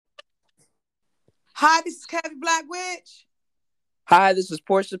Hi, this is Kathy Black Witch, Hi, this is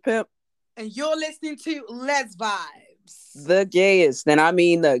Portia Pimp, and you're listening to Let's Vibes. the gayest, and I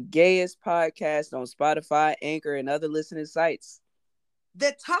mean the gayest podcast on Spotify, Anchor, and other listening sites.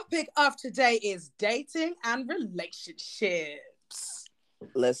 The topic of today is dating and relationships.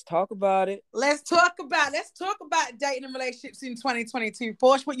 Let's talk about it. Let's talk about dating and relationships in 2022.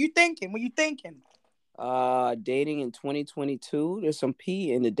 Portia, what you thinking? Dating in 2022. There's some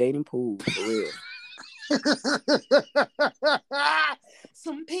pee in the dating pool, for real.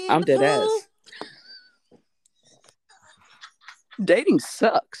 Some pee in I'm the dead pool. ass. Dating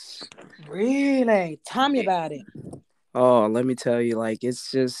sucks. Really? Tell me about it. Oh, let me tell you,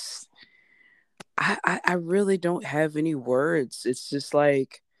 it's just I really don't have any words. It's just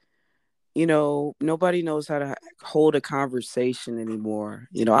nobody knows how to hold a conversation anymore.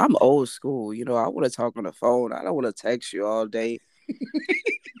 I'm old school. I want to talk on the phone. I don't want to text you all day.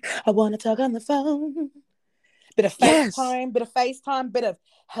 I want to talk on the phone. Bit of FaceTime, bit of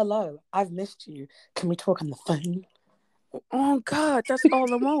hello, I've missed you. Can we talk on the phone? Oh God, that's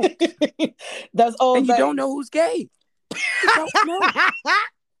all I want. That's all. And you don't know who's gay. You don't know.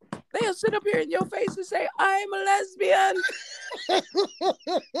 They'll sit up here in your face and say, "I'm a lesbian."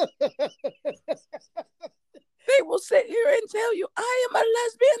 They will sit here and tell you, "I am a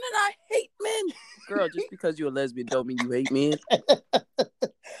lesbian and I hate men." Girl, just because you're a lesbian don't mean you hate men.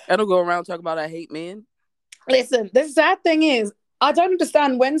 I don't go around talking about I hate men. Listen, the sad thing is, I don't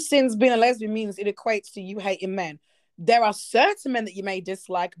understand when since being a lesbian means it equates to you hating men. There are certain men that you may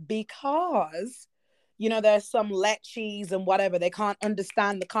dislike because, there's some lechies and whatever. They can't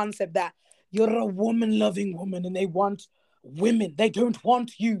understand the concept that you're a woman-loving woman and they want women. They don't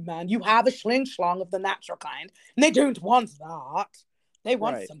want you, man. You have a schling-schlong of the natural kind and they don't want that. They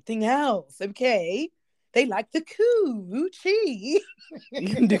want something else, okay? They like the coochie.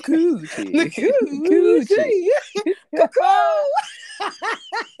 The coochie. The coochie.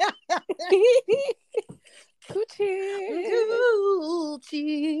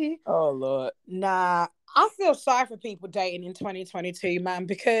 Coochie. Oh, Lord. Nah, I feel sorry for people dating in 2022, man,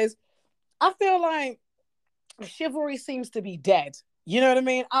 because I feel like chivalry seems to be dead. You know what I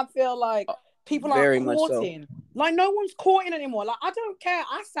mean? I feel like people aren't courting. So. Like, no one's courting anymore. Like, I don't care.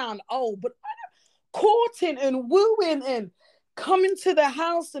 I sound old, but courting and wooing and coming to the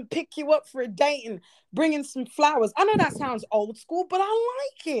house and pick you up for a date and bringing some flowers. I know that sounds old school, but I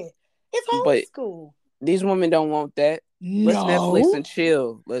like it. It's old school. These women don't want that. No. Let's Netflix and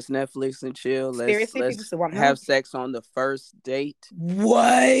chill. Let's Seriously, let's have sex on the first date.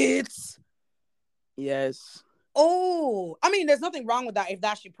 What? Yes. Oh, I mean, there's nothing wrong with that if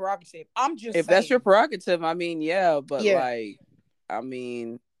that's your prerogative. I'm just saying. That's your prerogative, I mean, yeah, but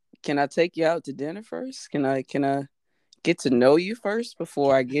can I take you out to dinner first? Can I get to know you first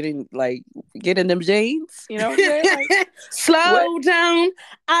before I get in them jeans? You know what I'm saying? Slow down.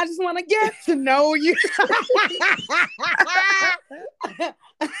 I just want to get to know you.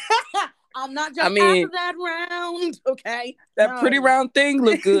 I'm not just after that round, okay? That pretty round thing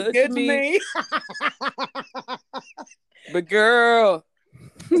look good, good to me. But girl,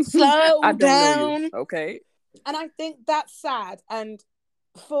 slow down. Okay. And I think that's sad. And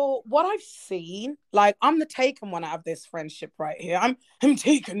for what I've seen, I'm the taken one out of this friendship right here. I'm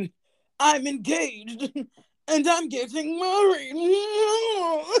taken. I'm engaged. And I'm getting married.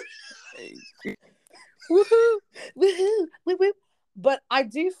 Woohoo! Woohoo! Woo-woo. But I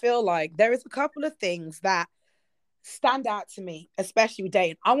do feel like there is a couple of things that stand out to me, especially with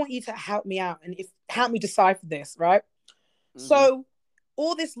dating. I want you to help me out and help me decipher this, right? Mm-hmm. So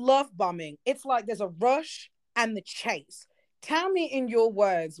all this love bombing, it's like there's a rush and the chase. Tell me in your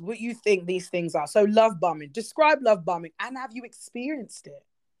words what you think these things are. So love bombing. Describe love bombing. And have you experienced it?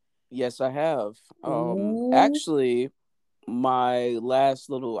 Yes, I have. Actually, my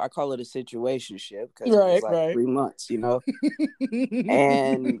last I call it a situationship because it was 3 months, And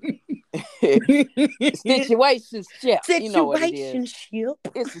situationship. You know what it is.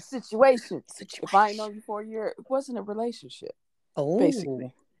 It's a situation. If I ain't known you for a year, it wasn't a relationship. Oh,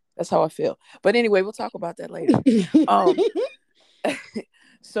 basically. That's how I feel. But anyway, we'll talk about that later.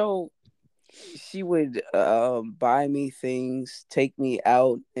 So she would buy me things, take me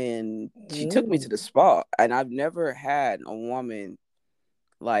out, and she took me to the spa. And I've never had a woman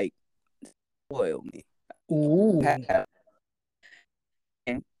spoil me. Ooh. And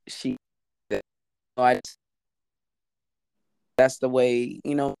that's the way,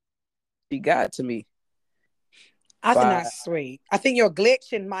 she got to me. I think that's sweet. I think you're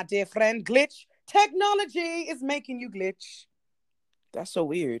glitching, my dear friend. Glitch. Technology is making you glitch. That's so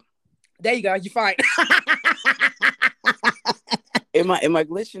weird. There you go. You're fine. Am I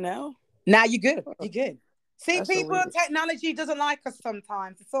glitching now? Now you're good. You're good. See, that's people, so technology doesn't like us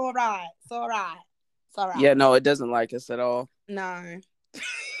sometimes. It's all right. It's all right. It's all right. Yeah, no, it doesn't like us at all. No.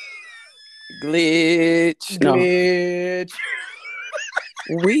 Glitch. Glitch.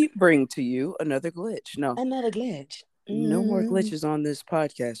 No. We bring to you another glitch. No. Another glitch. No more glitches on this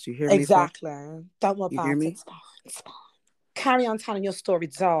podcast. You hear me? Exactly. Don't worry about it. It's fine. It's fine. Carry on telling your story,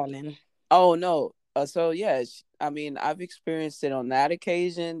 darling. Oh, no. So, yeah, I mean, I've experienced it on that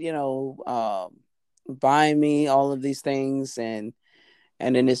occasion, buying me all of these things. And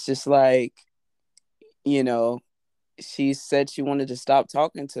then it's just like, she said she wanted to stop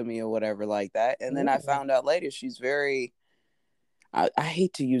talking to me or whatever like that. And then I found out later she's very, I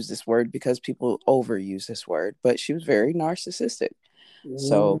hate to use this word because people overuse this word, but she was very narcissistic.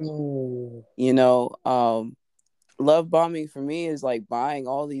 So, love bombing for me is like buying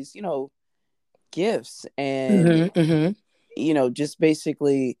all these, gifts and, just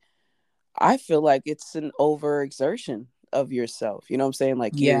basically, I feel like it's an overexertion of yourself. You know what I'm saying?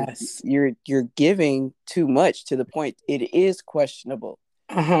 Like, yes, you're giving too much to the point it is questionable.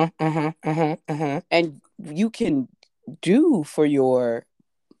 And you can do for your,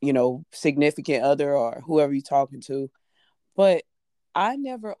 significant other or whoever you're talking to, but I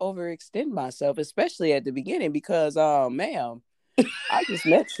never overextend myself, especially at the beginning, because, ma'am, I just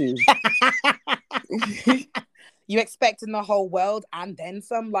met you. You expecting the whole world and then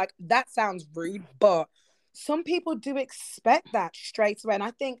some? Like, that sounds rude, but some people do expect that straight away. And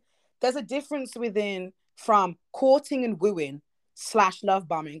I think there's a difference from courting and wooing / love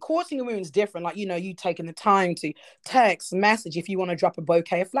bombing. Courting and wooing is different. Like, you taking the time to text, message, if you want to drop a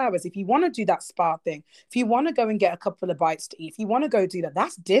bouquet of flowers, if you want to do that spa thing, if you want to go and get a couple of bites to eat, if you want to go do that,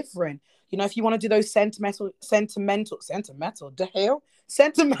 that's different. If you want to do those sentimental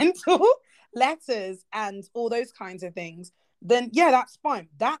letters and all those kinds of things, then yeah, that's fine.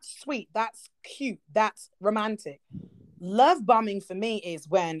 That's sweet. That's cute. That's romantic. Love bombing for me is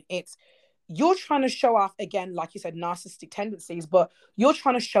when you're trying to show off, again, like you said, narcissistic tendencies, but you're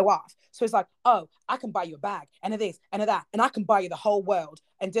trying to show off. So it's like, oh, I can buy you a bag and of this and of that, and I can buy you the whole world.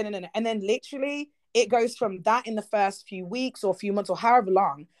 And then literally it goes from that in the first few weeks or few months or however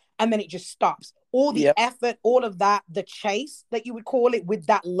long, and then it just stops. All the effort, all of that, the chase that you would call it with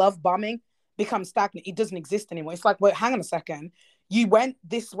that love bombing becomes stagnant. It doesn't exist anymore. It's like, wait, hang on a second. You went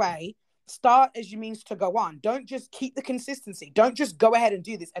this way. Start as you means to go on. Don't just keep the consistency. Don't just go ahead and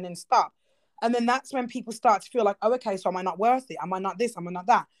do this and then stop. And then that's when people start to feel like, oh, okay, so am I not worth it? Am I not this? Am I not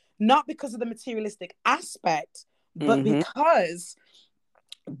that? Not because of the materialistic aspect, but because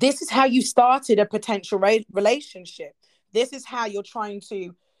this is how you started a potential relationship. This is how you're trying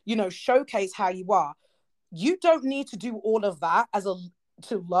to, showcase how you are. You don't need to do all of that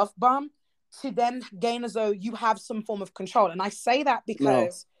to love bomb to then gain as though you have some form of control. And I say that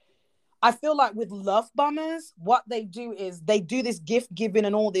because I feel like with love bombers, what they do is they do this gift giving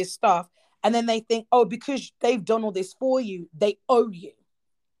and all this stuff. And then they think, oh, because they've done all this for you, they owe you.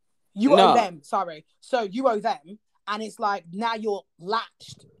 You owe them, sorry. So you owe them. And it's like, now you're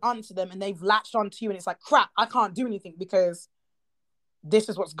latched onto them and they've latched onto you. And it's like, crap, I can't do anything because this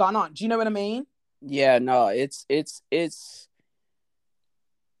is what's gone on. Do you know what I mean? Yeah, no, it's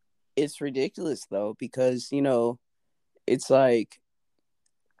ridiculous though, because, it's like,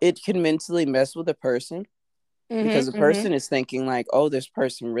 it can mentally mess with a person. Because the person is thinking like, oh, this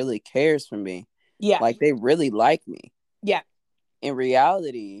person really cares for me. Yeah. Like they really like me. Yeah. In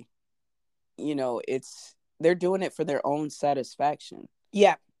reality, they're doing it for their own satisfaction.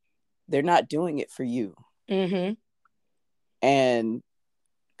 Yeah. They're not doing it for you. And,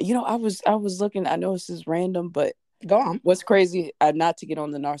 I was looking, I know this is random, but go on. What's crazy, not to get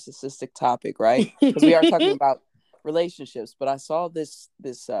on the narcissistic topic, right? Because we are talking about relationships, but I saw this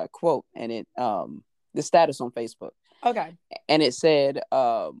quote and it, the status on Facebook. Okay. And it said,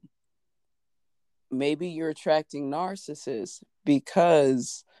 maybe you're attracting narcissists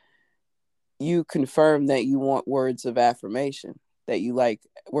because you confirm that you want words of affirmation, that you like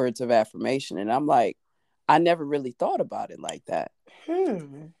words of affirmation. And I'm like, I never really thought about it like that.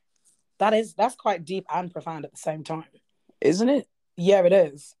 That's quite deep and profound at the same time. Isn't it? Yeah, it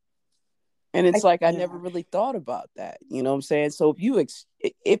is. And it's I never really thought about that. You know what I'm saying? So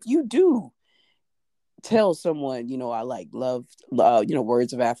if you do tell someone, I like love,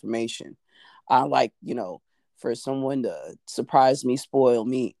 words of affirmation. I like, for someone to surprise me, spoil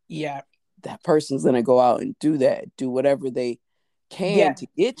me. Yeah. That person's going to go out and do that, do whatever they can to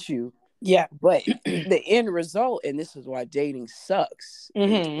get you. Yeah. But the end result, and this is why dating sucks in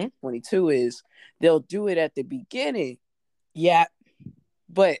 2022, is they'll do it at the beginning. Yeah.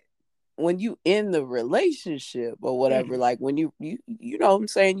 But when you in the relationship or whatever, like when you know what I'm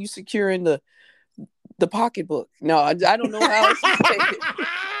saying, you securing the pocketbook. No, I don't know how else to say it.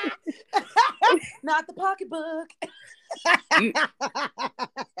 Not the pocketbook.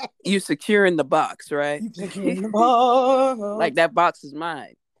 You securing the box, right? You securing the box. Like that box is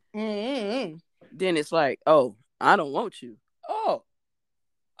mine. Mm-hmm. Then it's like, oh, I don't want you. Oh.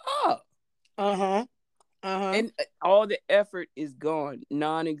 Uh-huh. And all the effort is gone,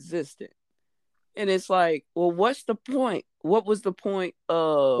 non-existent. And it's like, well, what's the point? What was the point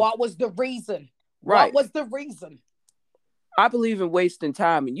of... What was the reason? Right. What was the reason? I believe in wasting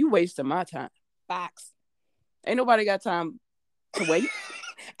time, and you wasting my time. Facts. Ain't nobody got time to wait.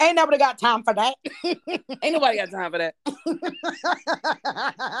 Ain't nobody got time for that. Ain't nobody got time for that.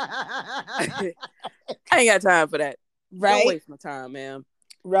 I ain't got time for that. Right. Don't waste my time, man.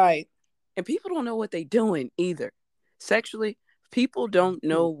 Right. And people don't know what they doing either. Sexually, people don't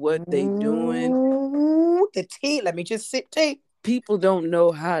know what they doing. The tea. Let me just sip tea. People don't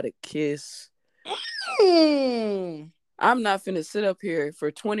know how to kiss. I'm not finna sit up here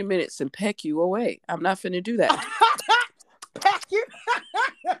for 20 minutes and peck you away. I'm not finna do that. Peck you?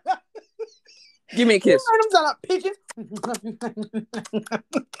 Give me a kiss. You heard them pigeons.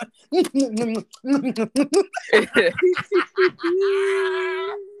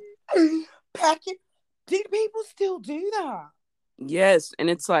 Peck you? Did people still do that? Yes, and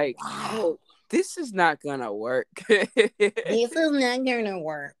it's like, wow. This is not gonna work. This is not gonna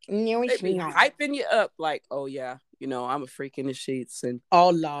work. No, it's not. Hyping you up like, oh yeah, you know, I'm a freak in the sheets, and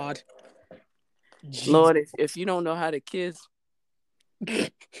oh Lord, Lord, if you don't know how to kiss,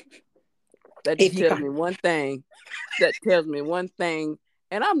 that just tells me one thing. That tells me one thing,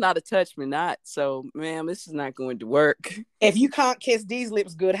 and I'm not a touch me not. So, ma'am, this is not going to work. If you can't kiss these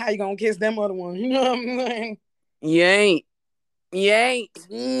lips good, how you gonna kiss them other ones? You know what I'm saying? You ain't.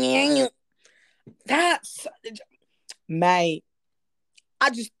 That's, mate.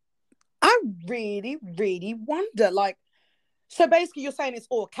 I really, really wonder. Like, so basically, you're saying it's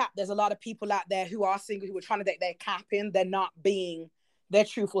all cap. There's a lot of people out there who are single who are trying to date. They're capping. They're not being their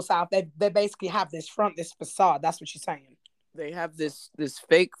truthful self. They basically have this front, this facade. That's what you're saying. They have this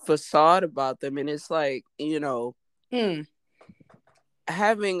fake facade about them, and it's like, you know,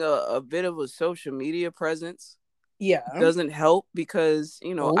 having a bit of a social media presence. Yeah, doesn't help because,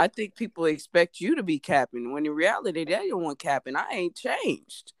 you know, I think people expect you to be capping when in reality they don't want capping. I ain't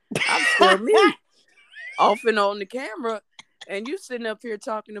changed. I'm still me. Off and on the camera, and you sitting up here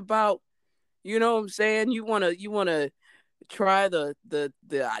talking about, you know what I'm saying? You wanna try the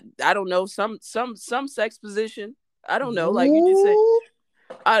I don't know, some sex position. I don't know, like you just said.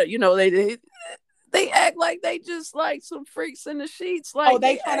 You know, they act like they just like some freaks in the sheets. Like,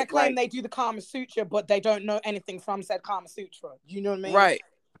 they trying to claim they do the Kama Sutra, but they don't know anything from said Kama Sutra. You know what I mean? Right.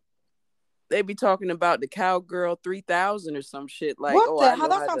 They be talking about the Cowgirl 3000 or some shit. Like, what the hell?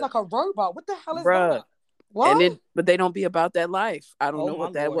 That sounds like a robot. What the hell is that? What? But they don't be about that life. I don't know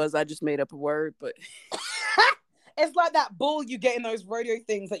what that was. I just made up a word, but it's like that bull you get in those rodeo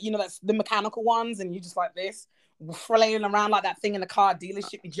things that, you know, that's the mechanical ones, and you just like this. Flailing around like that thing in the car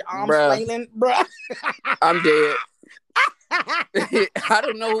dealership with your arms flailing, bruh. I'm dead. I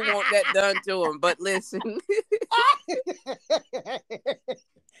don't know who want that done to him, but listen.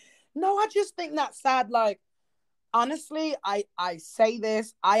 No, I just think that's sad. Like, honestly, I say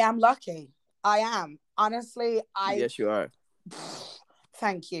this, I am lucky. I am. Honestly, Yes, you are.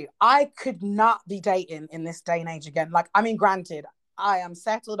 Thank you. I could not be dating in this day and age again. Like, I mean, granted, I am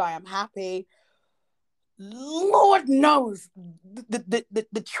settled, I am happy. Lord knows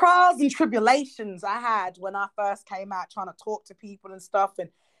the trials and tribulations I had when I first came out trying to talk to people and stuff, and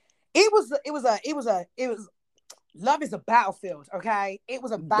it was love is a battlefield, okay? It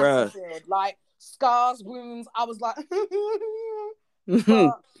was a battlefield, like scars, wounds. I was like, but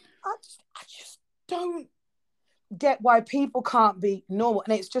I just don't get why people can't be normal,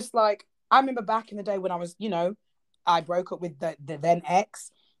 and it's just like, I remember back in the day when I was, you know, I broke up with the then ex.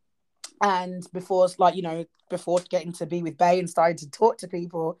 And before getting to be with Bay and starting to talk to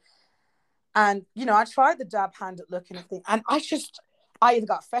people, and, you know, I tried the dab hand at looking at things, and I either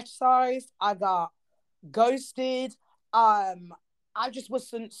got fetishized, I got ghosted, I just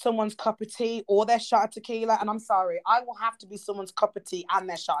wasn't someone's cup of tea or their shot of tequila. And I'm sorry, I will have to be someone's cup of tea and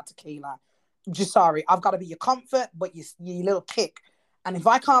their shot of tequila. Just sorry, I've got to be your comfort, but your little kick. And if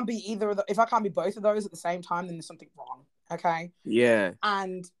I can't be if I can't be both of those at the same time, then there's something wrong. Okay. Yeah.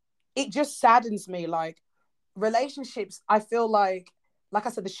 And it just saddens me. Like, relationships, I feel like I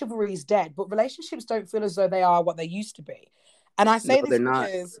said, the chivalry is dead, but relationships don't feel as though they are what they used to be. And I say this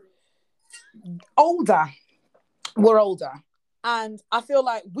because we're older. And I feel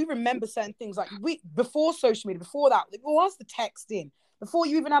like we remember certain things, like before social media, before that, it was the texting. Before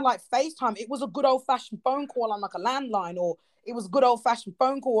you even had like FaceTime, it was a good old fashioned phone call on like a landline, or it was a good old fashioned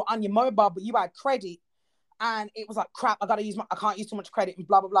phone call on your mobile, but you had credit. And it was like, crap, I can't use too much credit and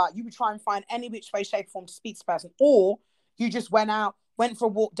blah, blah, blah. You would try and find any which way, shape, form to speak to the person. Or you just went out, went for a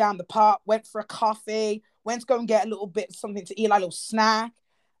walk down the park, went for a coffee, went to go and get a little bit of something to eat, like a little snack,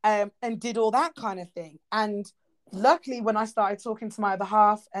 and did all that kind of thing. And luckily, when I started talking to my other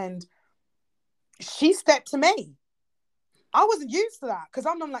half and she stepped to me, I wasn't used to that because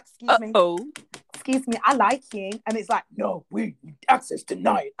I'm not like, excuse me, I like you. And it's like, no, we need access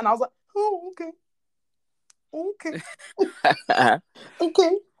tonight. And I was like, oh, okay. Okay.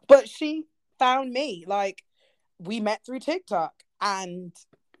 But she found me. Like, we met through TikTok, and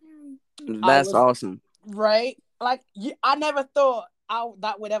that's awesome. Right? Like, I never thought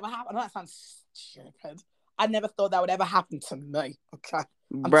that would ever happen. That sounds stupid. I never thought that would ever happen to me. Okay.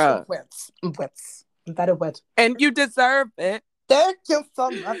 Bruh. I'm very wet. And you deserve it. Thank you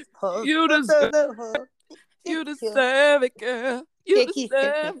so much. You deserve it, girl. You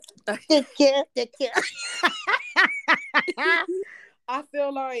deserve it. I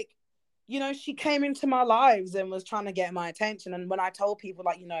feel like, she came into my lives and was trying to get my attention. And when I told people,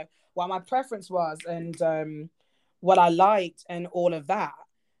 like, what my preference was and what I liked and all of that,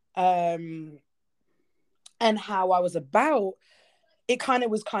 and how I was about, it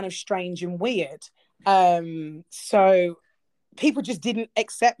was kind of strange and weird. So people just didn't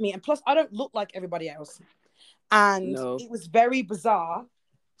accept me. And plus, I don't look like everybody else. And It was very bizarre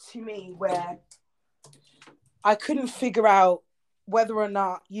to me, where I couldn't figure out whether or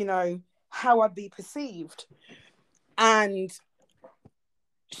not, how I'd be perceived. And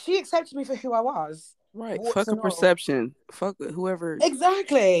she accepted me for who I was. Right. Fuck a perception. Fuck whoever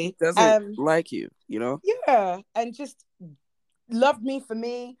exactly doesn't like you, Yeah. And just loved me for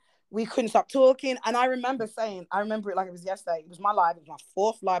me. We couldn't stop talking. And I remember it like it was yesterday. It was my live. It was my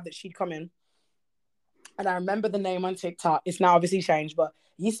 4th live that she'd come in. And I remember the name on TikTok. It's now obviously changed, but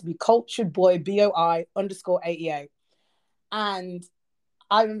it used to be Cultured Boy BOI_88. And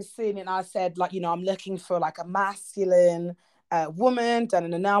I remember seeing it and I said, like, I'm looking for like a masculine woman.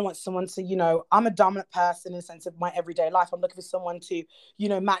 And I want someone to, I'm a dominant person in the sense of my everyday life. I'm looking for someone to,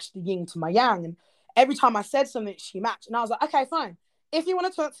 match the yin to my yang. And every time I said something, she matched. And I was like, okay, fine. If you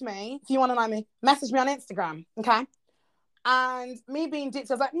want to talk to me, if you want to know me, message me on Instagram, okay? And me being Dix,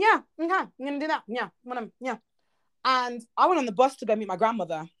 I was like, yeah, okay, I'm going to do that. Yeah, yeah. And I went on the bus to go meet my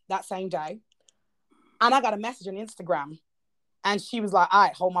grandmother that same day. And I got a message on Instagram. And she was like, all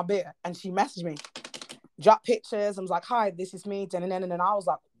right, hold my beer. And she messaged me, dropped pictures. I was like, hi, this is me. And I was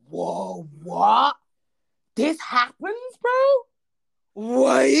like, whoa, what? This happens, bro?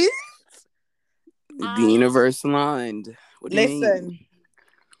 What? The universe aligned. What do you mean?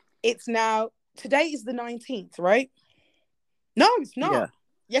 It's now, today is the 19th, right? No, it's not. Yeah.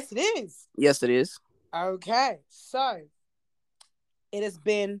 Yes, it is. Yes, it is. Okay, so it has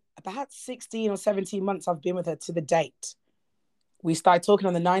been about 16 or 17 months I've been with her to the date. We started talking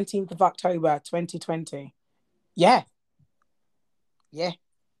on the 19th of October, 2020. Yeah.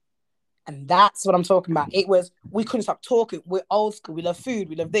 And that's what I'm talking about. We couldn't stop talking. We're old school. We love food.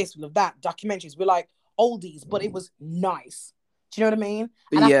 We love this. We love that. Documentaries. We're like oldies, but it was nice. Do you know what I mean?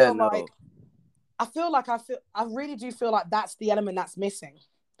 And I really do feel like that's the element that's missing.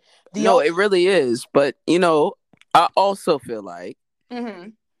 It really is. But, I also feel like,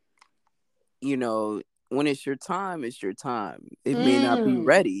 when it's your time, it's your time. It may not be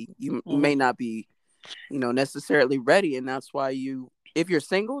ready. You may not be, necessarily ready. And that's why if you're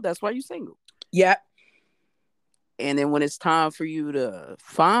single, that's why you're single. Yeah. And then when it's time for you to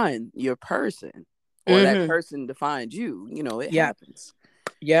find your person or that person to find you, it happens.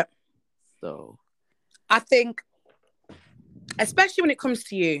 Yep. So I think, especially when it comes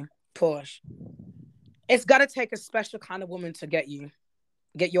to you, Porsche, it's got to take a special kind of woman to get your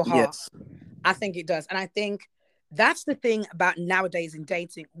heart. Yes. I think it does. And I think that's the thing about nowadays in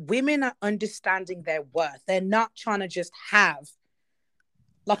dating. Women are understanding their worth. They're not trying to just have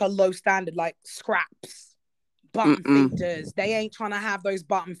like a low standard, like scraps, bottom feeders. They ain't trying to have those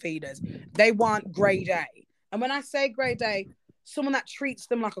bottom feeders. They want grade A. And when I say grade A, someone that treats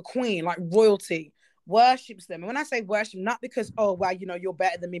them like a queen, like royalty, worships them. And when I say worship, not because, oh, well, you're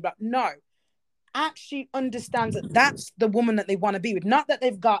better than me, but no. Actually understands that that's the woman that they want to be with. Not that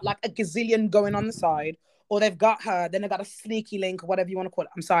they've got like a gazillion going on the side, or they've got her, then they've got a sneaky link or whatever you want to call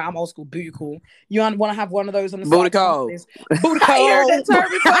it. I'm sorry, I'm old school, booty call. You want to have one of those on the booty side. Call. Booty call. I heard that term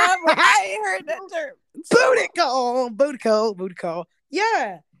before. I ain't heard that term. Booty call.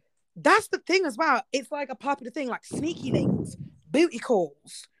 Yeah. That's the thing as well. It's like a popular thing, like sneaky links. booty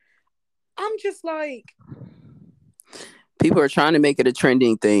calls. I'm just like, people are trying to make it a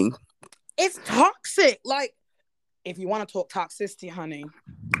trending thing. it's toxic. Like, if you want to talk toxicity, honey,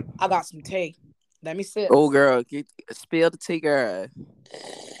 I got some tea. Let me sip. Oh, girl, spill the tea, girl.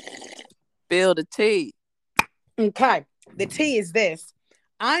 Spill the tea. Okay, the tea is this.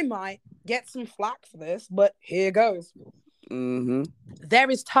 I might get some flack for this, but here goes. Mm-hmm. There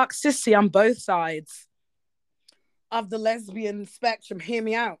is toxicity on both sides of the lesbian spectrum. Hear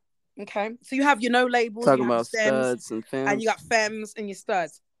me out. Okay, so you have your no labels, Talking you have your about stems, studs and and you femmes. got femmes and your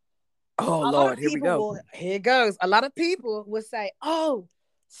studs. Oh, A lot of Lord, here we people go. will, here goes. A lot of people will say, oh,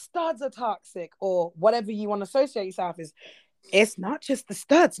 studs are toxic, or whatever you want to associate yourself as. It's not just the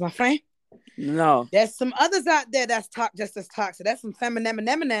studs, my friend. No. There's some others out there that's just as toxic. There's some feminine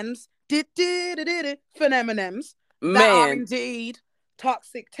phenomenons that are Man. indeed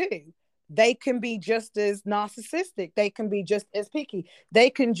toxic too. They can be just as narcissistic. They can be just as picky. They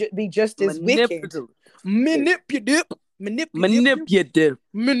can be just as wicked. Manipulative. Manipulative.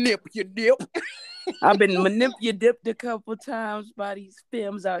 Manipulative. I've been manipulative a couple times by these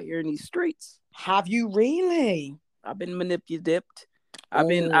femmes out here in these streets. Have you really? I've been manipulative. I've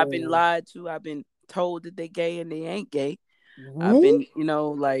been lied to. I've been told that they gay and they ain't gay. I've been,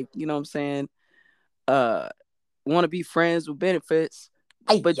 what I'm saying, want to be friends with benefits,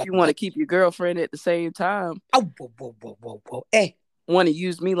 but you want to keep your girlfriend at the same time. Whoa. Want to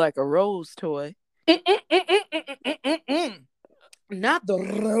use me like a rose toy. Not the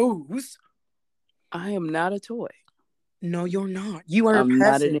rose. I am not a toy. No, you're not. You are a person. I'm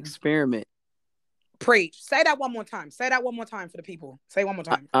not an experiment. Preach. Say that one more time. Say that one more time for the people. Say it one more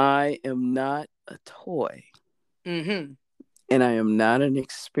time. I am not a toy. Mm-hmm. And I am not an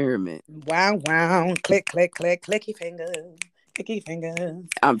experiment. Wow. Click, clicky fingers.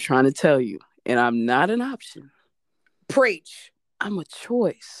 I'm trying to tell you. And I'm not an option. Preach. I'm a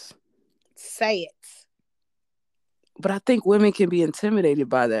choice. Say it. But I think women can be intimidated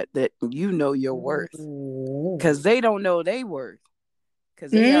by that you know your worth. Because they don't know their worth.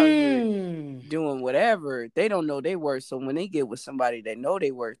 Because they out here doing whatever. They don't know their worth. So when they get with somebody that know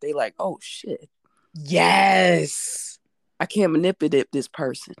their worth, they like, oh, shit. Yes. I can't manipulate this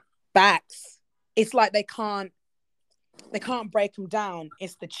person. Facts. It's like they can't break them down.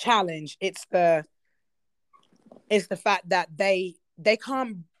 It's the challenge. It's the fact that they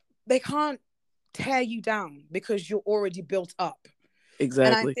can't tear you down because you're already built up.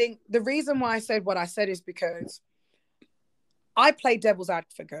 Exactly. And I think the reason why I said what I said is because I play devil's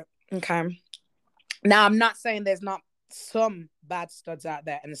advocate. Okay. Now I'm not saying there's not some bad studs out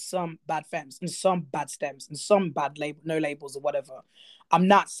there and some bad femmes and some bad stems and some bad no labels or whatever. I'm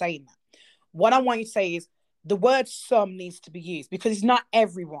not saying that. What I want you to say is the word some needs to be used because it's not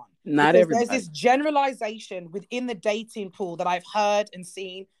everyone. Not everybody. There's this generalization within the dating pool that I've heard and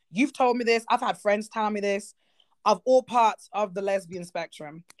seen. You've told me this. I've had friends tell me this of all parts of the lesbian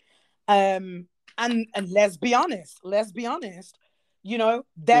spectrum. And let's be honest.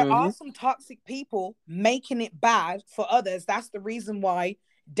 There are some toxic people making it bad for others. That's the reason why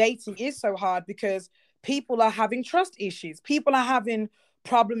dating is so hard because people are having trust issues. People are having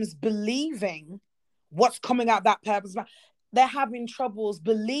problems believing what's coming out that person's mouth. They're having troubles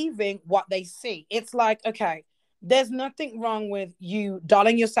believing what they see. It's like, okay, there's nothing wrong with you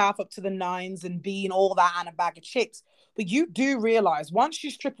dolling yourself up to the nines and being all that and a bag of chips. But you do realize once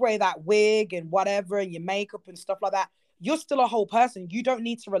you strip away that wig and whatever and your makeup and stuff like that, you're still a whole person. You don't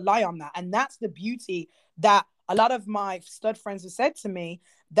need to rely on that. And that's the beauty that a lot of my stud friends have said to me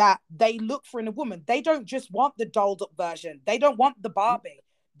that they look for in a woman. They don't just want the dolled up version. They don't want the Barbie.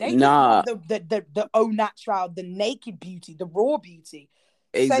 They just want the au natural, the naked beauty, the raw beauty.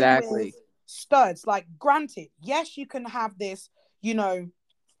 Exactly. Same with studs. Like, granted, yes, you can have this, your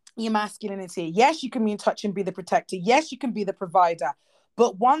masculinity. Yes, you can be in touch and be the protector. Yes, you can be the provider.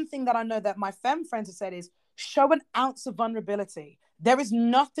 But one thing that I know that my femme friends have said is show an ounce of vulnerability. There is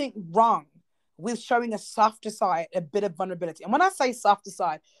nothing wrong with showing a softer side, a bit of vulnerability. And when I say softer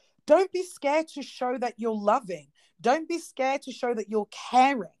side, don't be scared to show that you're loving. Don't be scared to show that you're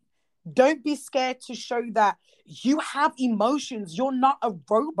caring. Don't be scared to show that you have emotions. You're not a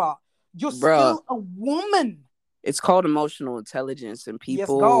robot. You're still a woman. It's called emotional intelligence, and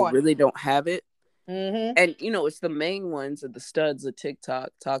people really don't have it. Mm-hmm. And, it's the main ones of the studs of TikTok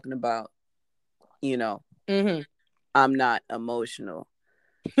talking about, mm-hmm. I'm not emotional.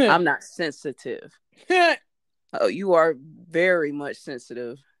 I'm not sensitive. Oh, you are very much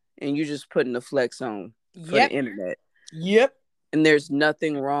sensitive, and you're just putting the flex on for the internet. Yep. And there's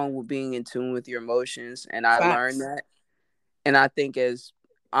nothing wrong with being in tune with your emotions. And I learned that. And I think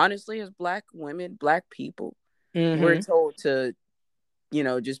honestly, as Black women, Black people, We're Mm-hmm. told to,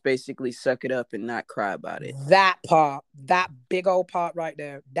 just basically suck it up and not cry about it. That part, that big old part right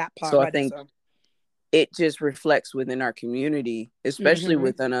there, that part So I right there. think So. it just reflects within our community, especially Mm-hmm.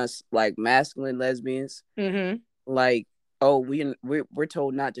 within us, like masculine lesbians. Mm-hmm. Like, oh, we're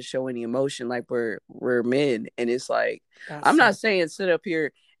told not to show any emotion, like we're men, and it's like, That's I'm so. not saying sit up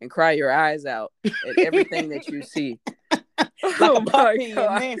here and cry your eyes out at everything that you see. Like a Oh my puppy and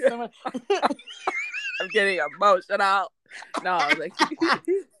god, this. I'm getting emotional. No, like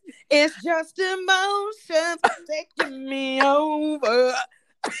It's just emotions taking me over.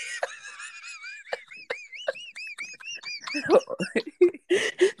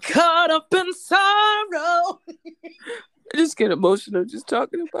 Caught up in sorrow. I just get emotional just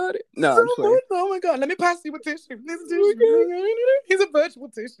talking about it. No, So I'm playing. oh my god, let me pass you a tissue. This Oh my tissue. He's a virtual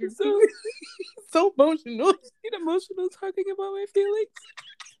tissue. God. So emotional. Get emotional talking about my feelings.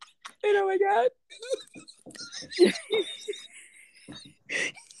 And oh my god.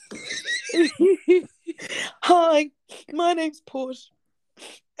 Hi, my name's Porsche,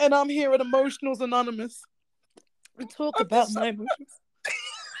 and I'm here at Emotionals Anonymous to talk about my emotions.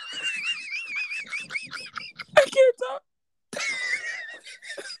 I can't talk.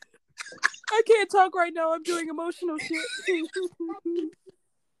 I can't talk right now. I'm doing emotional shit.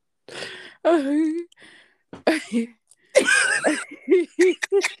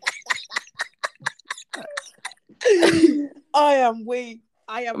 I am weak.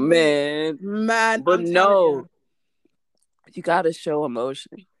 I am weak. Man, but I'm telling no, you gotta show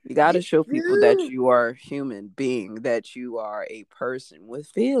emotion. You gotta show people that you are a human being, that you are a person with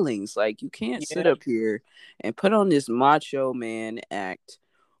feelings. Like, you can't sit up here and put on this macho man act.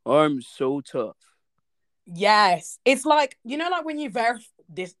 I'm so tough. Yes. It's like, like when you verify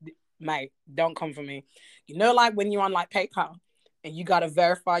this, mate, don't come for me. Like when you're on like PayPal and you got to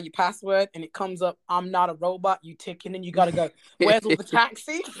verify your password and it comes up, I'm not a robot, you ticking, and you got to go, where's all the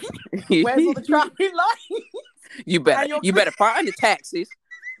taxis? Where's all the traffic lights? You better find the taxis.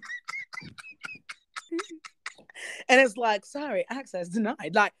 And it's like, sorry, access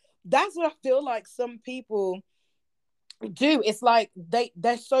denied. Like, that's what I feel like some people do. It's like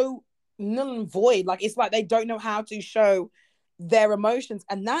they're so null and void. Like, it's like they don't know how to show their emotions,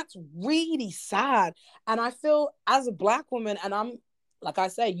 and that's really sad. And I feel, as a Black woman, and I'm, like I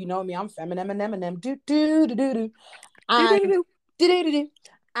say, me, I'm feminine and Eminem, do do do do do, and do do do do,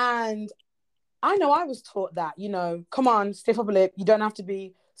 and I know I was taught that, come on, stiff upper lip. You don't have to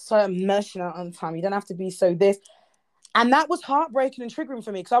be so emotional on time. You don't have to be so this. And that was heartbreaking and triggering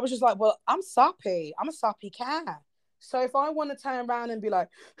for me, because I was just like, well, I'm soppy. I'm a soppy cat. So if I want to turn around and be like,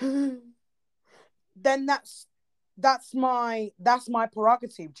 then that's my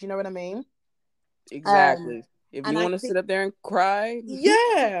prerogative. Do you know what I mean? Exactly. If you And I want to think, sit up there and cry,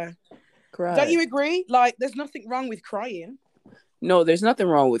 yeah. cry. Don't you agree? Like, there's nothing wrong with crying. No, there's nothing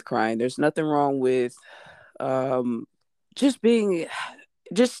wrong with crying. There's nothing wrong with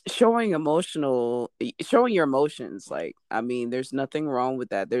just showing your emotions. Like, I mean, there's nothing wrong with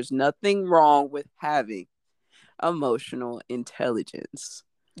that. There's nothing wrong with having emotional intelligence.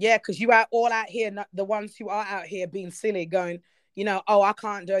 Yeah, because you are all out here, not the ones who are out here being silly, going, oh, I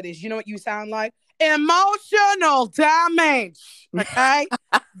can't do this. You know what you sound like? Emotional damage. Okay?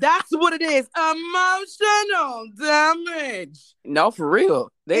 That's what it is. Emotional damage. No, for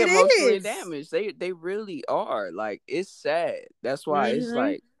real. They It emotionally is. damaged. They really are. Like, it's sad. That's why it's Mm-hmm.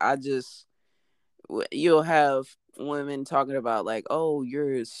 like, you'll have women talking about, like, oh,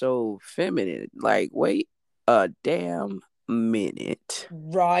 you're so feminine. Like, wait a damn minute.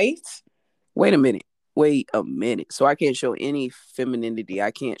 Right. Wait a minute. Wait a minute. So I can't show any femininity.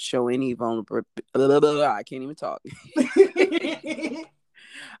 I can't show any vulnerability. I can't even talk.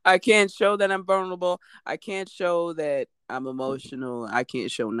 I can't show that I'm vulnerable. I can't show that I'm emotional. I can't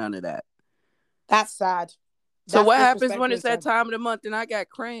show none of that. That's sad. So what happens when it's that time of the month and I got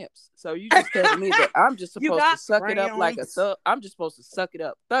cramps? So you just telling me that I'm just supposed to suck it up like a thug? I'm just supposed to suck it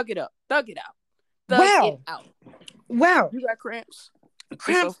up, thug it up, thug it out, thug it out. Wow. You got cramps?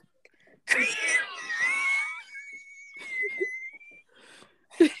 Cramps.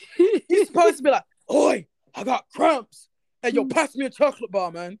 You're supposed to be like, oi, I got cramps. Hey, yo, pass me a chocolate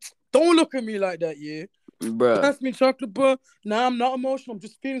bar, man. Don't look at me like that, yeah. Bruh. Pass me a chocolate bar. Nah, I'm not emotional. I'm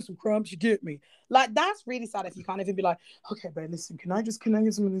just feeling some cramps. You get me? Like, that's really sad if you can't even be like, okay, babe, listen, can I get some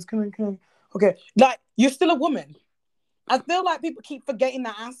of this? Can I? Okay. Like, you're still a woman. I feel like people keep forgetting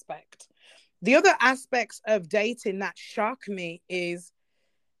that aspect. The other aspects of dating that shock me is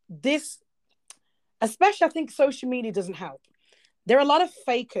this, especially I think social media doesn't help. There are a lot of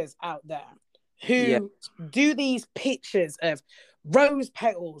fakers out there who do these pictures of rose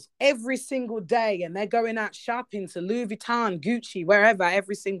petals every single day, and they're going out shopping to Louis Vuitton, Gucci, wherever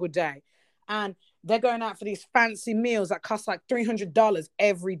every single day. And they're going out for these fancy meals that cost like $300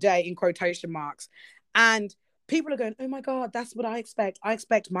 every day, in quotation marks. And people are going, oh my God, that's what I expect. I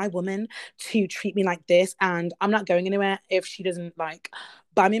expect my woman to treat me like this. And I'm not going anywhere if she doesn't like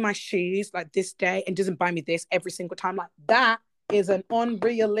buy me my shoes like this day and doesn't buy me this every single time. Like, that is an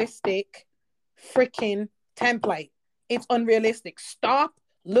unrealistic freaking template. It's unrealistic. Stop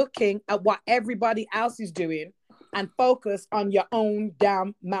looking at what everybody else is doing and focus on your own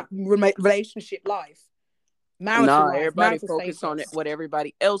damn relationship life. Everybody focus on what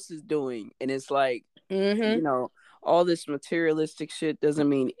everybody else is doing. And it's like, you know, all this materialistic shit doesn't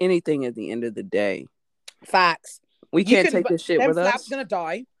mean anything at the end of the day. Facts. We can't take this shit with us. That flap's gonna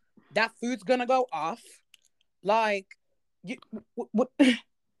die. That food's gonna go off. Like, what are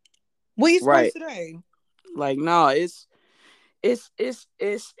you supposed to do? Like, no, it's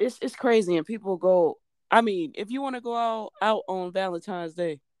crazy. And people go, I mean, if you want to go out on Valentine's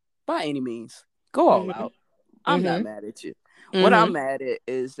Day, by any means, go all out. I'm not mad at you. What I'm mad at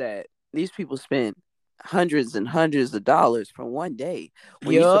is that these people spend hundreds and hundreds of dollars for one day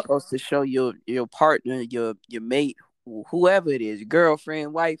when you're supposed to show your partner, your mate, whoever it is, your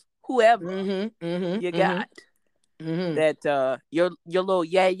girlfriend, wife, whoever you got, that your little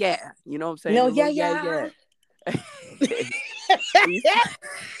yeah, you know what I'm saying? No, yeah.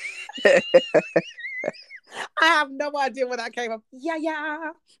 I have no idea where that came from.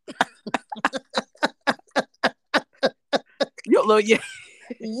 Yeah. Your little yeah.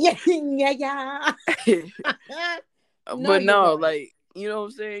 Yeah. But no, like, you know what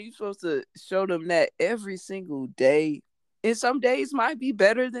I'm saying? You're supposed to show them that every single day. And some days might be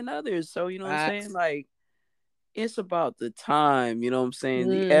better than others. So, you know what I'm saying? Like, it's about the time, you know what I'm saying?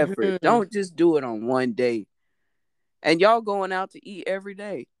 The effort. Don't just do it on one day. And y'all going out to eat every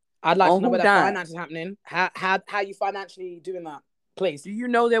day. I'd like to know where that finance is happening. How you financially doing that, please? Do you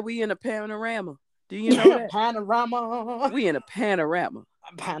know that we in a panorama? Do you know that? Panorama. We in a panorama.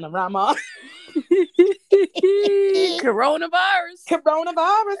 Panorama. Coronavirus.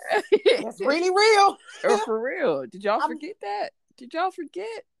 It's really real. For real. Did y'all forget that? Did y'all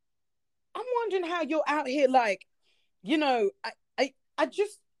forget? I'm wondering how you're out here, like, you know, I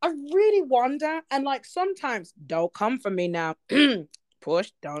really wonder. And like, sometimes, don't come for me now.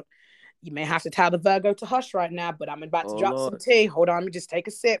 Push, don't. You may have to tell the Virgo to hush right now, but I'm about to drop some tea. Hold on, let me just take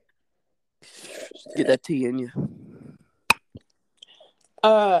a sip. Get that tea in you.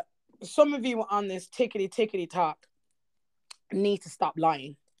 Some of you on this tickety talk need to stop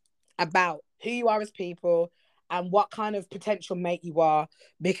lying about who you are as people and what kind of potential mate you are,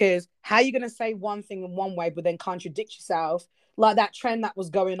 because how are you going to say one thing in one way but then contradict yourself, like that trend that was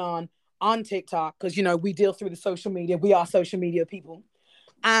going on TikTok, because, you know, we deal through the social media. We are social media people.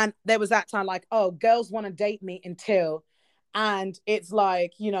 And there was that time like, oh, girls want to date me until... And it's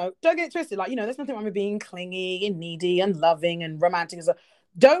like, you know, don't get it twisted. Like, you know, there's nothing wrong with being clingy and needy and loving and romantic and stuff.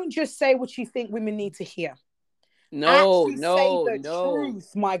 Don't just say what you think women need to hear. No. Say the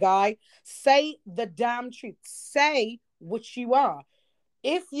truth, my guy. Say the damn truth. Say what you are.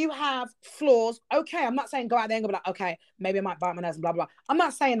 If you have flaws, okay, I'm not saying go out there and go be like, okay, maybe I might bite my nose and blah, blah. I'm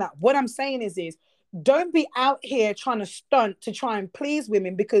not saying that. What I'm saying is don't be out here trying to stunt to try and please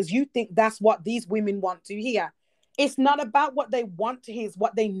women because you think that's what these women want to hear. It's not about what they want to hear, it's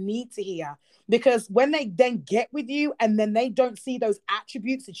what they need to hear. Because when they then get with you and then they don't see those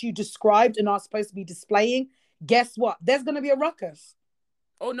attributes that you described and are supposed to be displaying, guess what? There's going to be a ruckus.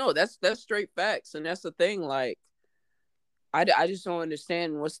 Oh, no, that's straight facts. And that's the thing. Like, I just don't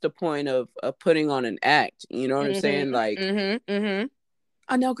understand what's the point of putting on an act. You know what I'm saying? Like,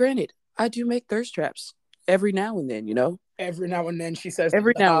 I know, granted, I do make thirst traps every now and then, you know? Every now and then, she says,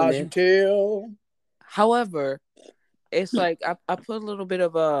 every now and then. However, it's like I put a little bit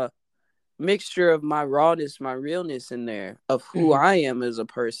of a mixture of my rawness, my realness in there of who I am as a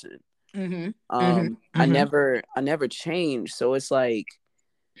person. I never changed. So it's like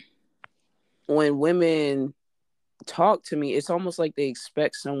when women talk to me, it's almost like they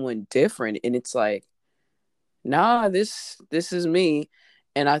expect someone different, and it's like, nah, this is me.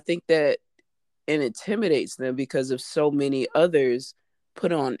 And I think that it intimidates them because of so many others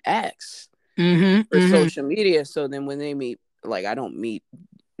put on acts for social media. So then when they meet, like, I don't meet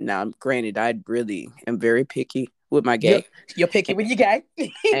now, granted, I really am very picky with my gay. You're picky with your gay.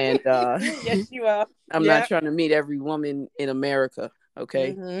 And yes, you are. I'm not trying to meet every woman in America.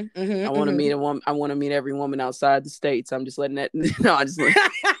 Okay. I want to meet a woman. I want to meet every woman outside the States. I'm just letting that. No, I just.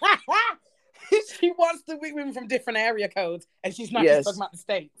 She wants to meet women from different area codes, and she's not just talking about the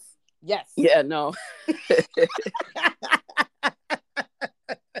States. Yes. Yeah. No.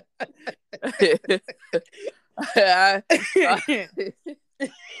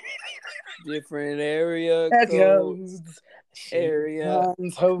 Different area Echoes. codes. She Area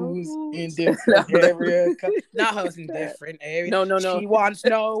wants hoes in codes. different area codes. Not hoes in different areas. No. She wants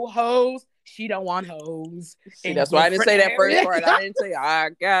no hoes. She don't want hoes See, in that's why I didn't different say that first areas. part. I didn't say I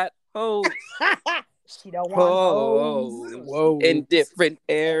got hoes. She don't want hoes. Hoes Whoa. in different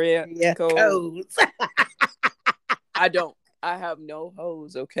area Yeah, codes. codes. I don't. I have no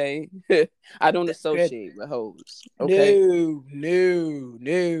hoes, okay? I don't That's good. associate with hoes, okay? No.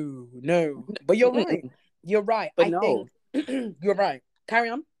 But you're right. Mm-mm. You're right. But I no. think you're right. Carry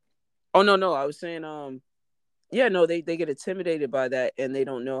on. Oh no. I was saying, yeah, no, they get intimidated by that and they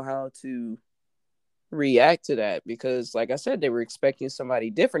don't know how to react to that because, like I said, they were expecting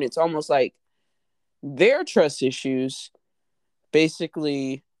somebody different. It's almost like their trust issues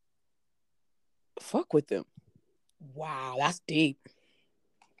basically fuck with them. Wow, that's deep.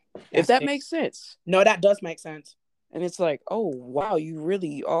 If that makes sense. No, that does make sense. And it's like, oh wow, you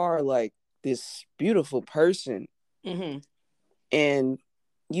really are like this beautiful person, and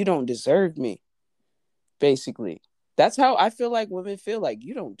you don't deserve me. Basically, that's how I feel like women feel. Like,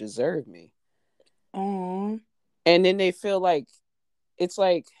 you don't deserve me. Aww. And then they feel like it's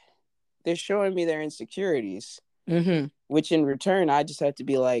like they're showing me their insecurities, which in return I just have to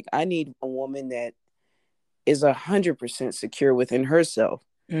be like, I need a woman that is 100% secure within herself,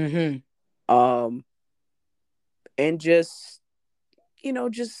 and just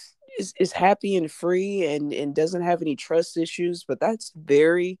just is happy and free and doesn't have any trust issues. But that's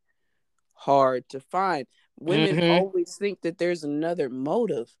very hard to find. Women always think that there's another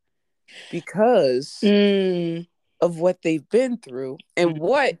motive because of what they've been through and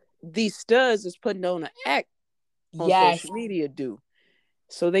what these studs is putting on an act on social media do.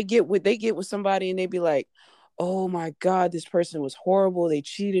 So they get with somebody and they be like, oh my God, this person was horrible. They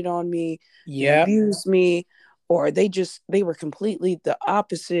cheated on me, they abused me, or they were completely the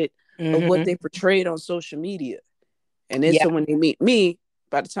opposite of what they portrayed on social media. And then so when they meet me,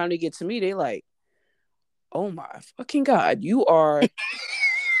 by the time they get to me, they like, oh my fucking God, you are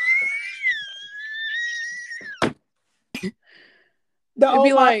oh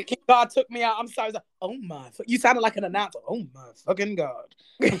be my like, God took me out. I'm sorry. Like, oh my, you sounded like an announcer. Oh my fucking God.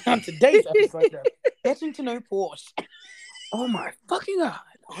 On today's episode, getting to know Porsche. Oh my fucking God.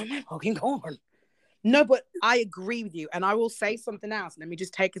 Oh my fucking God. No, but I agree with you. And I will say something else. Let me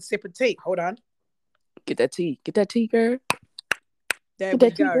just take a sip of tea. Hold on. Get that tea. Get that tea, girl. There we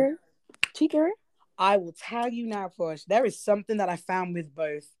go. Tea, girl. I will tell you now, Porsche, there is something that I found with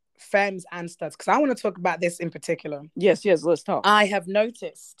both femmes and studs, because I want to talk about this in particular. Yes, let's talk. I have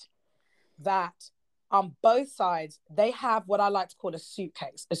noticed that on both sides, they have what I like to call a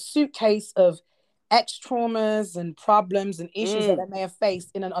suitcase of ex-traumas and problems and issues that they may have faced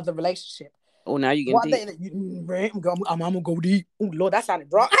in another relationship. Oh, now you getting deep. I'm gonna go deep. Oh Lord, that sounded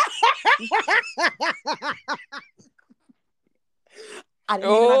wrong. I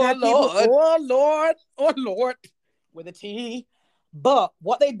didn't even know that, Lord. Oh Lord, with a T. But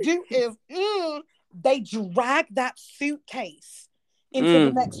what they do is they drag that suitcase into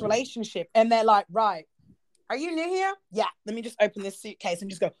the next relationship, and they're like, right, are you new here? Yeah, let me just open this suitcase and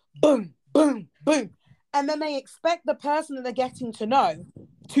just go boom, boom, boom. And then they expect the person that they're getting to know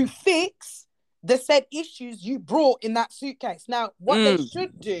to fix the said issues you brought in that suitcase. Now, what they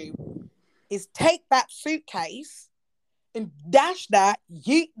should do is take that suitcase and dash that,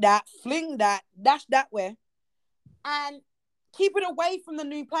 yeet that, fling that, dash that way, and keep it away from the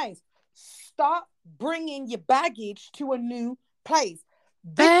new place. Start bringing your baggage to a new place.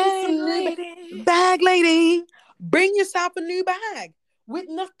 Bag lady. Bring yourself a new bag with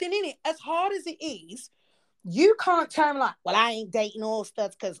nothing in it. As hard as it is, you can't turn like, well, I ain't dating all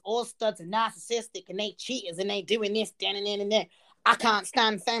studs because all studs are narcissistic and they cheaters and they doing this, then and there. I can't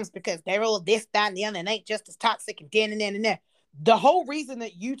stand femmes because they're all this, that, and the other, and they just as toxic and then and there. The whole reason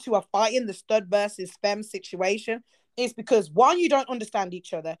that you two are fighting the stud versus femme situation is because, one, you don't understand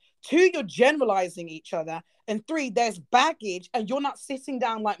each other. Two, you're generalizing each other. And three, there's baggage and you're not sitting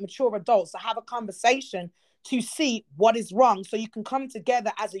down like mature adults to have a conversation to see what is wrong so you can come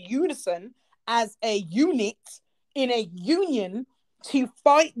together as a unison, as a unit in a union to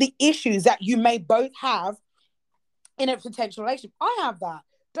fight the issues that you may both have in a potential relationship. I have that.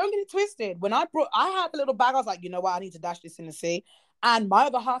 Don't get it twisted. When I had a little bag, I was like, you know what? I need to dash this in the sea. And my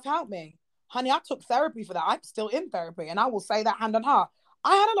other half helped me. Honey, I took therapy for that. I'm still in therapy. And I will say that hand on heart.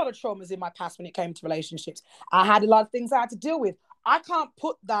 I had a lot of traumas in my past when it came to relationships. I had a lot of things I had to deal with. I can't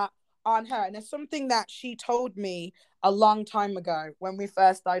put that on her. And there's something that she told me a long time ago when we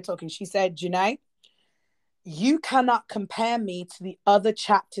first started talking. She said, Janae, you cannot compare me to the other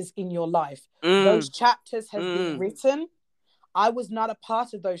chapters in your life. Those Mm, chapters have been mm, written. I was not a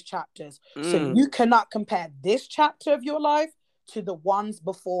part of those chapters. So mm. you cannot compare this chapter of your life to the ones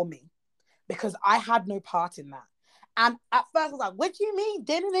before me, because I had no part in that. And at first I was like, what do you mean?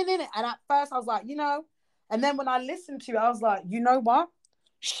 And at first I was like, and then when I listened to it, I was like, you know what?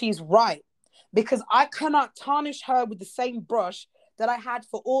 She's right. Because I cannot tarnish her with the same brush that I had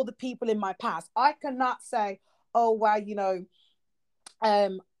for all the people in my past. I cannot say, oh, well, I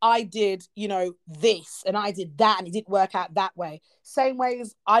did, this and I did that and it didn't work out that way. Same way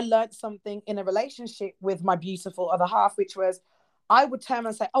as I learned something in a relationship with my beautiful other half, which was I would turn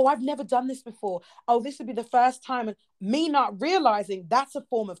and say, oh, I've never done this before. Oh, this would be the first time. And me not realizing that's a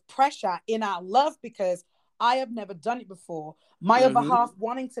form of pressure in our love because I have never done it before. My other Mm-hmm. half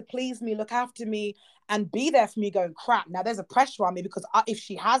wanting to please me, look after me, and be there for me going, crap. Now there's a pressure on me because if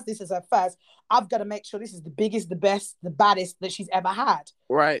she has this as her first, I've got to make sure this is the biggest, the best, the baddest that she's ever had.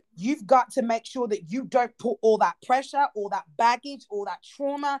 Right. You've got to make sure that you don't put all that pressure, all that baggage, all that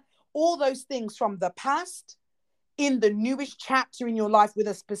trauma, all those things from the past in the newest chapter in your life with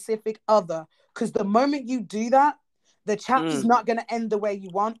a specific other. Because the moment you do that, the chapter's not going to end the way you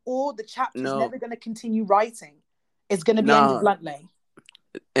want, or the chapter's No. never going to continue writing. It's going to be ended No. bluntly.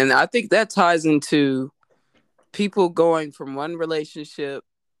 And I think that ties into people going from one relationship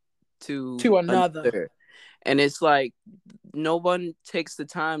to another. And it's like no one takes the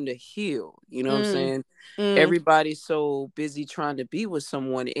time to heal. You know what I'm saying? Mm. Everybody's so busy trying to be with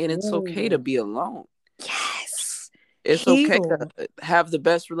someone, and it's okay to Ooh. be alone. Yes. It's okay Heal. to have the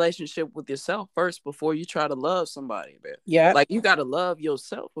best relationship with yourself first before you try to love somebody, man. Yeah. Like, you got to love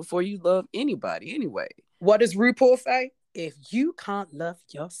yourself before you love anybody anyway. What does RuPaul say? If you can't love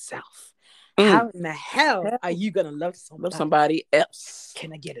yourself, how in the hell are you going to love somebody else?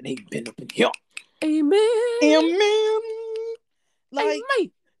 Can I get an amen up in here? Amen. Amen. Like,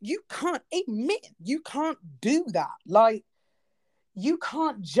 amen. You can't, amen. You can't do that. Like, you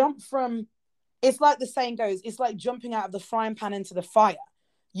can't jump from, it's like the saying goes, it's like jumping out of the frying pan into the fire.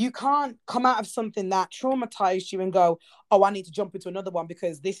 You can't come out of something that traumatized you and go, oh, I need to jump into another one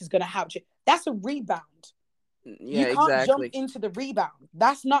because this is going to help you. That's a rebound. Yeah, you can't exactly. jump into the rebound.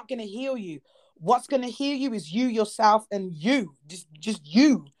 That's not going to heal you. What's going to heal you is you, yourself, and you. Just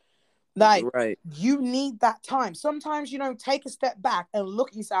you. Like, right. You need that time. Sometimes, take a step back and look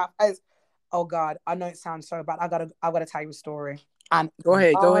at yourself as, oh God, I know it sounds so bad. I gotta tell you a story. And go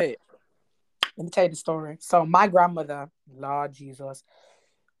ahead. Let me tell you the story. So my grandmother, Lord Jesus,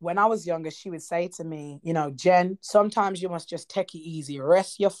 when I was younger, she would say to me, Jen, sometimes you must just take it easy.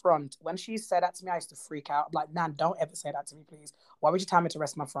 Rest your front. When she said that to me, I used to freak out. I'm like, Nan, don't ever say that to me, please. Why would you tell me to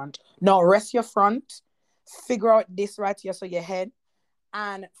rest my front? No, rest your front. Figure out this right here, so your head,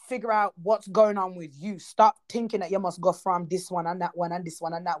 and figure out what's going on with you. Stop thinking that you must go from this one and that one and this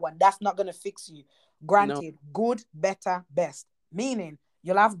one and that one. That's not going to fix you. Granted, good, better, best. Meaning,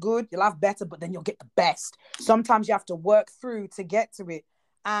 you'll have good, you'll have better, but then you'll get the best. Sometimes you have to work through to get to it.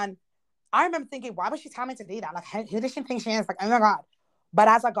 And I remember thinking, why was she telling me to do that? Like, who does she think she is? Like, oh my God. But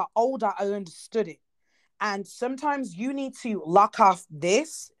as I got older, I understood it. And sometimes you need to lock off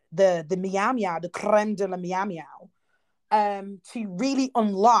this, the meow meow, the creme de la meow meow, to really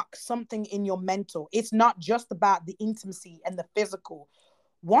unlock something in your mental. It's not just about the intimacy and the physical.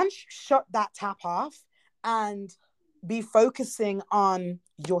 Once you shut that tap off and be focusing on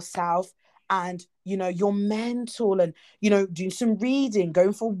yourself and, your mental and, doing some reading,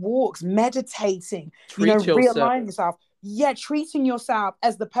 going for walks, meditating, realigning yourself. Yeah, treating yourself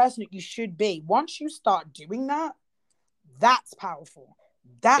as the person that you should be. Once you start doing that, that's powerful.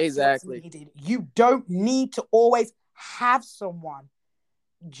 That's exactly what's needed. You don't need to always have someone.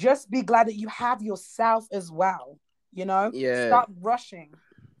 Just be glad that you have yourself as well. Yeah. Stop rushing.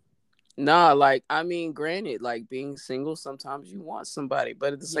 Nah, like, I mean, granted, like, being single, sometimes you want somebody,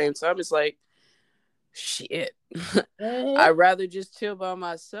 but at the same time, it's like, shit. I'd rather just chill by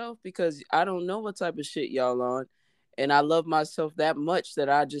myself because I don't know what type of shit y'all on, and I love myself that much that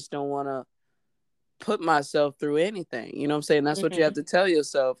I just don't want to put myself through anything. You know what I'm saying? That's what you have to tell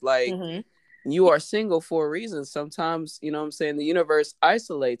yourself. Like, you are single for a reason. Sometimes, you know what I'm saying, the universe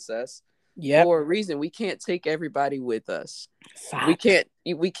isolates us for a reason. We can't take everybody with us. Fact.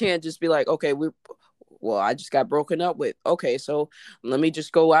 We can't just be like, okay, I just got broken up with. Okay, so let me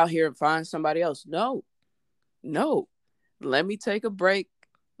just go out here and find somebody else. No. Let me take a break.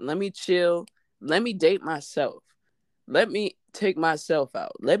 Let me chill. Let me date myself. Let me take myself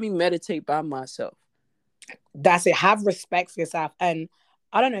out. Let me meditate by myself. That's it. Have respect for yourself. And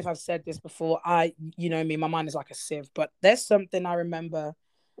I don't know if I've said this before. My mind is like a sieve, but there's something I remember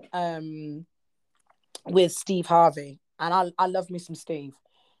with Steve Harvey, and I love me some Steve.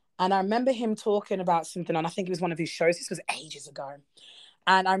 And I remember him talking about something, and I think it was one of his shows. This was ages ago.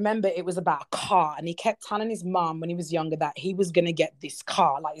 And I remember it was about a car, and he kept telling his mom when he was younger that he was going to get this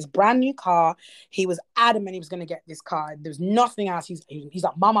car, like his brand new car. He was adamant he was going to get this car. There was nothing else. He's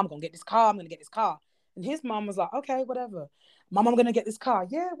like, Mom, I'm going to get this car. I'm going to get this car. And his mom was like, okay, whatever. Mom, I'm going to get this car.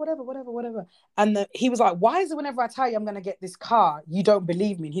 Yeah, whatever, whatever, whatever. And he was like, why is it whenever I tell you I'm going to get this car, you don't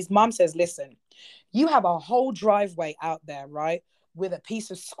believe me? And his mom says, listen, you have a whole driveway out there, right, with a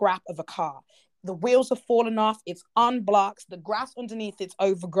piece of scrap of a car. The wheels have fallen off, it's unblocked, the grass underneath it's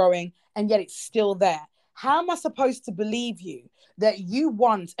overgrowing, and yet it's still there. How am I supposed to believe you that you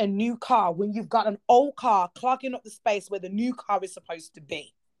want a new car when you've got an old car clogging up the space where the new car is supposed to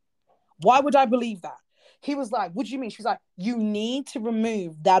be? Why would I believe that? He was like, what do you mean? She was like, you need to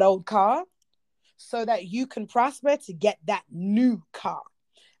remove that old car so that you can prosper to get that new car.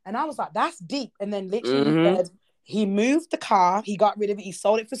 And I was like, that's deep. And then literally he said, he moved the car, he got rid of it, he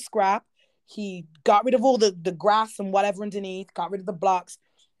sold it for scrap. He got rid of all the grass and whatever underneath, got rid of the blocks,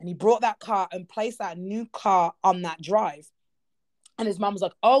 and he brought that car and placed that new car on that drive. And his mom was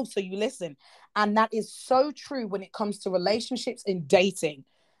like, oh, so you listen. And that is so true when it comes to relationships and dating.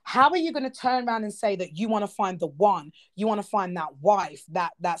 How are you going to turn around and say that you want to find the one, you want to find that wife,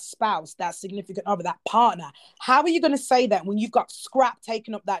 that spouse, that significant other, that partner? How are you going to say that when you've got scrap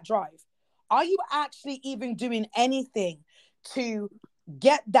taking up that drive? Are you actually even doing anything to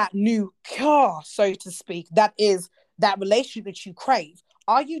get that new car, so to speak, that is that relationship that you crave?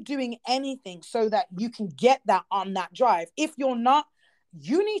 Are you doing anything so that you can get that on that drive? If you're not,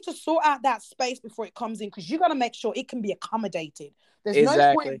 you need to sort out that space before it comes in, because you got to make sure it can be accommodated. There's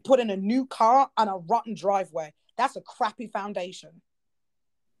no point in putting a new car on a rotten driveway. That's a crappy foundation.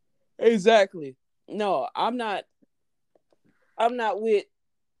 Exactly. No, I'm not with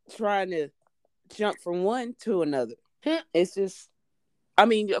trying to jump from one to another. It's just, I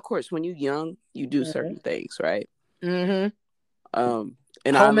mean, of course, when you're young, you do certain things, right? Mm-hmm.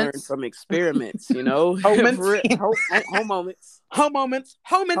 And I learned from experiments, you know. Home moments.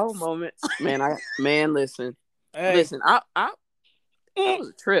 Man, listen. Hey. Listen, I was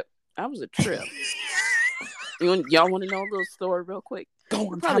a trip. Y'all want to know a little story real quick? Go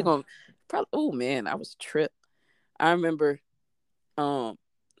on. Oh man, I was a trip. I remember I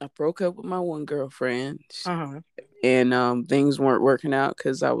broke up with my one girlfriend, and things weren't working out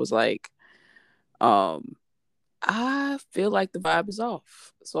because I was like, I feel like the vibe is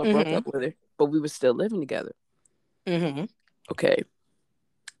off. So I broke up with her, but we were still living together. Okay.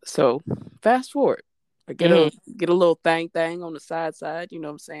 So fast forward. I get a little thing on the side, you know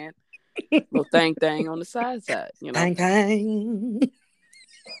what I'm saying? Little thing on the side, you know. Thing.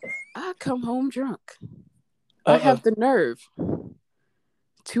 I come home drunk. I have the nerve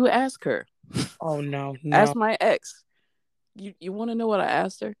to ask her. Oh no. Ask my ex. You want to know what I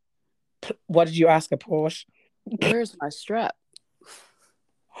asked her? What did you ask her, Porsche? Where's my strap?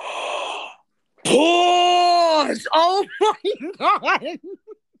 Porsche! Oh my God!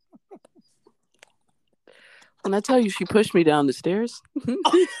 When I tell you she pushed me down the stairs. I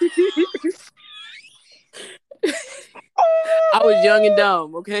was young and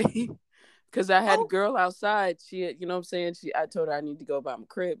dumb, okay? Because I had a girl outside. She had, you know what I'm saying? I told her I need to go by my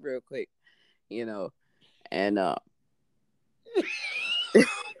crib real quick, you know. And how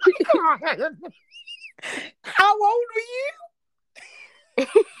old were you?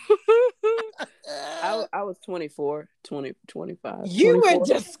 I was 24, 25. You 24. were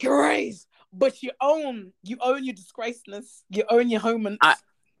disgraced. But you own your disgraceness. You own your moments.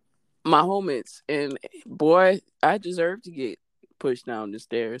 My moments. And boy, I deserve to get pushed down the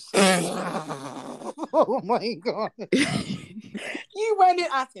stairs. Oh my God. You went in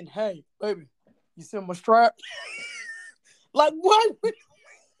asking, hey, baby, you see my strap? Like what?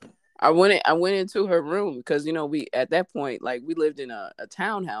 I went into her room because, you know, we at that point, like, we lived in a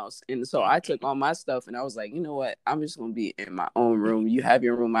townhouse. And so I took all my stuff and I was like, you know what? I'm just going to be in my own room. You have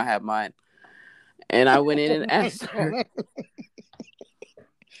your room. I have mine. And I went in and asked her.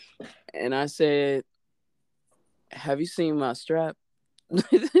 And I said, have you seen my strap?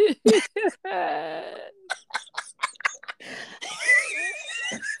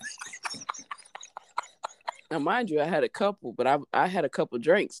 Now, mind you, I had a couple, but I had a couple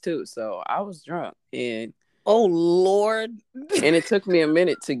drinks too. So I was drunk. And oh, Lord. And it took me a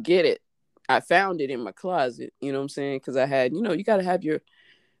minute to get it. I found it in my closet, you know what I'm saying? Because I had, you know, you got to have your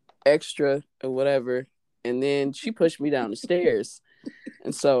extra or whatever. And then she pushed me down the stairs.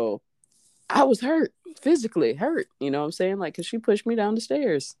 And so I was hurt, physically hurt, you know what I'm saying? Like, because she pushed me down the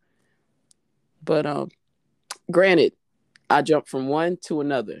stairs. But granted, I jumped from one to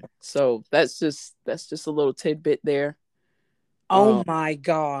another. So that's just a little tidbit there. Oh my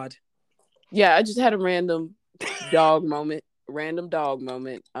God. Yeah, I just had a random dog moment. Random dog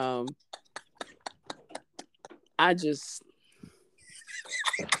moment. I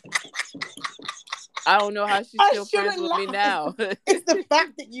don't know how she's still friends with me now. It's the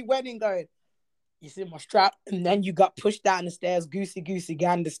fact that you went and going, you see my strap, and then you got pushed down the stairs, goosey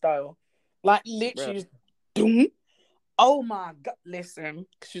gander style. Like literally just boom. Oh my God. Listen.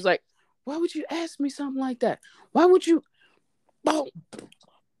 She's like, why would you ask me something like that? Why would you? Oh,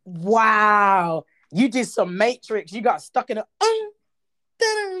 wow. You did some Matrix. You got stuck in a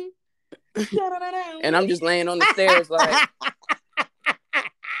and I'm just laying on the stairs like,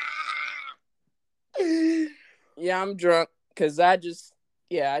 yeah, I'm drunk because I just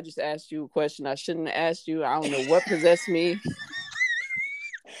asked you a question I shouldn't have asked you. I don't know what possessed me.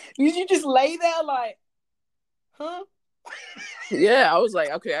 Did you just lay there like, huh? Yeah, I was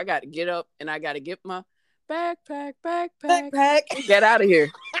like, okay, I got to get up and I got to get my backpack. Get out of here.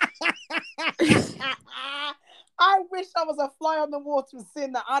 I wish I was a fly on the wall to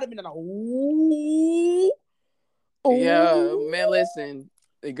seeing that. I'd have been like, ooh. Yeah, man, listen.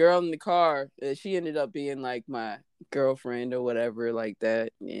 The girl in the car, she ended up being like my girlfriend or whatever like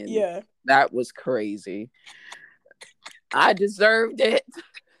that. And yeah, that was crazy. I deserved it.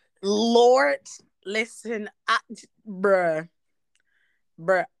 Lord, listen, bruh.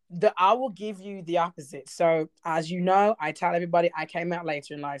 I will give you the opposite. So, as you know, I tell everybody I came out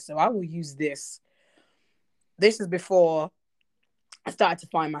later in life. So I will use this. This is before I started to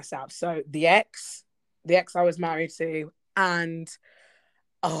find myself. So the ex I was married to, and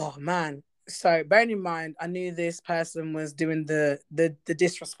oh man. So bearing in mind, I knew this person was doing the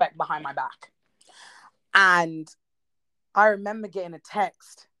disrespect behind my back. And I remember getting a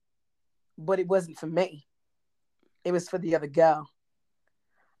text, but it wasn't for me. It was for the other girl.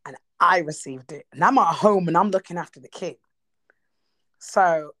 And I received it. And I'm at home and I'm looking after the kid.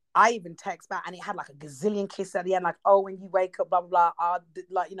 So I even text back and it had like a gazillion kiss at the end, like, oh, when you wake up, blah, blah, blah,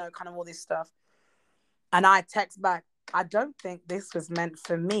 like, you know, kind of all this stuff. And I text back, I don't think this was meant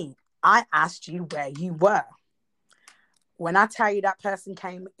for me. I asked you where you were. When I tell you that person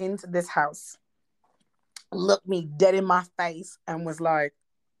came into this house, looked me dead in my face and was like,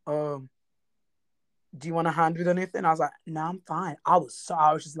 do you want a hand with anything? I was like, no, I'm fine. I was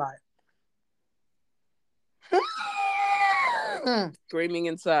just like, screaming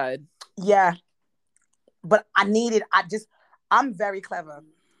inside. Yeah. But I'm very clever.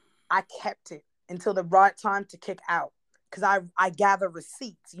 I kept it until the right time to kick out. Because I gather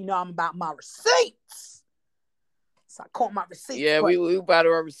receipts. You know, I'm about my receipts. So I caught my receipts. Yeah, we about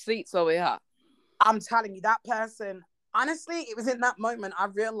our receipts over here. I'm telling you, that person, honestly, it was in that moment I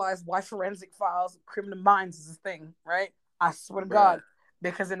realized why forensic files, criminal minds is a thing, right? I swear to God.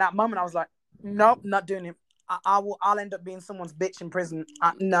 Because in that moment I was like, nope, not doing it. I'll end up being someone's bitch in prison.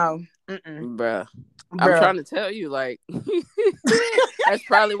 No. Bruh. I'm trying to tell you, like, that's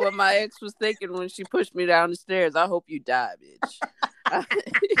probably what my ex was thinking when she pushed me down the stairs. I hope you die, bitch.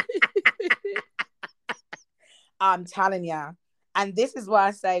 I'm telling you. And this is why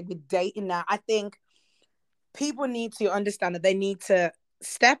I say with dating now, I think people need to understand that they need to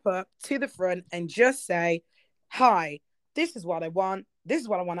step up to the front and just say, hi, this is what I want. This is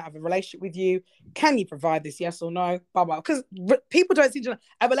what I want to have a relationship with you. Can you provide this? Yes or no? Blah, blah. Because people don't see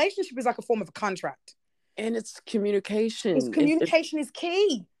a relationship is like a form of a contract. And it's communication. Communication is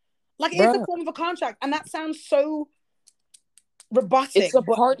key. Like, it's a form of a contract. And that sounds so robotic. It's a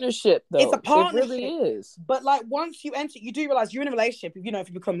partnership, though. It's a partnership. It really is. But, like, once you enter, you do realize you're in a relationship. You know, if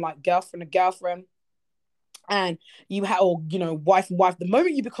you become, like, girlfriend and girlfriend, and you have, or, you know, wife and wife, the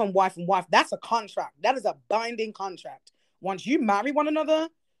moment you become wife and wife, that's a contract. That is a binding contract. Once you marry one another,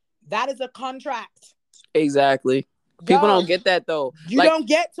 that is a contract. Exactly. People don't get that, though. You don't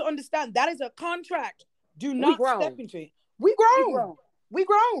get to understand. That is a contract. Do not step into it. We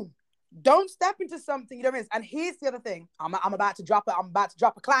grown. Don't step into something you don't miss. And here's the other thing. I'm about to drop it. I'm about to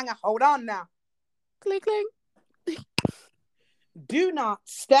drop a clanger. Hold on now. Clink, clink. Do not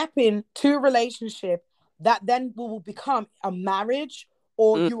step into a relationship that then will become a marriage,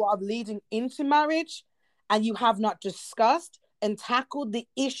 or you are leading into marriage and you have not discussed and tackled the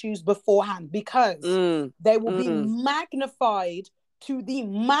issues beforehand, because they will be magnified to the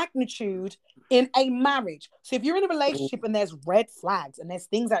magnitude in a marriage. So if you're in a relationship and there's red flags and there's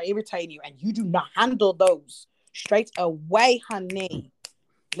things that irritate you and you do not handle those straight away, honey,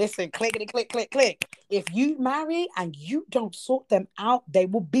 listen, clickety, click, click, click. If you marry and you don't sort them out, they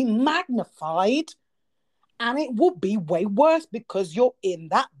will be magnified and it will be way worse because you're in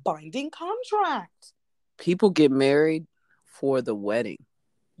that binding contract. People get married for the wedding.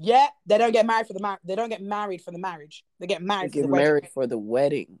 Yeah, they don't get married for the They don't get married for the marriage. They get They married for get the wedding. married for the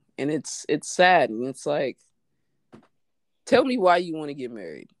wedding, and it's sad, and it's like, tell me why you want to get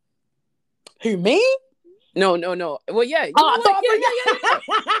married. Who, me? No. Well, yeah. You know what?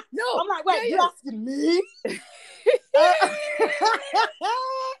 Yeah. No, I'm like, wait, you're asking me?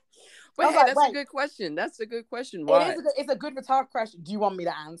 But hey, that's a good question. That's a good question. Why? It's a good rhetorical question. Do you want me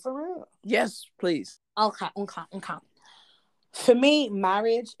to answer it? Yes, please. Okay. For me,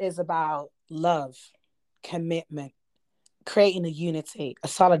 marriage is about love, commitment, creating a unity, a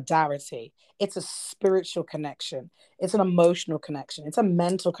solidarity. It's a spiritual connection. It's an emotional connection. It's a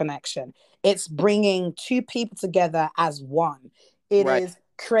mental connection. It's bringing two people together as one. It is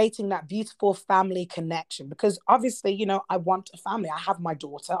creating that beautiful family connection, because obviously, you know, I want a family. I have my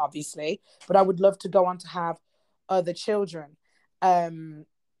daughter, obviously, but I would love to go on to have other children, and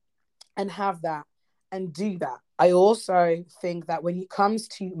have that and do that. I also think that when it comes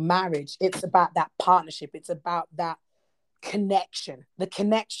to marriage, it's about that partnership. It's about that connection. The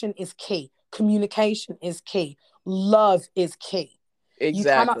connection is key. Communication is key. Love is key. Exactly. You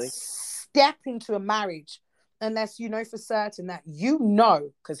cannot step into a marriage unless you know for certain that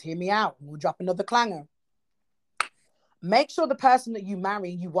because hear me out, we'll drop another clanger. Make sure the person that you marry,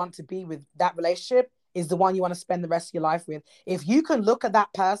 you want to be with, that relationship is the one you want to spend the rest of your life with. If you can look at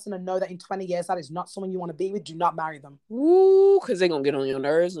that person and know that in 20 years that is not someone you want to be with, do not marry them. Ooh, because they're going to get on your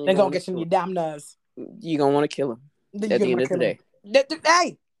nerves. They're going to get on your damn nerves. You're going to want to kill them at the end of the day.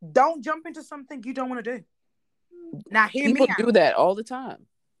 Hey, don't jump into something you don't want to do. Now, People do that all the time.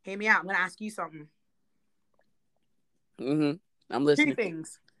 Hear me out. I'm going to ask you something. I'm listening. 2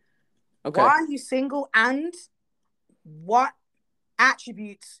 things. Okay. Why are you single, and what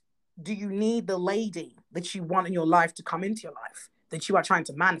attributes do you need the lady that you want in your life to come into your life, that you are trying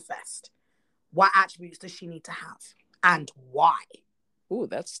to manifest? What attributes does she need to have, and why? Ooh,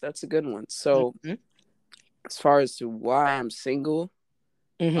 that's a good one. So, as far as to why I'm single,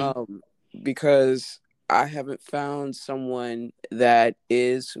 because I haven't found someone that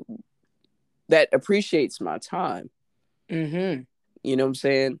appreciates my time. You know what I'm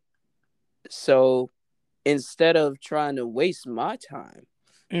saying? So instead of trying to waste my time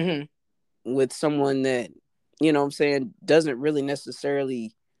with someone that, you know what I'm saying, doesn't really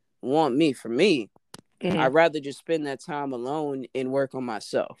necessarily want me for me, I'd rather just spend that time alone and work on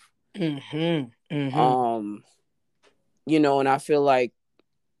myself. You know, and I feel like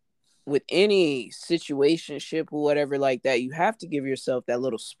with any situationship or whatever like that, you have to give yourself that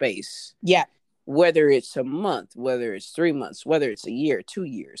little space. Yeah. Whether it's a month, whether it's 3 months, whether it's a year, 2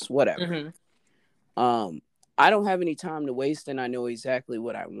 years, whatever. I don't have any time to waste, and I know exactly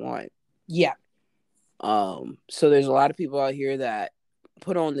what I want. Yeah. So there's a lot of people out here that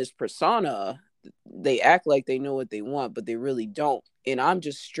put on this persona. They act like they know what they want, but they really don't. And I'm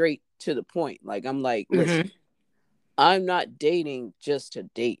just straight to the point. Like, I'm like, listen, I'm not dating just to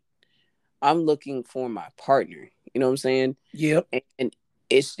date. I'm looking for my partner. You know what I'm saying? Yep. And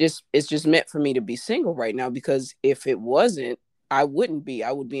it's just meant for me to be single right now, because if it wasn't, I wouldn't be.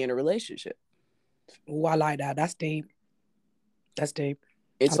 I would be in a relationship. Oh, I like that. That's deep.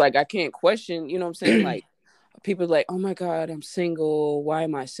 It's like I can't question, you know what I'm saying? Like, people are like, oh my God, I'm single. Why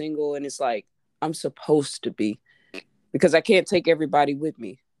am I single? And it's like, I'm supposed to be, because I can't take everybody with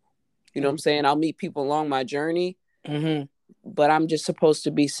me. You know what I'm saying? I'll meet people along my journey, but I'm just supposed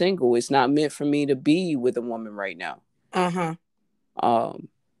to be single. It's not meant for me to be with a woman right now.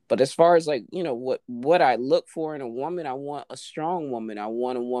 But as far as, like, you know, what I look for in a woman, I want a strong woman. I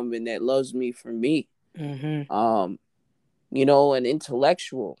want a woman that loves me for me. You know, an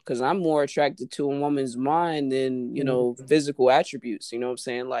intellectual, because I'm more attracted to a woman's mind than, you know, physical attributes. You know what I'm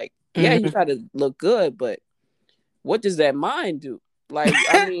saying? Like, yeah, you got to look good, but what does that mind do? Like,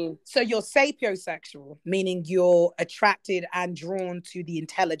 I mean... So you're sapiosexual, meaning you're attracted and drawn to the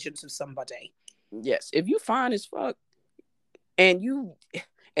intelligence of somebody. Yes. If you fine as fuck, and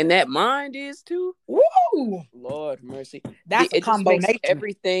that mind is too... Woo! Lord mercy. That's a combo just makes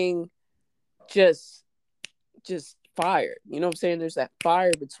everything just fire. You know what I'm saying? There's that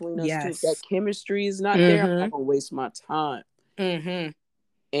fire between us too. If that chemistry is not there, I'm not gonna waste my time.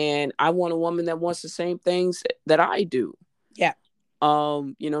 And I want a woman that wants the same things that I do. Yeah. You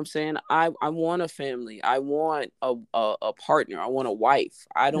know what I'm saying? I want a family. I want a partner. I want a wife.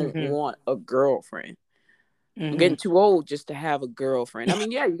 I don't want a girlfriend. I'm getting too old just to have a girlfriend. I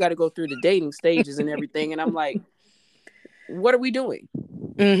mean, yeah, you got to go through the dating stages and everything. And I'm like, what are we doing?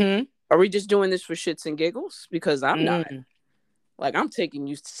 Are we just doing this for shits and giggles? Because I'm not. Like, I'm taking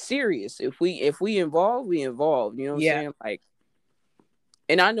you serious. If we involve, we involve. You know what I'm saying? Like,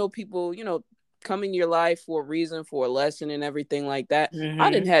 and I know people, you know, come in your life for a reason, for a lesson and everything like that. I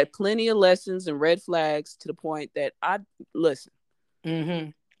Mm-hmm. didn't had plenty of lessons and red flags to the point that I listen. Mm-hmm.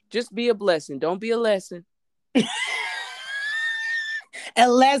 Just be a blessing. Don't be a lesson. A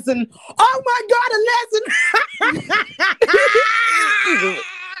lesson. Oh my God, a lesson.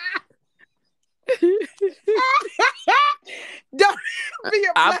 Don't be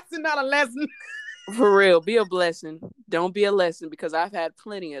a blessing, not a lesson. For real, be a blessing. Don't be a lesson, because I've had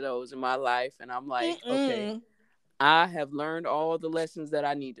plenty of those in my life. And I'm like, okay, I have learned all the lessons that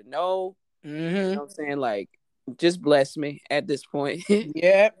I need to know. Mm-hmm. You know what I'm saying? Like, just bless me at this point.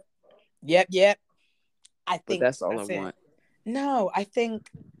 Yep. I But think that's all I want. No, I think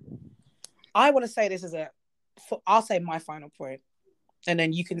I want to say this as I'll say my final point, and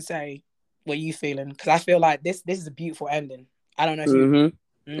then you can say what you feeling, because I feel like this is a beautiful ending. I don't know if you.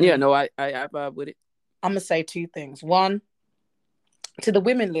 Yeah, no, I vibe with it. I'm gonna say two things. One, to the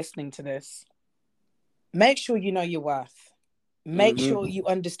women listening to this, make sure you know your worth. Make sure you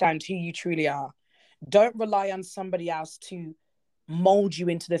understand who you truly are. Don't rely on somebody else to mold you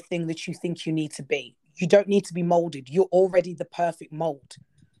into the thing that you think you need to be. You don't need to be molded. You're already the perfect mold.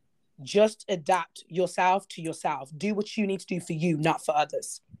 Just adapt yourself to yourself. Do what you need to do for you, not for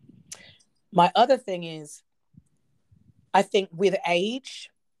others. My other thing is, I think with age,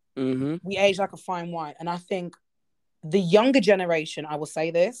 we age like a fine wine. And I think the younger generation, I will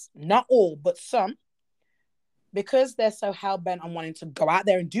say this, not all, but some, because they're so hell-bent on wanting to go out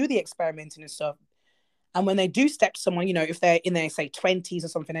there and do the experimenting and stuff. And when they do step someone, you know, if they're in their, say, 20s or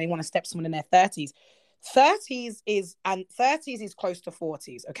something, and they want to step someone in their 30s, 30s is close to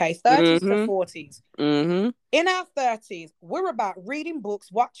 40s, okay? 30s to 40s. In our 30s, we're about reading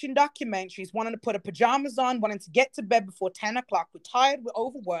books, watching documentaries, wanting to put our pajamas on, wanting to get to bed before 10 o'clock. We're tired, we're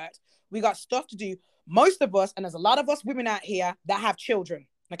overworked, we got stuff to do. Most of us, and there's a lot of us women out here that have children,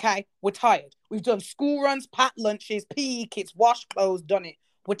 okay? We're tired. We've done school runs, packed lunches, PE kits, washed clothes, done it.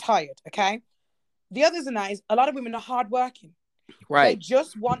 We're tired, okay? The others in that is a lot of women are hardworking. Right. They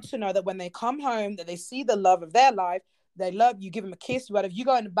just want to know that when they come home, that they see the love of their life, they love you, give them a kiss, whatever. You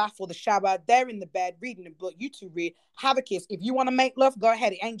go in the bath or the shower, they're in the bed reading a book, you two read, have a kiss. If you want to make love, go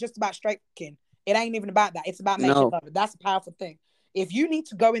ahead. It ain't just about straight fucking. It ain't even about that. It's about making love. That's a powerful thing. If you need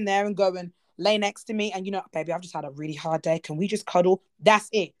to go in there and go and lay next to me and, you know, baby, I've just had a really hard day. Can we just cuddle? That's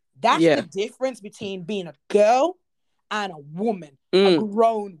it. That's the difference between being a girl and a woman, a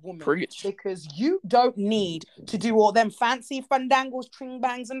grown woman. Preach. Because you don't need to do all them fancy fandangles, tring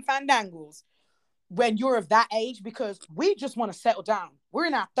bangs and fandangles when you're of that age, because we just want to settle down. We're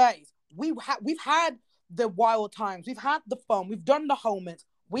in our 30s. We've had the wild times. We've had the fun. We've done the moments.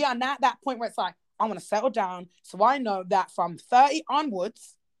 We are now at that point where it's like, I want to settle down. So I know that from 30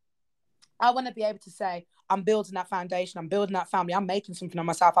 onwards, I want to be able to say, I'm building that foundation. I'm building that family. I'm making something of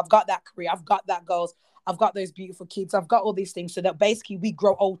myself. I've got that career. I've got that goals. I've got those beautiful kids. I've got all these things, so that basically we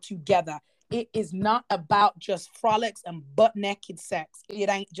grow old together. It is not about just frolics and butt naked sex. It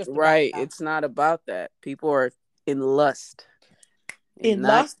ain't just right. It's not about that. People are in lust. In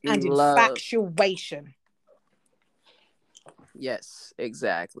lust and infatuation. Yes,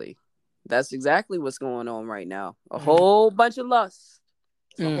 exactly. That's exactly what's going on right now. A whole bunch of lust.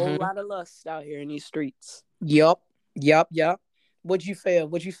 It's a whole lot of lust out here in these streets. Yep. What'd you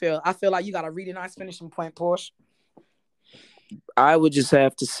feel? I feel like you got a really nice finishing point, Porsche. I would just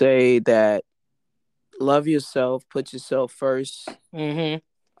have to say that love yourself, put yourself first. Be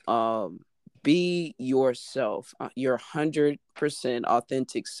yourself, your 100%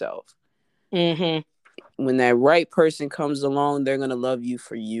 authentic self. When that right person comes along, they're going to love you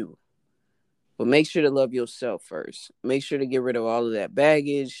for you. But make sure to love yourself first. Make sure to get rid of all of that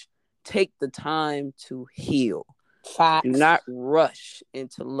baggage. Take the time to heal. Facts. Do not rush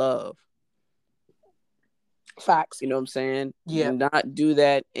into love. Facts. You know what I'm saying? Yeah. Do not do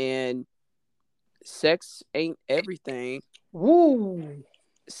that. And sex ain't everything. Woo.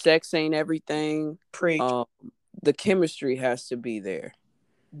 Sex ain't everything. Preach. The chemistry has to be there.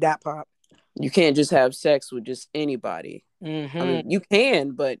 That part. You can't just have sex with just anybody. I mean, you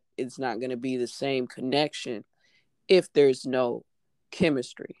can, but it's not going to be the same connection if there's no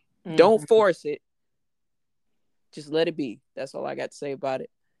chemistry. Don't force it. Just let it be. That's all I got to say about it.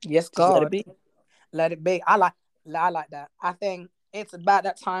 Yes, just God. Let it be. Let it be. I like that. I think it's about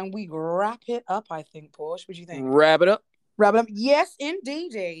that time we wrap it up, I think, Porsche. What do you think? Wrap it up. Yes,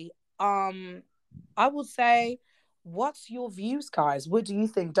 indeed. I would say, what's your views, guys? What do you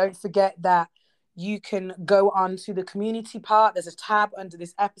think? Don't forget that you can go on to the community part. There's a tab under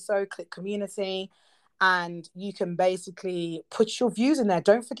this episode, click community, and you can basically put your views in there.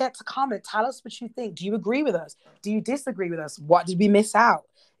 Don't forget to comment. Tell us what you think. Do you agree with us? Do you disagree with us? What did we miss out?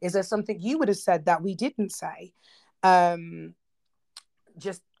 Is there something you would have said that we didn't say?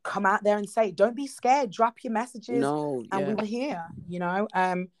 Just come out there and say, don't be scared. Drop your messages, and we will hear.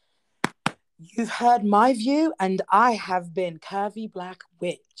 You've heard my view, and I have been Curvy Black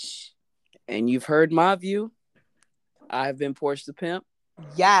Witch. And you've heard my view. I've been Portia the Pimp.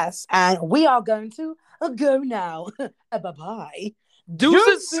 Yes, and we are going to go now. Bye-bye.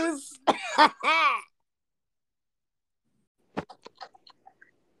 Deuces.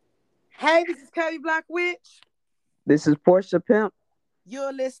 Hey, this is Curvy Black Witch. This is Portia Pimp.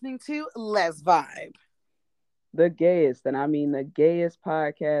 You're listening to Let's Vibe. The gayest, and I mean the gayest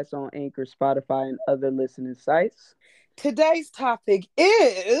podcast on Anchor, Spotify, and other listening sites. Today's topic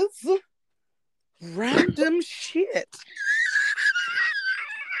is random shit.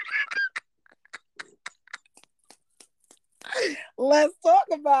 Let's talk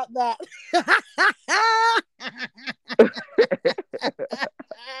about that.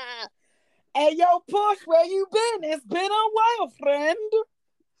 Hey, yo, Push, where you been? It's been a while, friend.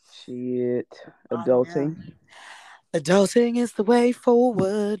 Shit. Adulting. Adulting is the way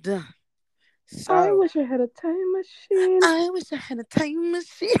forward. So, I wish I had a time machine. I wish I had a time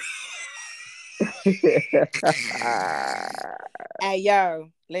machine. Hey, yo,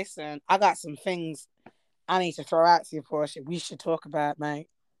 listen, I got some things I need to throw out to you, Portia. We should talk about, mate.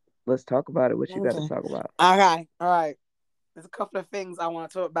 Let's talk about it. What you got to talk about? Okay, all right. There's a couple of things I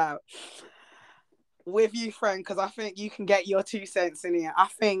want to talk about with you, friend, because I think you can get your 2 cents in here. I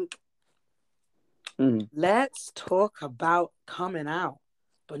think let's talk about coming out,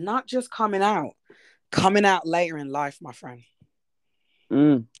 but not just coming out later in life, my friend.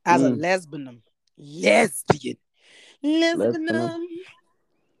 As a lesbian.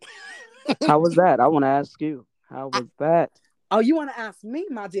 How was that? I want to ask you. How was that? Oh, you want to ask me,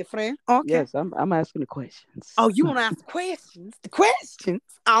 my dear friend? Okay. Yes, I'm asking the questions. Oh, you want to ask the questions? The questions?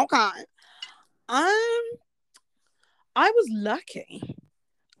 Okay. I was lucky.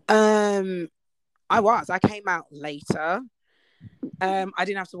 I came out later. I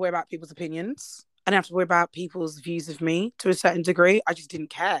didn't have to worry about people's opinions. I didn't have to worry about people's views of me to a certain degree. I just didn't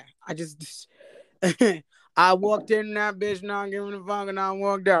care. I walked in that bitch not giving a fuck, and I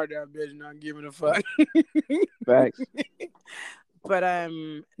walked out that bitch not giving a fuck. Facts. But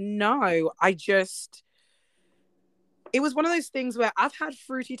no, it was one of those things where I've had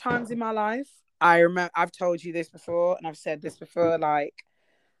fruity times in my life. I remember I've told you this before, and I've said this before, like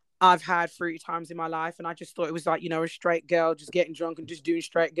I've had fruity times in my life, and I just thought it was like, a straight girl just getting drunk and just doing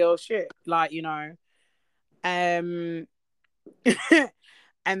straight girl shit. Like, and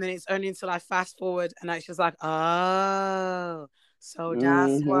then it's only until I fast forward and it's just like, oh, so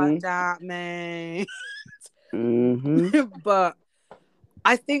that's what that means. But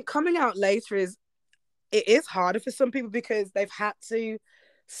I think coming out later it is harder for some people because they've had to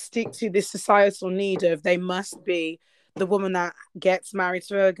stick to this societal need of they must be the woman that gets married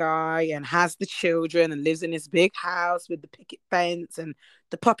to a guy and has the children and lives in this big house with the picket fence and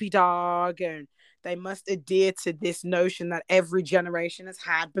the puppy dog, and they must adhere to this notion that every generation has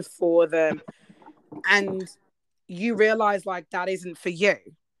had before them. And you realize like that isn't for you.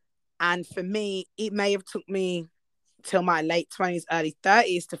 And for me, it may have took me till my late 20s, early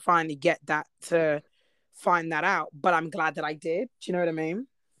 30s to finally find that out. But I'm glad that I did. Do you know what I mean?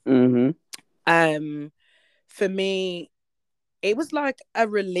 For me, it was like a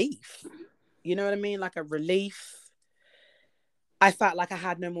relief. You know what I mean? Like a relief. I felt like I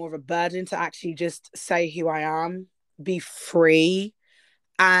had no more of a burden to actually just say who I am, be free.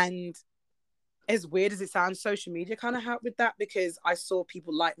 And as weird as it sounds, social media kind of helped with that because I saw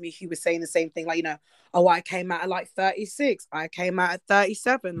people like me who were saying the same thing. Like, oh, I came out at like 36. I came out at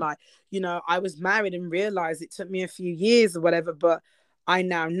 37. Like, I was married and realized it took me a few years or whatever, but I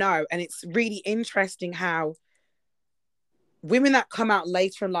now know. And it's really interesting how women that come out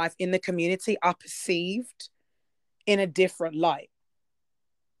later in life in the community are perceived in a different light.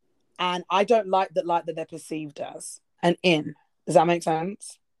 And I don't like that light that they're perceived as and in. Does that make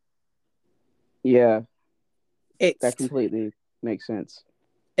sense? Yeah. That completely makes sense.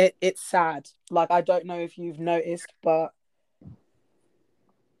 It's sad. Like, I don't know if you've noticed, but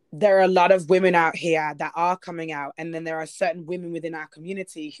there are a lot of women out here that are coming out. And then there are certain women within our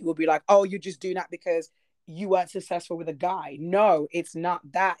community who will be like, oh, you're just doing that because you weren't successful with a guy. No, it's not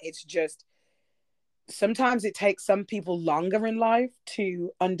that. It's just sometimes it takes some people longer in life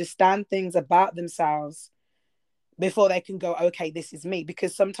to understand things about themselves before they can go, okay, this is me.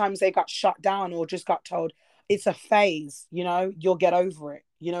 Because sometimes they got shut down or just got told it's a phase, you'll get over it.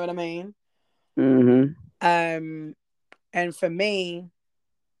 You know what I mean? Mm-hmm. And for me,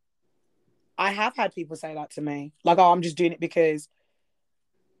 I have had people say that to me, like, "Oh, I'm just doing it because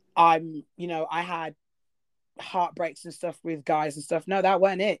I had heartbreaks and stuff with guys and stuff." No, that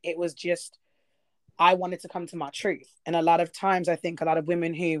wasn't it. It was just I wanted to come to my truth. And a lot of times, I think a lot of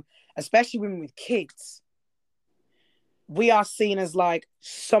women who, especially women with kids, we are seen as like,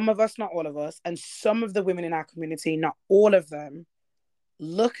 some of us, not all of us, and some of the women in our community, not all of them,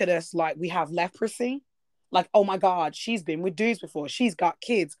 look at us like we have leprosy. Like, oh my God, she's been with dudes before. She's got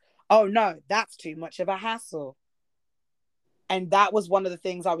kids. Oh no, that's too much of a hassle. And that was one of the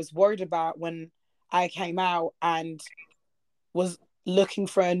things I was worried about when I came out and was looking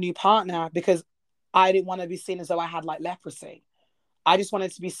for a new partner, because I didn't want to be seen as though I had like leprosy. I just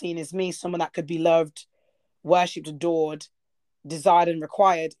wanted to be seen as me, someone that could be loved, worshipped, adored, desired, and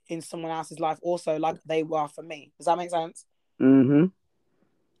required in someone else's life also, like they were for me. Does that make sense? Mm-hmm.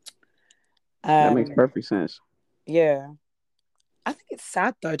 That makes Um, perfect sense. yeah. I think it's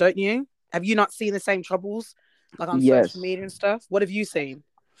sad though, don't you? Have you not seen the same troubles like on social Yes. media and stuff? What have you seen?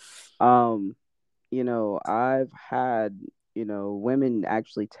 Um, I've had, women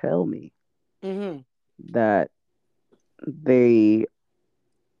actually tell me Mm-hmm. that they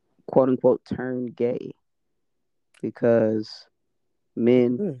quote unquote turn gay because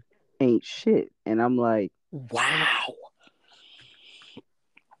men Mm. ain't shit. And I'm like, Wow.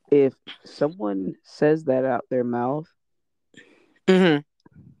 if someone says that out their mouth, Mm-hmm.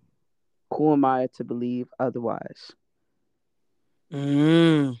 who am I to believe otherwise?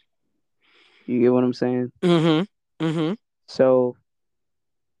 Mm. You get what I'm saying? Mm-hmm. Mm-hmm. So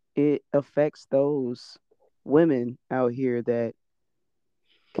it affects those women out here that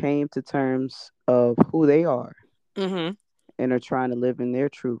came to terms of who they are Mm-hmm. and are trying to live in their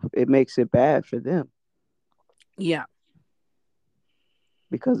truth. It makes it bad for them Yeah.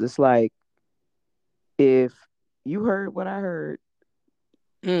 because it's like, if you heard what I heard,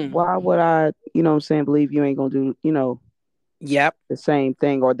 Mm. why would I, what I'm saying, believe you ain't gonna do, Yep. the same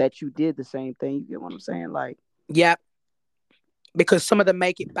thing, or that you did the same thing? You get what I'm saying? Like, Yep. Because some of them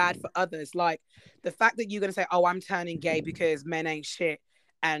make it bad for others. Like the fact that you're gonna say, "Oh, I'm turning gay because men ain't shit,"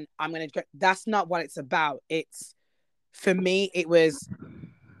 and I'm gonna. That's not what it's about. It's for me. It was.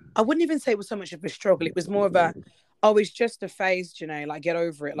 I wouldn't even say it was so much of a struggle. It was more of a, "Oh, it's just a phase, like get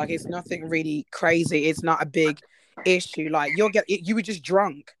over it. Like it's nothing really crazy. It's not a big issue. Like you were just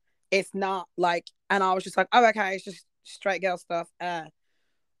drunk. It's not like." And I was just like, "Oh, okay, it's just straight girl stuff."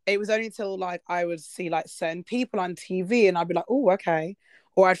 It was only until like I would see like certain people on TV and I'd be like, "Oh, okay,"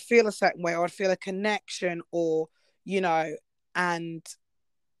 or I'd feel a certain way, or I'd feel a connection, or you know, and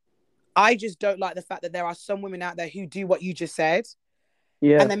I just don't like the fact that there are some women out there who do what you just said,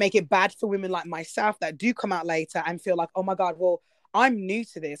 yeah, and they make it bad for women like myself that do come out later and feel like, "Oh my God, well, I'm new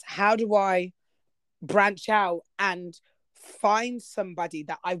to this. How do I branch out and find somebody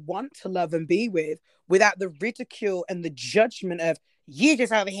that I want to love and be with without the ridicule and the judgment of you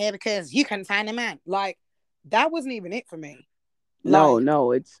just over here because you couldn't find a man?" Like that wasn't even it for me. no, Like,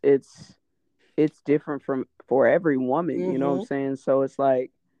 no, it's different from for every woman. You know what I'm mm-hmm. saying? So it's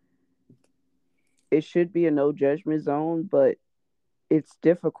like, it should be a no judgment zone, but it's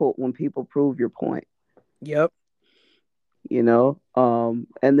difficult when people prove your point. Yep. And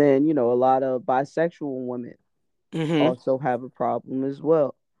then a lot of bisexual women Mm-hmm. also have a problem as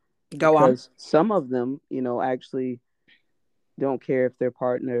well, Go on. because some of them actually don't care if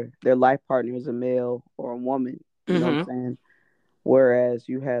their life partner is a male or a woman. You know what I'm Mm-hmm. saying? Whereas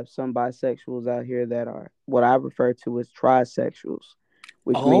you have some bisexuals out here that are what I refer to as trisexuals,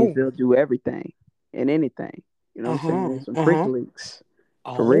 which means Oh. they'll do everything and anything. You know what I'm saying? Uh-huh. Some freak Uh-huh. links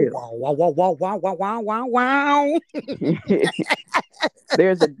for Oh, real. wow, wow, wow, wow, wow, wow, wow, wow, wow.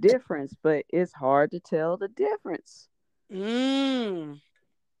 There's a difference, but it's hard to tell the difference. Mm.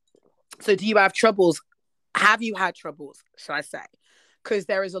 So do you have troubles? Have you had troubles, should I say? Because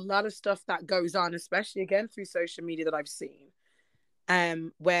there is a lot of stuff that goes on, especially again through social media that I've seen,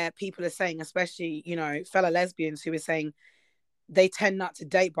 where people are saying, especially, fellow lesbians who are saying they tend not to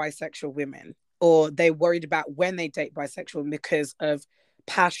date bisexual women, or they're worried about when they date bisexual women because of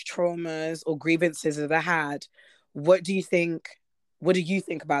past traumas or grievances that they had. What do you think? What do you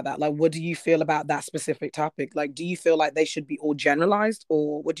think about that? Like, what do you feel about that specific topic? Like, do you feel like they should be all generalized,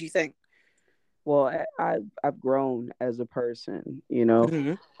 or what do you think? Well, I've grown as a person.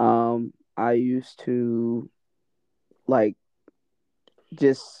 Mm-hmm. I used to, like,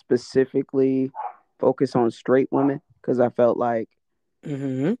 just specifically focus on straight women because I felt like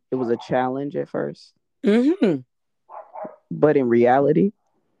Mm-hmm. it was a challenge at first. Mm-hmm. But in reality,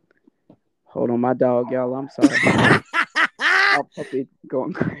 hold on, my dog, y'all. I'm sorry. Our puppy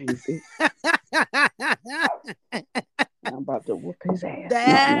going crazy. I'm about to whoop his ass. No,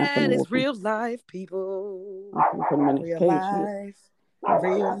 I'm not That gonna is whoop him. real life, people. I'm gonna put him in his Real cage. Look. life.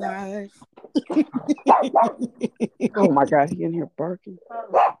 Real life. Oh my god, he in here barking.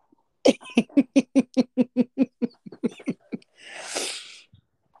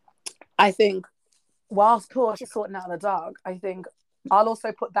 I think whilst Porsche is sorting out the dog, I think I'll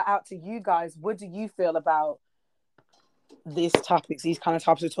also put that out to you guys. What do you feel about these topics, these kind of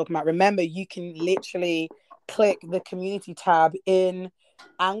topics we're talking about? Remember, you can literally click the community tab in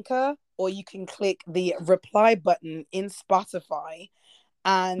Anchor, or you can click the reply button in Spotify,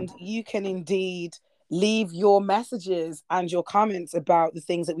 and you can indeed leave your messages and your comments about the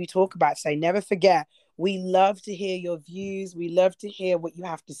things that we talk about. So never forget, we love to hear your views. We love to hear what you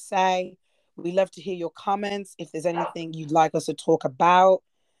have to say. We love to hear your comments. If there's anything you'd like us to talk about,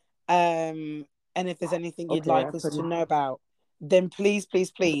 and if there's anything you'd Okay, I like us put to it. know about, then please,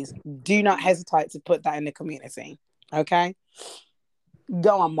 please, please do not hesitate to put that in the community. Okay?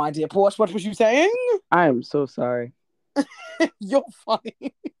 Go on, my dear Porsche. What was you saying? I am so sorry. You're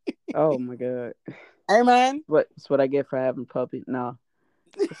funny. Oh my god. Hey, man. That's what I get for having puppy. No,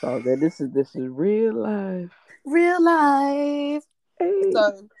 it's all good. This is real life. Real life. Hey.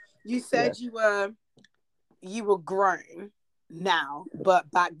 So you Yeah. said you were grown now, but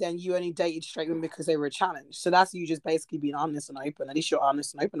back then you only dated straight women because they were a challenge. So that's you just basically being honest and open. At least you're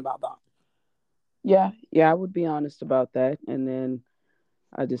honest and open about that. Yeah, I would be honest about that. And then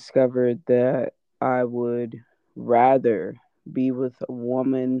I discovered that I would rather be with a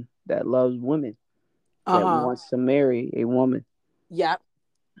woman that loves women, that Uh-huh. wants to marry a woman. Yeah.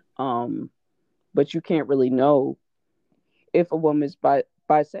 Um, but you can't really know if a woman is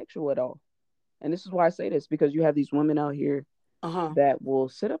bisexual at all. And this is why I say this, because you have these women out here Uh-huh. that will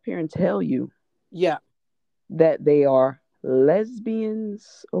sit up here and tell you Yeah. that they are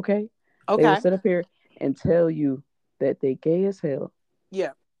lesbians, okay? They will Okay. sit up here and tell you that they gay as hell.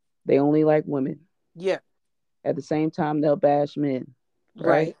 Yeah. They only like women. Yeah. At the same time, they'll bash men, right?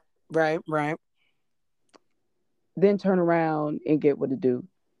 Right. Right. Right. Then turn around and get with a dude.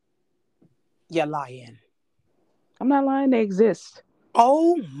 You're lying. I'm not lying, they exist.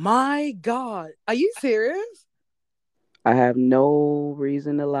 Oh my God. Are you serious? I have no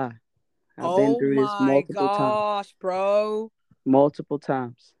reason to lie. I've been Oh through this my multiple times. gosh, bro. Multiple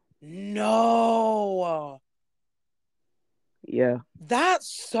times. No. Yeah. That's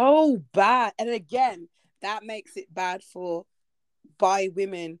so bad. And again, that makes it bad for bi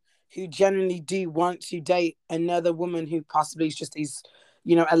women who generally do want to date another woman who possibly is,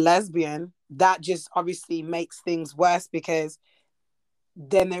 a lesbian. That just obviously makes things worse because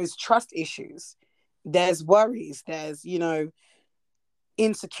then there's trust issues. There's worries. There's,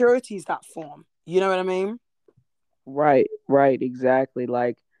 insecurities that form. You know what I mean? Right, exactly.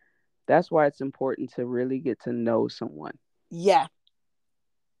 Like that's why it's important to really get to know someone, Yeah.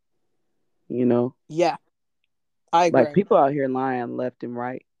 you know? Yeah. I Like agree. people out here lying left and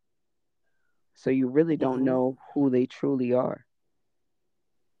right. So you really don't Hmm. know who they truly are.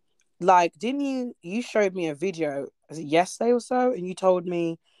 Like, didn't you showed me a video, was it yesterday or so? And you told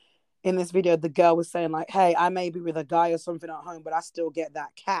me in this video, the girl was saying, like, hey, I may be with a guy or something at home, but I still get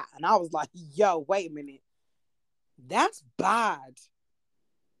that cat. And I was like, yo, wait a minute. That's bad.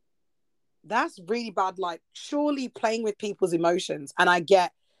 That's really bad. Like, surely playing with people's emotions. And I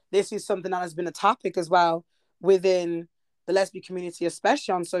get this is something that has been a topic as well within the lesbian community,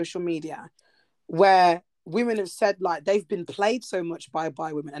 especially on social media, where women have said like they've been played so much by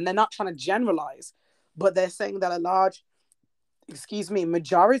women, and they're not trying to generalize, but they're saying that a large,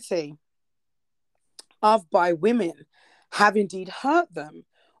 majority of by women have indeed hurt them,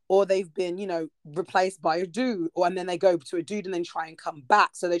 or they've been, replaced by a dude, or and then they go to a dude and then try and come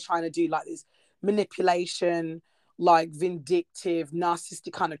back. So they're trying to do like this manipulation, like vindictive,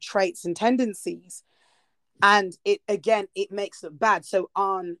 narcissistic kind of traits and tendencies. And it makes it bad. So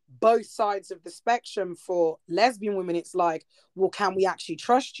on both sides of the spectrum for lesbian women, it's like, well, can we actually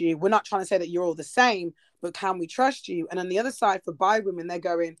trust you? We're not trying to say that you're all the same, but can we trust you? And on the other side for bi women, they're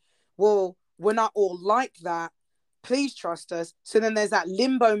going, well, we're not all like that, please trust us. So then there's that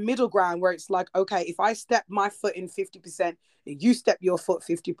limbo middle ground where it's like, okay, if I step my foot in 50% and you step your foot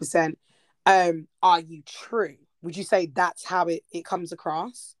 50%, are you true? Would you say that's how it comes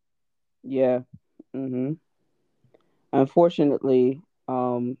across? Yeah. Hmm. Unfortunately,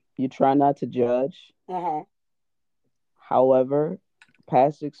 you try not to judge. Uh-huh. However,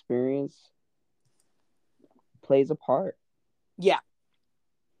 past experience plays a part. Yeah.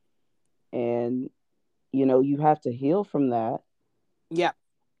 And, you have to heal from that, Yeah.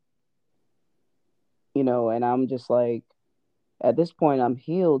 and I'm just like, at this point I'm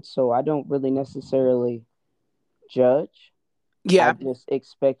healed, so I don't really necessarily judge. I Yeah, just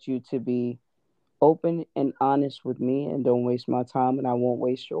expect you to be open and honest with me and don't waste my time and I won't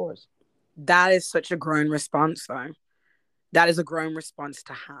waste yours. that is such a grown response, though. That is a grown response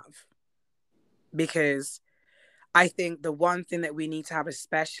to have, because I think the one thing that we need to have,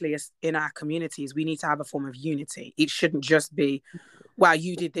 especially in our communities, we need to have a form of unity. It shouldn't just be, wow,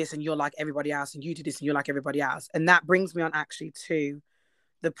 you did this and you're like everybody else, and you did this and you're like everybody else. And that brings me on actually to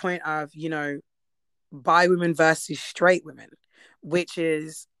the point of, bi women versus straight women, which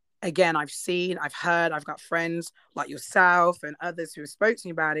is, again, I've seen, I've heard, I've got friends like yourself and others who have spoken to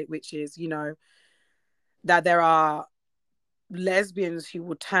me about it, which is, that there are lesbians who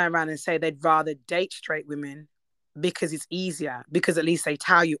will turn around and say they'd rather date straight women because it's easier, because at least they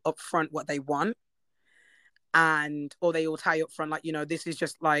tell you upfront what they want, and or they will tell you upfront, like, this is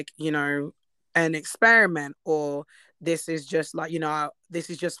just like, an experiment, or this is just like, this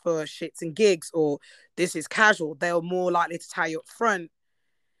is just for shits and gigs, or this is casual. They're more likely to tell you upfront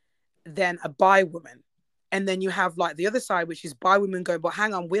than a bi woman. And then you have like the other side, which is bi women going, but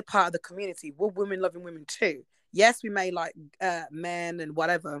hang on, we're part of the community. We're women loving women too. Yes, we may like men and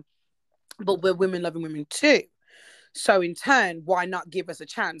whatever, but we're women loving women too. So in turn, why not give us a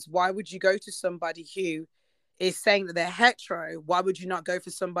chance? Why would you go to somebody who is saying that they're hetero? Why would you not go for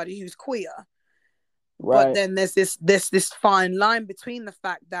somebody who's queer? But Right. then there's this fine line between the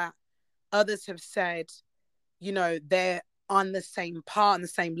fact that others have said, they're on the same part, on the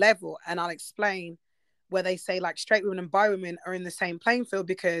same level. And I'll explain, where they say like straight women and bi women are in the same playing field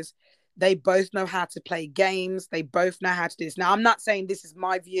because they both know how to play games. They both know how to do this. Now, I'm not saying this is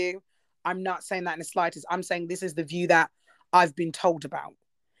my view. I'm not saying that in the slightest. I'm saying this is the view that I've been told about.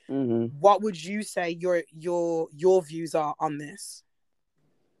 Mm-hmm. What would you say your views are on this?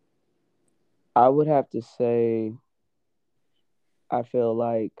 I would have to say I feel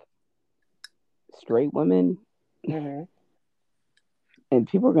like straight women, Mm-hmm. and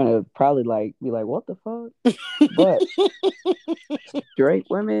people are gonna probably like be like, "What the fuck?" But straight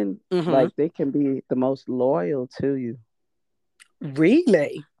women, Mm-hmm. like they can be the most loyal to you.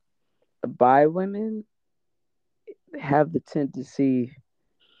 Really? Bi women have the tendency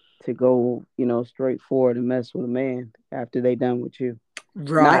to go, straight forward and mess with a man after they done with you.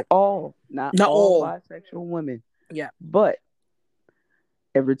 Right. Not Not all all. bisexual women, Yeah. but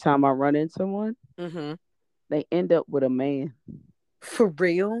every time I run into one, Mm-hmm. they end up with a man. For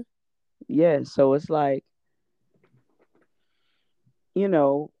real? Yeah, so it's like, you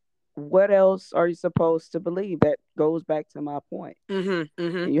know, what else are you supposed to believe? That goes back to my point. Mm-hmm. You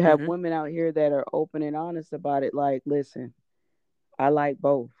Mm-hmm. have Mm-hmm. women out here that are open and honest about it. Like, listen, I like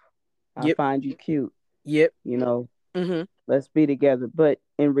both. I Yep. find you cute. Yep. You know, Mm-hmm. let's be together. But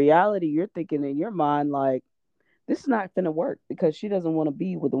in reality, you're thinking in your mind, like, this is not going to work because she doesn't want to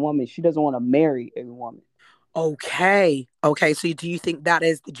be with a woman. She doesn't want to marry a woman. Okay. Okay. So do you think that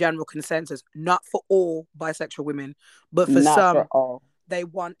is the general consensus? Not for all bisexual women, but for Not for some, all.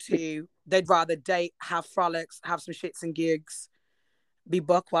 they'd rather date, have frolics, have some shits and gigs, be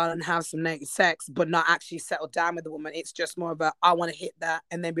buck wild and have some naked sex, but not actually settle down with the woman. It's just more of a, I want to hit that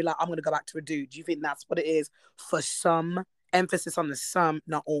and then be like, I'm going to go back to a dude. Do you think that's what it is for some? Emphasis on the some,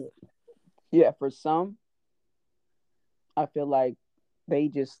 not all. Yeah, for some, I feel like they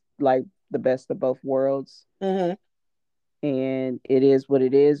just like the best of both worlds. Mm-hmm. And it is what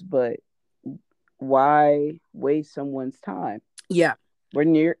it is. But why waste someone's time? Yeah.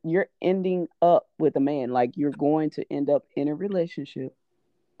 When you're ending up with a man, like you're going to end up in a relationship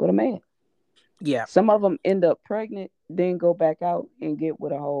with a man. Yeah. Some of them end up pregnant, then go back out and get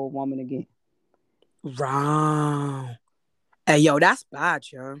with a whole woman again. Wow. Hey, yo, that's bad,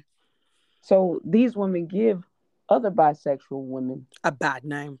 yo. So these women give other bisexual women A bad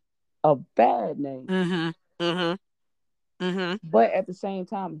name. a bad name. Mm-hmm. Mm-hmm. Mm-hmm. But at the same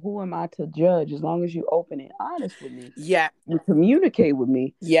time, who am I to judge? As long as you open and honest with me, Yeah. you communicate with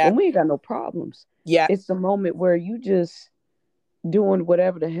me, Yeah. then we ain't got no problems. Yeah. It's the moment where you just doing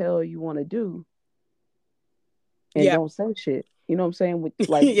whatever the hell you want to do and Yeah. don't say shit. You know what I'm saying? With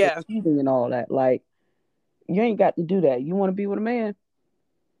like the Yeah. teasing and all that. Like you ain't got to do that. You want to be with a man?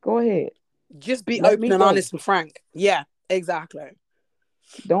 Go ahead. Just be Let open me and go. honest and frank. Yeah, exactly.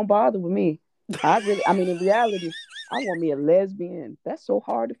 Don't bother with me. I mean, in reality, I want me a lesbian. That's so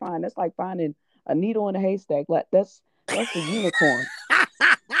hard to find. That's like finding a needle in a haystack. Like that's a unicorn.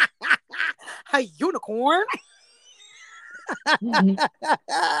 A unicorn?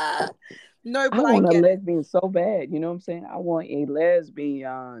 I No, but I want a get it. lesbian so bad. You know what I'm saying? I want a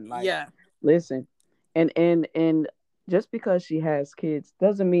lesbian. Like, Yeah. listen, and just because she has kids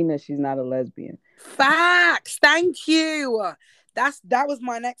doesn't mean that she's not a lesbian. Facts. Thank you. That was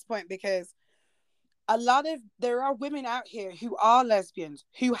my next point, because there are women out here who are lesbians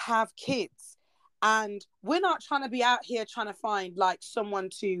who have kids, and we're not trying to be out here trying to find like someone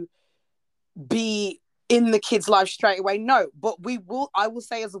to be in the kid's life straight away. No, but I will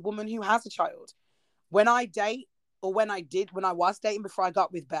say, as a woman who has a child, when I date, or when I was dating before I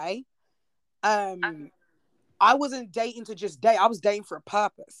got with Bay, I wasn't dating to just date. I was dating for a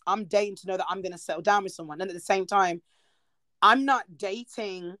purpose. I'm dating to know that I'm going to settle down with someone. And at the same time, I'm not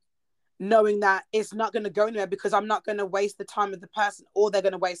dating knowing that it's not going to go anywhere, because I'm not going to waste the time of the person, or they're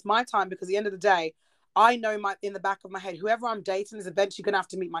going to waste my time, because at the end of the day, I know in the back of my head, whoever I'm dating is eventually going to have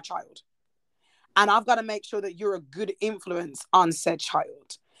to meet my child. And I've got to make sure that you're a good influence on said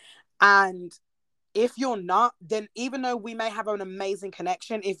child. And if you're not, then even though we may have an amazing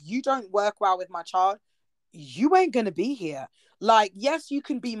connection, if you don't work well with my child, you ain't going to be here. Like, yes, you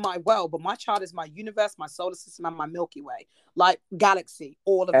can be my world, but my child is my universe, my solar system, and my Milky Way. Like, galaxy,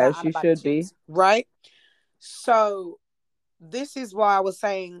 all of that. As she should be. Right? So this is why I was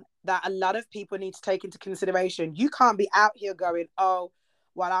saying that a lot of people need to take into consideration. You can't be out here going, oh,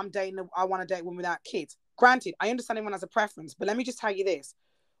 well, I want to date women without kids. Granted, I understand everyone has a preference, but let me just tell you this.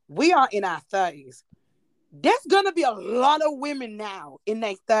 We are in our 30s. There's going to be a lot of women now in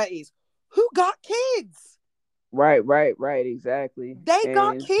their 30s who got kids. Right, exactly. They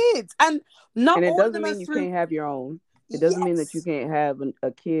got kids. And not it all doesn't of them mean you can't have your own. It doesn't mean that you can't have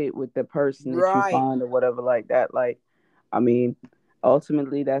a kid with the person that you find or whatever like that. Like, I mean,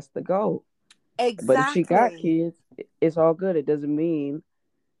 ultimately, that's the goal. Exactly. But if she got kids, it's all good. It doesn't mean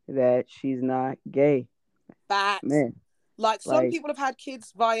that she's not gay. Facts. Man. Like, some people have had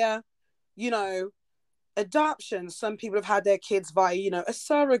kids via, adoption. Some people have had their kids via, a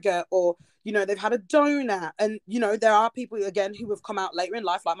surrogate, or, they've had a donor. And, there are people, again, who have come out later in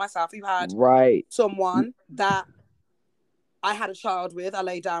life, like myself, who had someone that I had a child with, I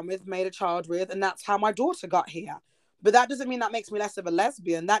laid down with, made a child with, and that's how my daughter got here. But that doesn't mean that makes me less of a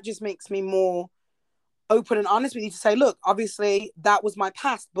lesbian. That just makes me more open and honest with you to say, look, obviously that was my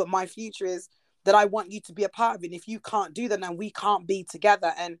past, but my future is that I want you to be a part of it. And if you can't do that, then we can't be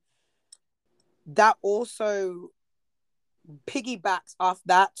together. And that also piggybacks off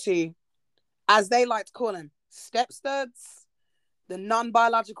that too, as they like to call them, stepstuds, the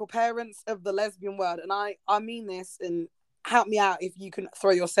non-biological parents of the lesbian world. And I mean this, and help me out if you can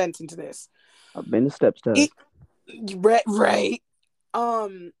throw your sense into this. I've been a stepstud. Right.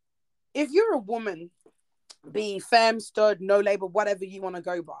 If you're a woman, be femme, stud, no label, whatever you want to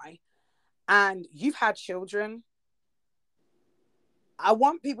go by, and you've had children, I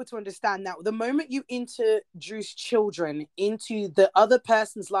want people to understand that the moment you introduce children into the other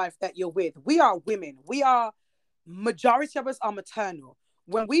person's life that you're with, we are women. Majority of us are maternal.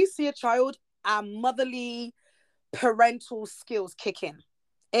 When we see a child, our motherly parental skills kick in.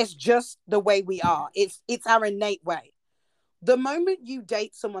 It's just the way we are. It's our innate way. The moment you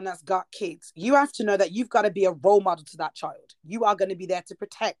date someone that's got kids, you have to know that you've got to be a role model to that child. You are going to be there to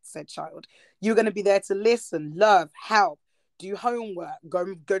protect said child. You're going to be there to listen, love, help, do homework, go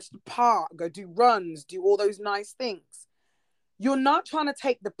to the park, go do runs, do all those nice things. You're not trying to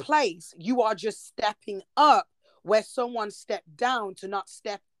take the place. You are just stepping up where someone stepped down to not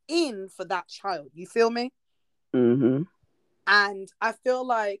step in for that child. You feel me? Mm-hmm. And I feel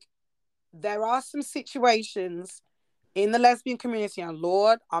like there are some situations in the lesbian community, and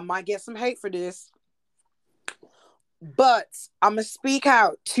Lord, I might get some hate for this, but I'm going to speak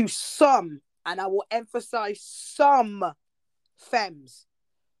out to some, and I will emphasize some femmes.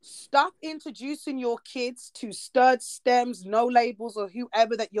 Stop introducing your kids to studs, stems, no labels, or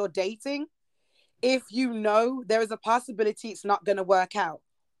whoever that you're dating if you know there is a possibility it's not going to work out.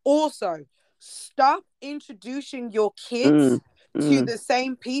 Also, stop introducing your kids to the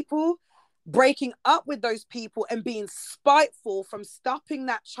same people, breaking up with those people, and being spiteful from stopping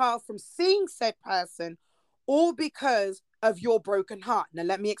that child from seeing said person, all because of your broken heart. Now,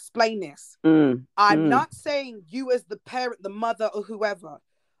 let me explain this. I'm not saying you as the parent, the mother, or whoever.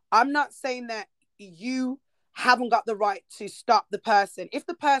 I'm not saying that you haven't got the right to stop the person. If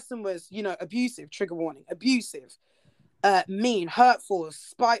the person was, abusive, trigger warning, abusive, mean, hurtful,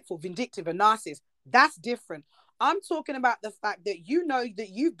 spiteful, vindictive, a narcissist, that's different. I'm talking about the fact that you know that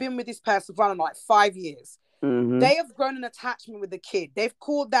you've been with this person for like 5 years. Mm-hmm. They have grown an attachment with the kid. They've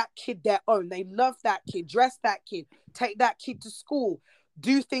called that kid their own. They love that kid, dress that kid, take that kid to school,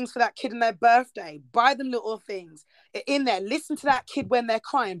 do things for that kid on their birthday, buy them little things in there, listen to that kid when they're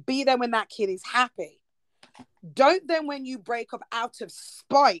crying, be there when that kid is happy. Don't then, when you break up out of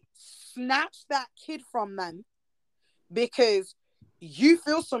spite, snatch that kid from them because you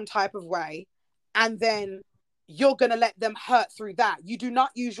feel some type of way and then you're going to let them hurt through that. You do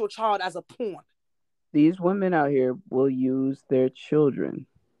not use your child as a pawn. These women out here will use their children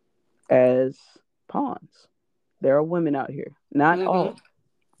as pawns. There are women out here, not Mm-hmm. all,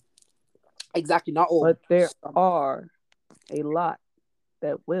 Exactly, not all. but there Some. are a lot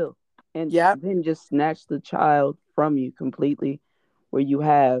that will, and Yeah, then just snatch the child from you completely, where you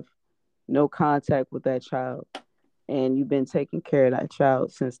have no contact with that child, and you've been taking care of that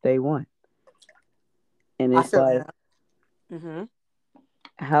child since day one. And I it's feel like, that. Mm-hmm.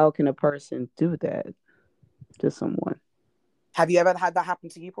 how can a person do that to someone? Have you ever had that happen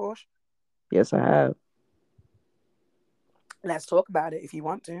to you, Porsche? Yes, I have. Let's talk about it if you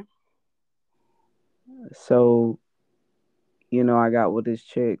want to. So, I got with this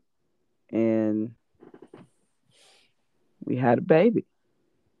chick, and we had a baby.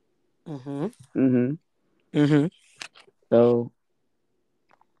 Mm-hmm. hmm Mm-hmm. So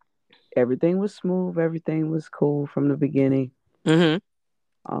everything was smooth. Everything was cool from the beginning. Mm-hmm.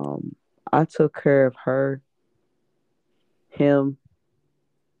 Um, I took care of her, him,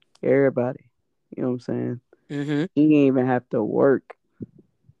 everybody. You know what I'm saying? Mm-hmm. He didn't even have to work.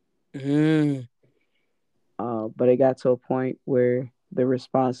 Mm. But it got to a point where the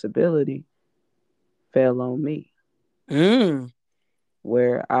responsibility fell on me, Mm.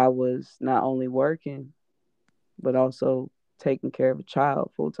 where I was not only working, but also taking care of a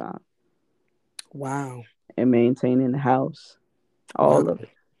child full time Wow. and maintaining the house, Wow. all of it.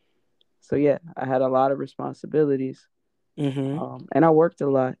 So, yeah, I had a lot of responsibilities, Mm-hmm. and I worked a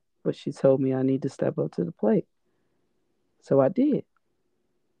lot, but she told me I need to step up to the plate. So I did.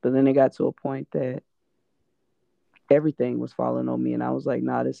 But then it got to a point that everything was falling on me, and I was like,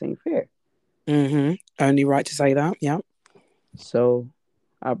 nah, this ain't fair. Mm-hmm. Only right to say that. Yeah. So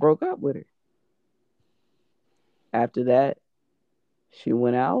I broke up with her. After that, she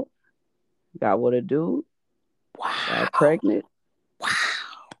went out, got with a dude, got Wow. pregnant, Wow.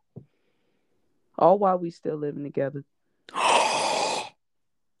 all while we still living together.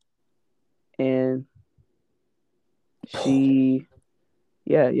 And she,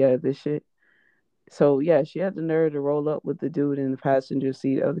 yeah, this shit. So yeah, she had the nerve to roll up with the dude in the passenger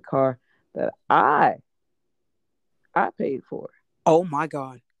seat of the car that I paid for. Oh my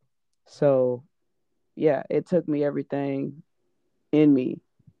God. So yeah, it took me everything in me,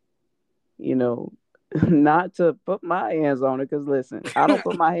 you know, not to put my hands on her. Because listen, I don't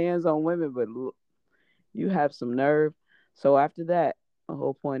put my hands on women, but you have some nerve. So after that, the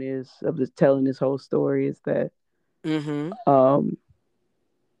whole point is of this telling this whole story is that Mm-hmm. um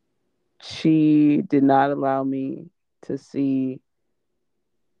she did not allow me to see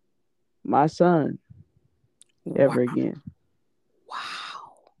my son Wow. ever again.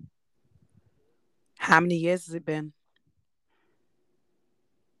 Wow. How many years has it been?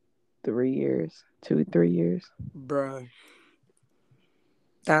 3 years, 2, 3 years. Bro,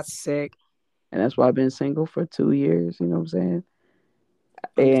 that's sick. And that's why I've been single for 2 years, you know what I'm saying?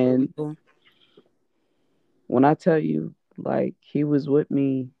 And Unbelievable. when I tell you, like, he was with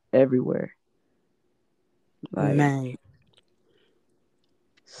me everywhere. Like, Man.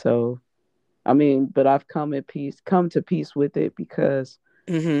 so, I mean, but I've come to peace with it because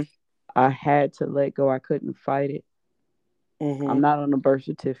Mm-hmm. I had to let go. I couldn't fight it. I'm Mm-hmm. not on a birth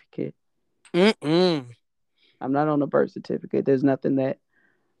certificate. Mm-mm. I'm not on a birth certificate. There's nothing that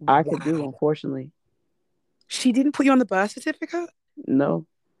I could do, Wow. unfortunately. She didn't put you on the birth certificate? No.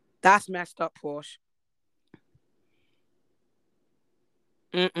 That's messed up, Porsche.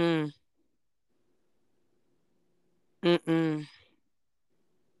 Mm-mm. Mm-mm.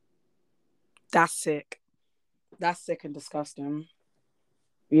 That's sick. That's sick and disgusting.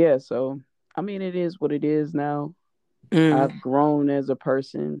 Yeah, so, I mean, it is what it is now. Mm. I've grown as a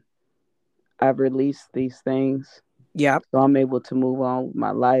person. I've released these things. Yep. So I'm able to move on with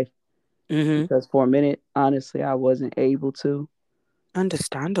my life Mm-hmm. because for a minute, honestly, I wasn't able to.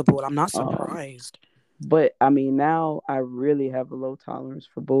 Understandable. I'm not Um, surprised. but I mean, now I really have a low tolerance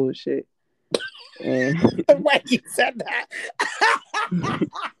for bullshit. And The way you said that.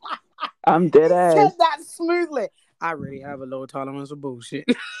 I'm dead You said ass. that smoothly. I really have a low tolerance for bullshit.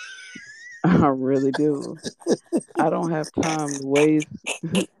 I really do. I don't have time to waste.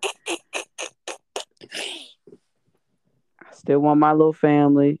 I still want my little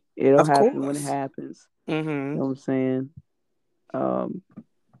family. It'll Of happen when it course. happens. You Mm-hmm. know what I'm saying? Um,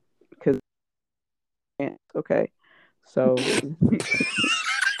 because okay, so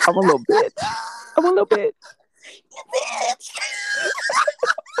I'm a little bitch. I'm a little bitch.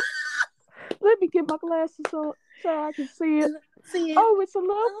 Let me get my glasses so I can see it. See it. Oh, it's a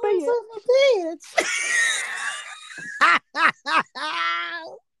little Oh, bitch.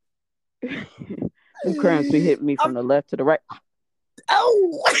 Them cramps be hitting me from the left to the right.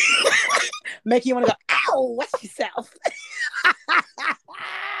 Oh, make you want to go, ow, watch yourself.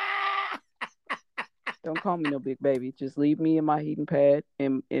 Don't call me no big baby. Just leave me in my heating pad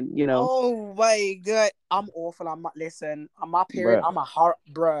and Oh my god, I'm awful. Listen, on my period, bruh. I'm a heart,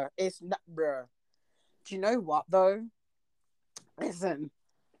 bruh. It's not, bruh. Do you know what though? Listen,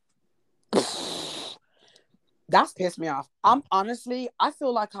 that's pissed me off. I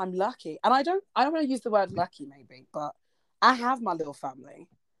feel like I'm lucky, and I don't want to use the word lucky, maybe, but I have my little family.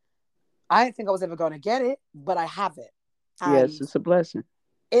 I didn't think I was ever going to get it, but I have it, Yes, and it's a blessing.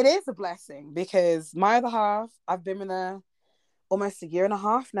 it is a blessing because my other half, I've been with her almost a year and a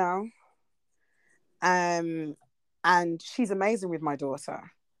half now. And she's amazing with my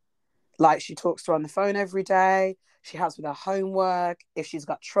daughter. Like, she talks to her on the phone every day. She helps with her homework. If she's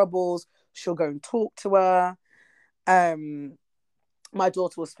got troubles, she'll go and talk to her. Um, my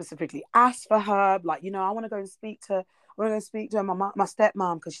daughter will specifically ask for her, like, I want to go and speak to. I want to go and speak to my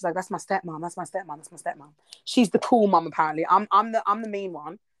stepmom, because she's like, that's my stepmom. That's my stepmom. That's my stepmom. She's the cool mom, apparently. I'm the mean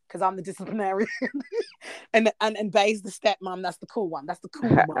one because I'm the disciplinarian, and Bay's the stepmom. That's the cool one. That's the cool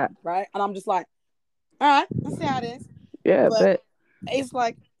mom, right? And I'm just like, all right, let's see how it is. Yeah, But bet. it's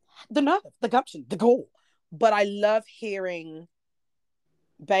like the nerve, the gumption, the goal. But I love hearing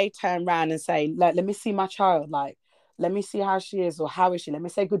Bay turn around and say, let me see my child. Like, let me see how she is, or how is she? Let me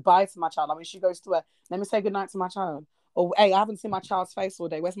say goodbye to my child. Like, when she goes to her, let me say goodnight to my child. Or, hey, I haven't seen my child's face all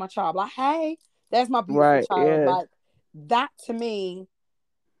day. Where's my child? Like, hey, there's my beautiful Right. child. Yeah. Like, that to me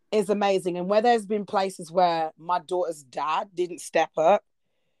is amazing. And where there's been places where my daughter's dad didn't step up,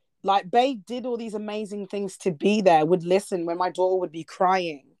 like, Bay did all these amazing things to be there, would listen when my daughter would be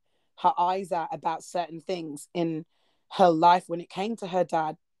crying her eyes out about certain things in her life. When it came to her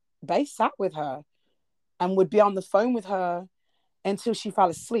dad, Bay sat with her and would be on the phone with her until she fell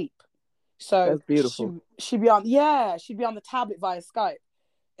asleep. So That's beautiful. she'd be on the tablet via Skype,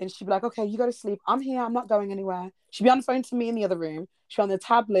 and she'd be like, okay, you go to sleep. I'm here. I'm not going anywhere. She'd be on the phone to me in the other room. She'd be on the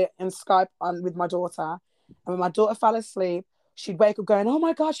tablet and Skype on with my daughter. And when my daughter fell asleep, she'd wake up going, oh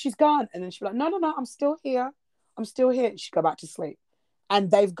my God, she's gone. And then she'd be like, no, I'm still here. I'm still here. And she'd go back to sleep. And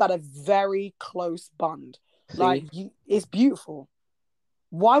they've got a very close bond. Like, See? it's beautiful.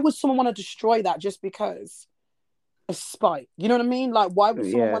 Why would someone want to destroy that just because of spite? You know what I mean? Like, why would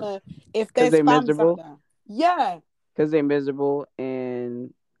someone Yeah. want to, if Because there's they're families out miserable. there? Yeah. Because they're miserable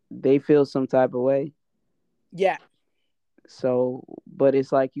and they feel some type of way. Yeah. So, but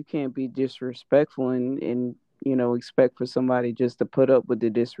it's like you can't be disrespectful and expect for somebody just to put up with the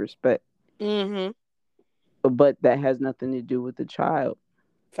disrespect. Mm-hmm. But that has nothing to do with the child.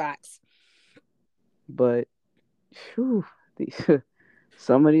 Facts. But whew,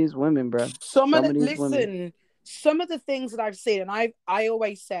 some of these women, bro. Some of these women. Listen, some of the things that I've seen, and I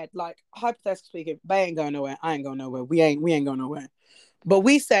always said, like, hypothetically speaking, they ain't going nowhere. I ain't going nowhere. We ain't going nowhere. But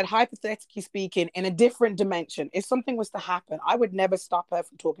we said, hypothetically speaking, in a different dimension, if something was to happen, I would never stop her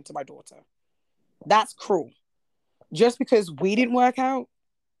from talking to my daughter. That's cruel. Just because we didn't work out,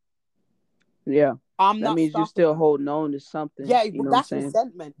 Yeah. I'm That not means you're stopping still her. holding on to something. Yeah, You know what I'm that's saying?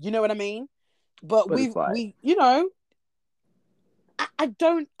 resentment. You know what I mean? But But it's like,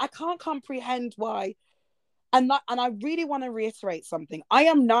 I can't comprehend why. And I really want to reiterate something. I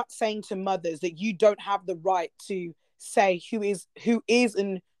am not saying to mothers that you don't have the right to say who is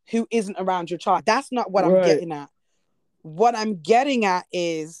and who isn't around your child. That's not what I'm right. getting at. What I'm getting at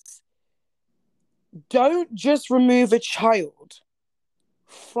is, don't just remove a child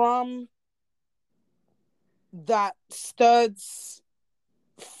from that studs,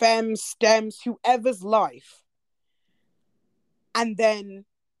 fem, stems, whoever's life, and then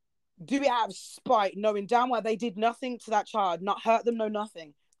do it out of spite, knowing damn well they did nothing to that child, not hurt them, no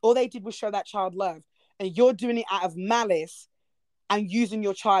nothing. All they did was show that child love. And you're doing it out of malice and using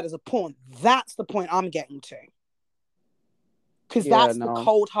your child as a pawn. That's the point I'm getting to. Because Yeah, that's the no.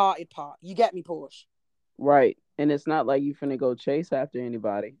 cold-hearted part. You get me, Porsche? Right. And it's not like you finna go chase after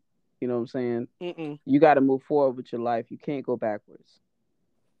anybody. You know what I'm saying? Mm-mm. You got to move forward with your life. You can't go backwards.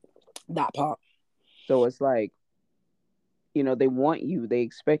 That part. So it's like, they want you. They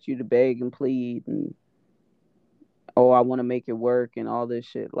expect you to beg and plead and, oh, I want to make it work and all this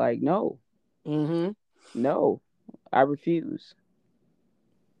shit. Like, no, Mm-hmm. no, I refuse.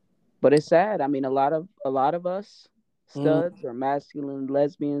 But it's sad. I mean, a lot of us Mm. studs or masculine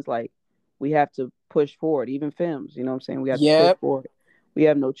lesbians, like, we have to push forward. Even femmes, you know what I'm saying? We have to push Yep. forward. We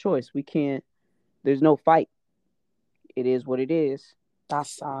have no choice. We can't. There's no fight. It is what it is.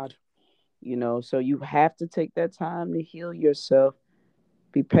 That's sad. So you have to take that time to heal yourself.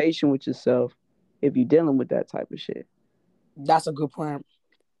 Be patient with yourself if you're dealing with that type of shit. That's a good point.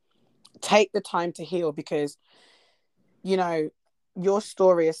 take the time to heal, because you know your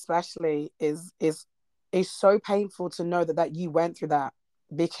story especially is so painful to know that you went through that,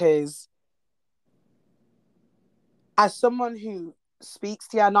 because as someone who speaks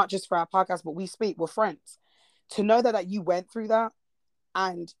to you, not just for our podcast, but we're friends, to know that you went through that,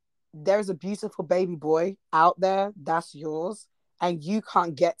 and there's a beautiful baby boy out there that's yours, and you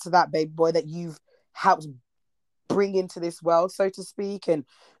can't get to that baby boy that you've helped bring into this world, so to speak, and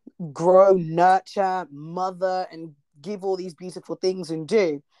grow, nurture, mother, and give all these beautiful things and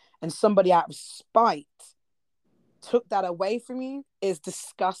do, and somebody out of spite took that away from you, is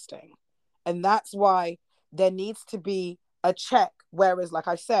disgusting. And that's why there needs to be a check. Whereas, like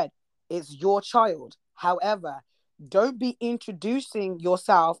I said, it's your child. However, don't be introducing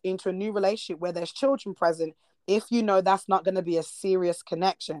yourself into a new relationship where there's children present if you know that's not going to be a serious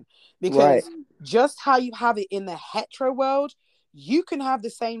connection. Because just how you have it in the hetero world, you can have the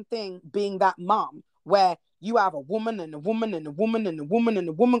same thing being that mom, where you have a woman and a woman and a woman and a woman and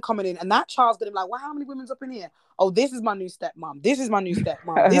a woman coming in, and that child's gonna be like, well, how many women's up in here? Oh, this is my new stepmom. This is my new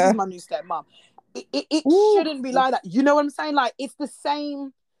stepmom. This is my new stepmom. It shouldn't be like that. You know what I'm saying? Like, it's the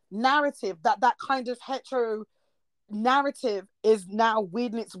same narrative, that kind of hetero narrative is now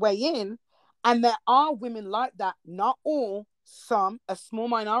weeding its way in. And there are women like that, not all, some, a small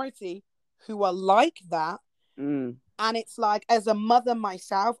minority, who are like that. And it's like, as a mother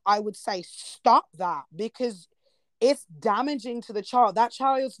myself, I would say stop that, because it's damaging to the child. That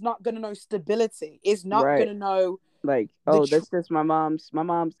child's not going to know stability. It's not going to know, like, oh, that's just my mom's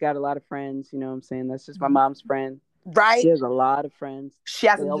got a lot of friends, you know what I'm saying? That's just my mom's friend. Right? She has a lot of friends. She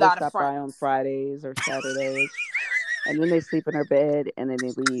has they a always lot of stop friends by on Fridays or Saturdays. And then they sleep in her bed and then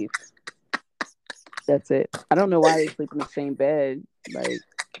they leave. That's it. I don't know why they sleep in the same bed. Like,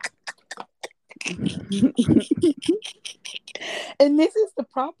 and this is the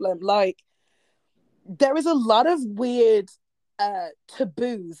problem. Like, there is a lot of weird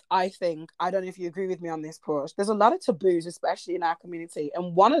taboos, I think. I don't know if you agree with me on this, Porsche. There's a lot of taboos, especially in our community.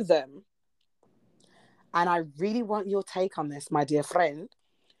 And one of them, and I really want your take on this, my dear friend,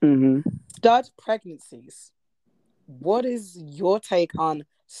 stud pregnancies. What is your take on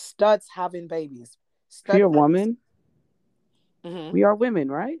studs having babies? If you're a woman, we are women,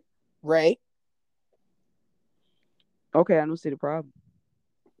 right? Right. Okay, I don't see the problem.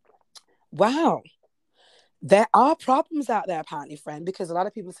 Wow. There are problems out there, apparently, friend, because a lot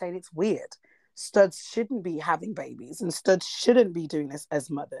of people are saying it's weird. Studs shouldn't be having babies, and studs shouldn't be doing this as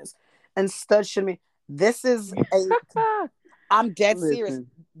mothers. And studs shouldn't be. This is I'm dead serious.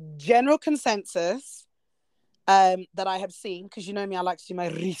 General consensus that I have seen, because you know me, I like to do my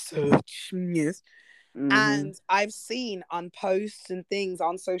research. Yes. And I've seen on posts and things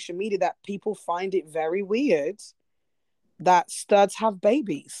on social media that people find it very weird that studs have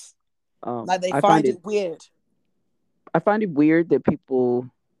babies. Like, they find it weird. I find it weird that people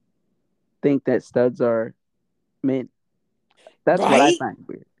think that studs are men. That's what I find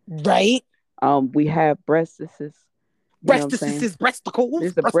weird. Right. We have breastises. Breasticles.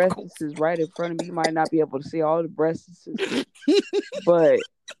 There's the breastises right in front of me. You might not be able to see all the breastises, but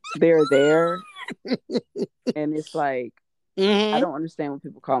they're there. And it's like, I don't understand when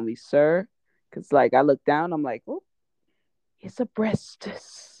people call me sir, because like I look down, I'm like, oh, it's a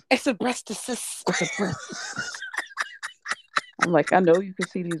breastis. It's a breastises. It's a breastis. I'm like, I know you can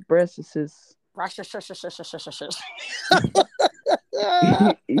see these breastises.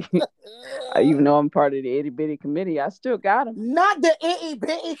 Even though I'm part of the itty bitty committee, I still got them. Not the itty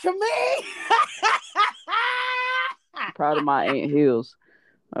bitty committee. I'm proud of my Aunt Hills.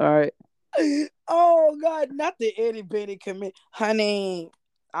 All right. Oh God, not the itty bitty committee, honey.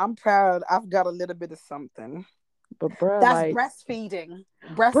 I'm proud. I've got a little bit of something. But bro, that's like, breastfeeding.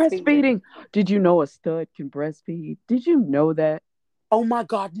 Did you know a stud can breastfeed? Did you know that? Oh my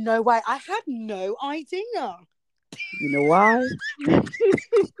God, no way. I had no idea. You know why?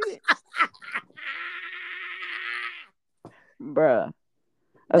 Bruh.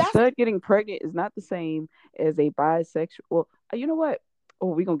 A stud getting pregnant is not the same as a bisexual. Well, you know what? Oh,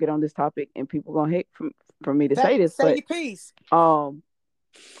 we're going to get on this topic and people going to hate for me to say this. Say your piece.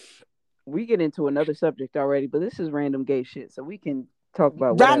 We get into another subject already, but this is random gay shit. So we can talk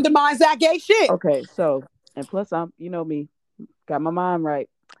about randomize that gay shit. Okay, so, and plus I'm, you know me, got my mind right.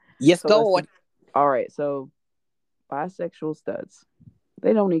 Yes, God. All right, so bisexual studs,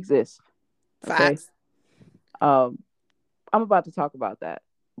 they don't exist. Okay? Facts. I'm about to talk about that,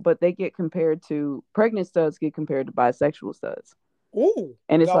 but they get compared to, pregnant studs get compared to bisexual studs. Ooh,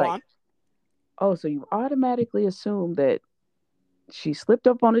 and it's like, oh, so you automatically assume that she slipped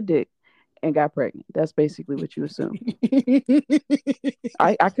up on a dick and got pregnant. That's basically what you assume.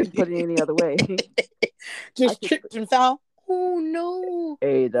 I couldn't put it any other way. Just tripped and fell. Oh no.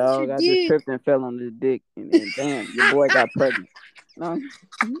 Hey dog, I just tripped and fell on the dick, and then bam, your boy got pregnant. No.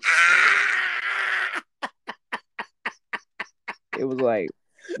 It was like,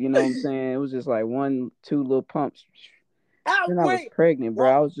 you know what I'm saying? It was just like 1-2 little pumps. Then I was pregnant, bro.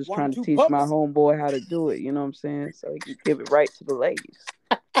 I was just trying to teach my homeboy how to do it, you know what I'm saying? So he could give it right to the ladies.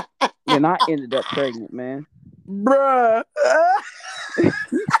 Then I ended up pregnant, man. Bruh.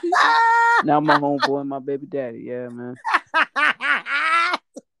 Now my homeboy and my baby daddy, yeah, man.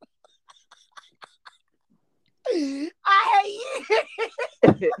 I hate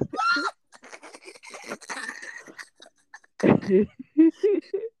you.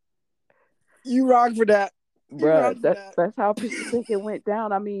 You wrong for that. Bro, that's how people think it went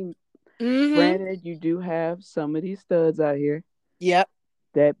down. I mean, granted, you do have some of these studs out here. Yep.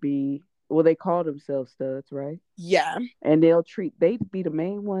 That they call themselves studs, right? Yeah. And they'd be the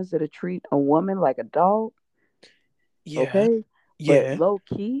main ones that'll treat a woman like a dog. Yeah. Okay? Yeah. But low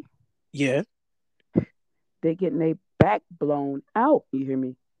key. Yeah. They getting their back blown out. You hear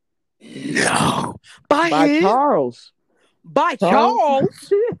me? No. By Charles. By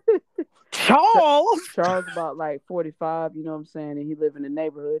Charles? Charles about like 45, you know what I'm saying? And he live in the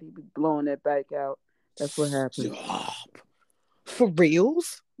neighborhood. He be blowing that back out. That's what happened. Stop. For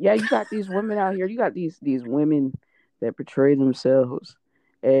reals? Yeah, you got these women out here. You got these women that portray themselves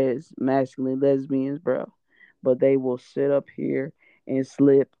as masculine lesbians, bro. But they will sit up here and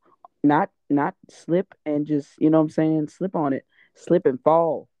slip. Not slip and just, you know what I'm saying, slip on it. Slip and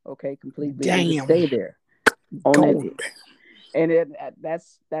fall, okay, completely. Damn. And just stay there. On that. And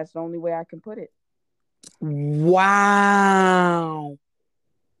that's the only way I can put it. Wow.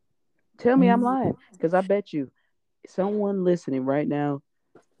 Tell me I'm lying. Because I bet you someone listening right now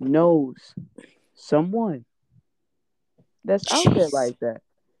knows someone that's out there like that.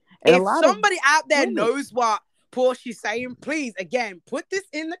 And if somebody out there knows what Portia's saying, please, again, put this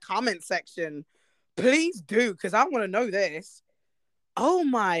in the comment section. Please do, because I want to know this. Oh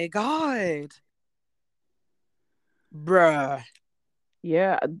my God. Bruh.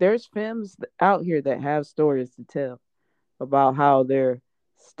 Yeah, there's femmes out here that have stories to tell about how their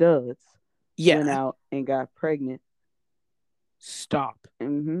studs went out and got pregnant. Stop.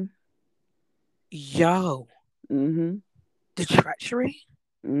 Mm-hmm. Yo. Mm-hmm. The treachery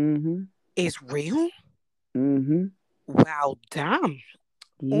is real? Mm-hmm. Wow, damn.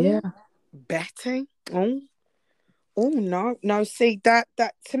 Yeah. Betting. Oh no. See, that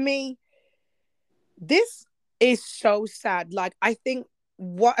to me, this is so sad. Like, I think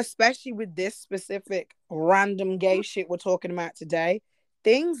especially with this specific random gay shit we're talking about today,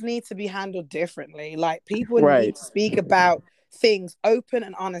 things need to be handled differently. Like, people need to speak about things open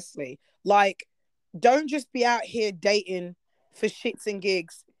and honestly. Like, don't just be out here dating for shits and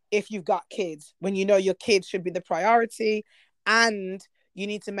gigs if you've got kids, when you know your kids should be the priority, and you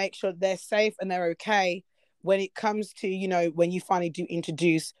need to make sure they're safe and they're okay when it comes to, you know, when you finally do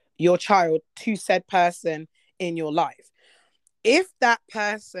introduce your child to said person in your life. If that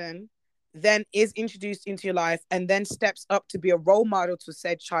person then is introduced into your life and then steps up to be a role model to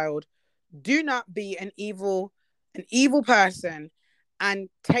said child, do not be an evil person and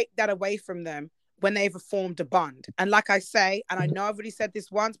take that away from them when they've formed a bond. And like I say, and I know I've already said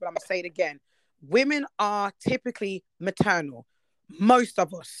this once, but I'm going to say it again. Women are typically maternal. Most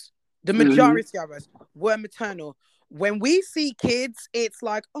of us, the majority of us, were maternal. When we see kids, it's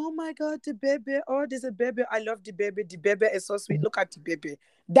like, oh my God, the baby. Oh, there's a baby. I love the baby. The baby is so sweet. Look at the baby.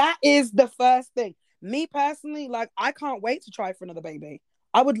 That is the first thing. Me personally, like, I can't wait to try for another baby.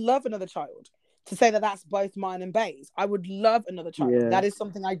 I would love another child. To say that that's both mine and Bay's. I would love another child. Yeah. That is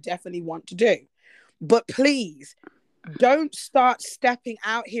something I definitely want to do. But please, don't start stepping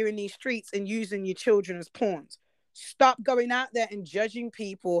out here in these streets and using your children as pawns. Stop going out there and judging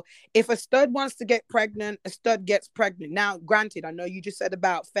people. If a stud wants to get pregnant, a stud gets pregnant. Now, granted, I know you just said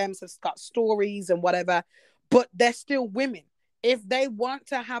about femmes have got stories and whatever, but they're still women. If they want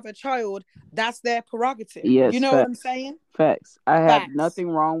to have a child, that's their prerogative. Yes, you know what I'm saying? Facts. I have nothing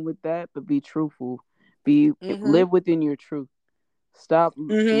wrong with that, but be truthful. Live within your truth. Stop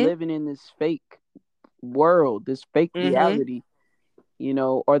living in this fake world, this fake reality, you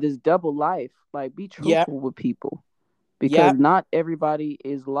know, or this double life. Like, be truthful with people, because not everybody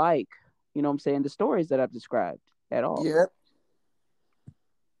is like, you know what I'm saying, the stories that I've described at all.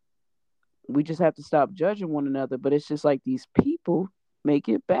 We just have to stop judging one another. But it's just like these people make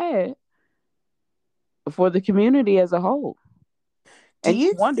it bad for the community as a whole. And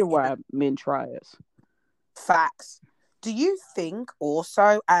you wonder why men try us. Facts. Do you think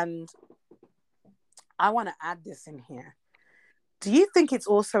also, and I want to add this in here. Do you think it's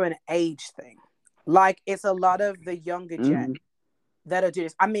also an age thing? Like, it's a lot of the younger gen that are doing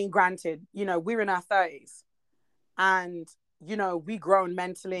this. I mean, granted, you know, we're in our 30s and, you know, we grown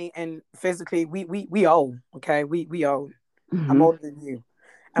mentally and physically. We old, okay? We old. I'm older than you.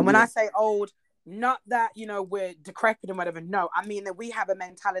 And when I say old, not that, you know, we're decrepit and whatever. No, I mean that we have a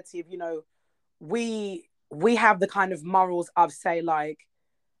mentality of, you know, we have the kind of morals of, say, like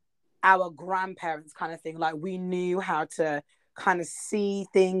our grandparents kind of thing. Like, we knew how to kind of see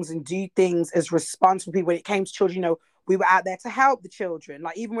things and do things as responsible people when it came to children. You know, we were out there to help the children.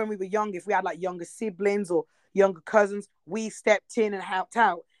 Like, even when we were young, if we had like younger siblings or younger cousins, we stepped in and helped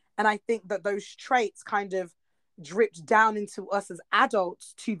out. And I think that those traits kind of dripped down into us as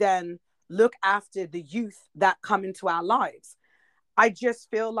adults to then look after the youth that come into our lives. I just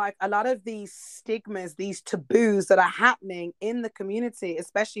feel like a lot of these stigmas, these taboos that are happening in the community,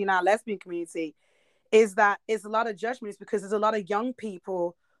 especially in our lesbian community, is that it's a lot of judgments because there's a lot of young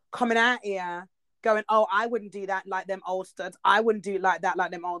people coming out here going, oh, I wouldn't do that like them old studs. I wouldn't do it like that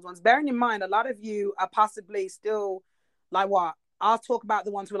like them old ones. Bearing in mind, a lot of you are possibly still like what? I'll talk about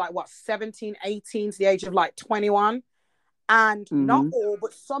the ones who are like what, 17, 18 to the age of like 21. And not all,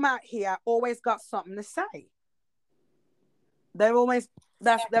 but some out here always got something to say. They've always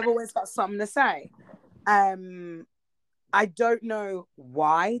got something to say. I don't know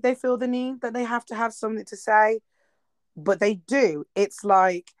why they feel the need that they have to have something to say, but they do. It's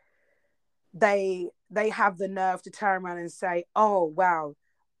like they have the nerve to turn around and say, "Oh, wow,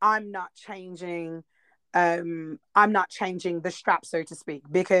 I'm not changing. I'm not changing the strap, so to speak,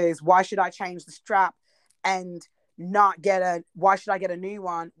 because why should I change the strap and not get why should I get a new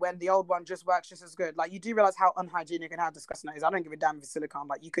one when the old one just works just as good?" Like, you do realize how unhygienic and how disgusting that is. I don't give a damn if it's silicone.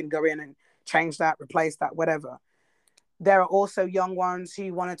 Like, you can go in and change that, replace that, whatever. There are also young ones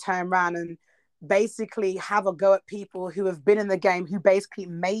who want to turn around and basically have a go at people who have been in the game, who basically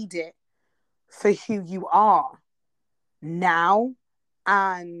made it for who you are now,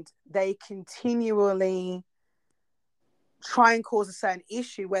 and they continually try and cause a certain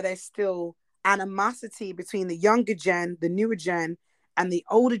issue where there's still animosity between the younger gen, the newer gen, and the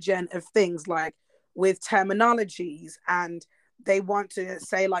older gen of things, like with terminologies. And they want to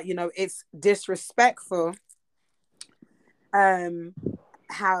say, like, you know, it's disrespectful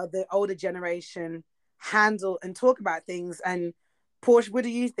how the older generation handle and talk about things. And Portia, what do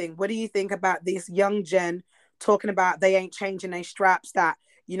you think? What do you think about this young gen talking about they ain't changing their straps, that,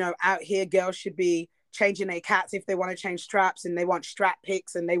 you know, out here girls should be changing their cats if they want to change straps, and they want strap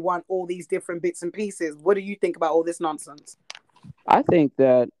picks and they want all these different bits and pieces? What do you think about all this nonsense? I think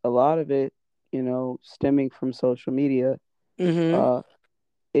that a lot of it, you know, stemming from social media,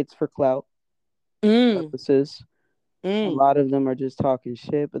 it's for clout purposes. A lot of them are just talking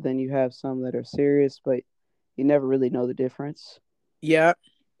shit, but then you have some that are serious, but you never really know the difference. Yeah.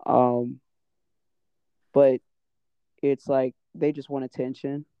 But it's like they just want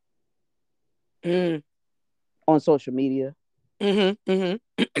attention on social media. So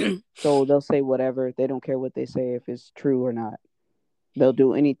they'll say whatever. They don't care what they say, if it's true or not. They'll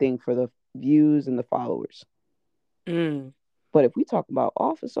do anything for the views and the followers. But if we talk about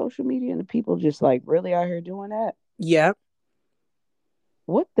off of social media and the people just like really out here doing that, yeah,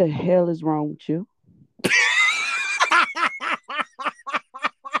 what the hell is wrong with you?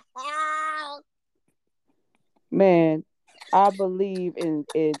 Man, I believe in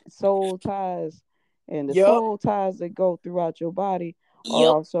soul ties, and the soul ties that go throughout your body are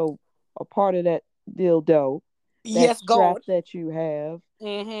also a part of that dildo. That strap God, that you have.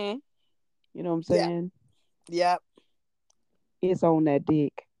 You know what I'm saying? Yeah. It's on that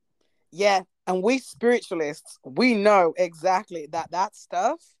dick. Yeah. And we spiritualists, we know exactly that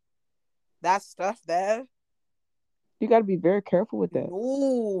stuff there. You got to be very careful with that.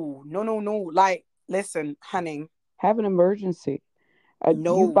 No. Like, listen, honey. Have an emergency.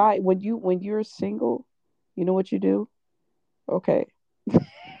 No. You buy when you're single. You know what you do? Okay.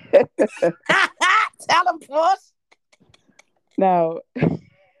 Tell them, plus. Now,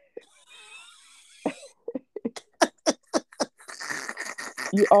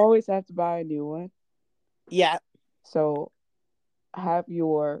 you always have to buy a new one. Yeah. So have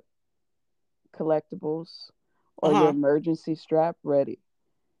your collectibles or your emergency strap ready,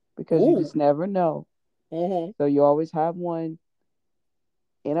 because you just never know. So you always have one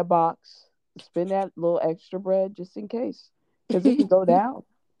in a box. Spend that little extra bread just in case, because it can go down.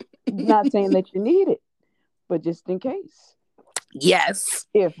 Not saying that you need it, but just in case. Yes.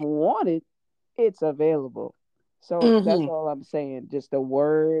 If wanted, it's available. So that's all I'm saying. Just a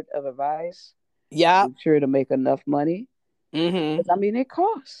word of advice. Yeah. Make sure to make enough money. Because, I mean, it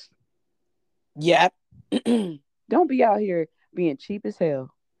costs. Yeah. Don't be out here being cheap as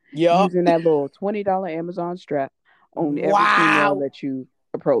hell, Yup. using that little $20 Amazon strap on every female Wow. that you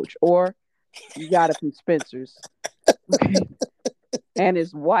approach, or you got it from Spencer's, okay? And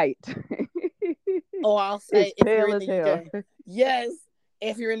it's white. Or I'll It's say if you're pale in as the hell. UK. Yes.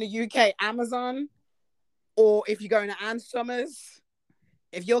 If you're in the UK, Amazon, or if you're going to Ann Summers,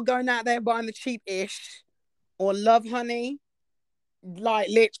 if you're going out there buying the cheap ish or Love Honey, like,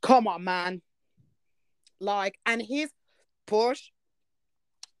 come on, man. Like, and here's push.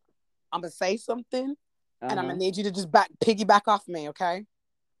 I'm gonna say something, and I'm gonna need you to just piggyback off me, okay?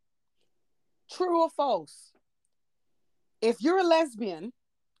 True or false? If you're a lesbian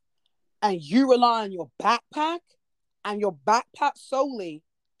and you rely on your backpack and your backpack solely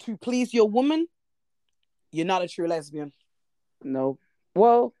to please your woman, you're not a true lesbian. No.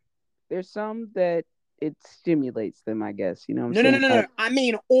 Well, there's some that it stimulates them, I guess. You know what I'm No, no, no, saying? no, no. Like, I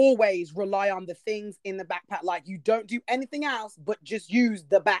mean, always rely on the things in the backpack. Like, you don't do anything else but just use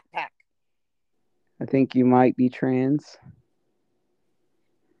the backpack. I think you might be trans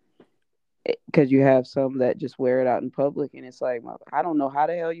because you have some that just wear it out in public, and it's like, I don't know how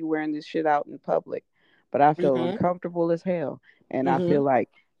the hell you wearing this shit out in public, but I feel Mm-hmm. uncomfortable as hell, and I Mm-hmm. feel like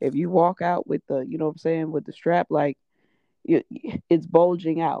if you walk out with the, you know what I'm saying, with the strap, like it's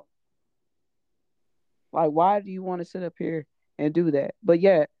bulging out. Like, why do you want to sit up here and do that? But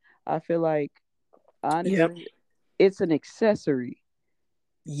yeah, I feel like Yep. honestly, it's an accessory.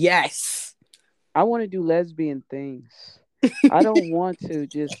 Yes. I want to do lesbian things. I don't want to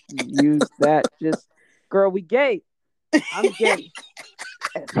just use that. Just, girl, we gay. I'm gay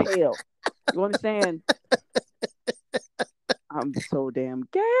as hell. You understand? I'm so damn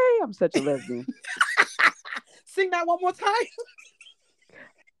gay. I'm such a lesbian. Sing that one more time.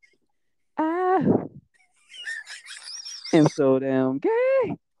 I am so damn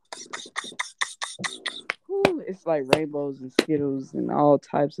gay. Ooh, it's like rainbows and Skittles and all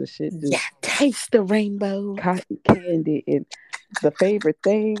types of shit. Just Yeah, taste the rainbow. cotton candy. And my favorite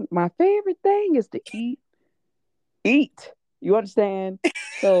thing is to eat. Eat. You understand?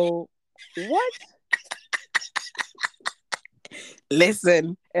 So, what?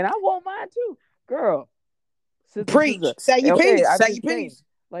 Listen. And I want mine too. Girl, Preach. Say your okay, piece. I'm Say just your saying, piece.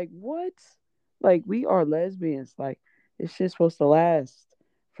 like, what? Like, we are lesbians. Like, it's just supposed to last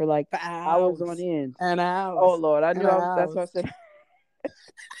for like For hours on hours. end. And Oh hours. Lord, I And knew I was. That's what hours. I said.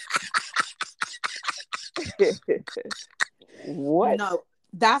 What? No,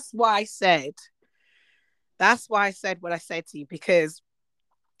 that's why I said. That's why I said what I said to you, because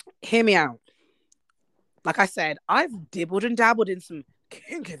hear me out. Like I said, I've dibbled and dabbled in some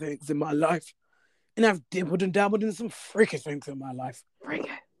kinky things in my life. And I've dibbled and dabbled in some freaky things in my life.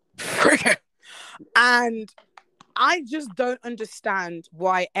 Freaky. And I just don't understand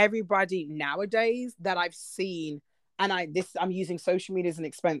why everybody nowadays that I've seen, and I'm using social media as an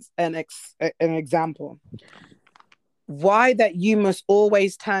example. Why that you must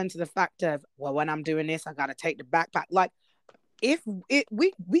always turn to the fact of, well, when I'm doing this, I gotta take the backpack. Like, if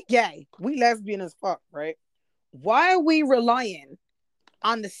we gay, we lesbian as fuck, right? Why are we relying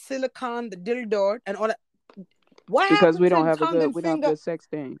on the silicone, the dildo, and all that? What Because happened to the tongue and we don't have a finger? good sex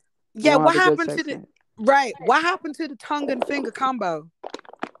thing. We Yeah, don't what have a good happened to sex the thing. right? What happened to the tongue and finger combo?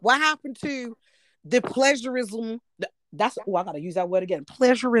 What happened to the pleasurism? I gotta use that word again.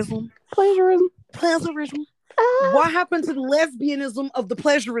 Pleasurism. Plagiarism. Pleasurism. What happened to the lesbianism of the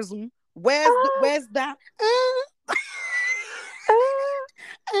pleasurism? Where's that?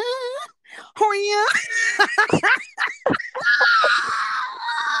 Oh yeah.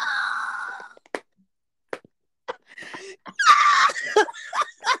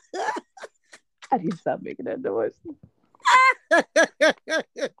 I need to stop making that noise.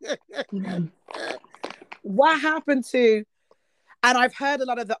 What happened to, and I've heard a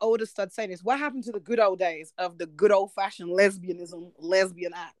lot of the older studs say this, what happened to the good old days of the good old fashioned lesbianism,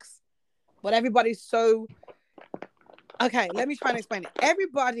 lesbian acts? But everybody's so, okay, let me try and explain it.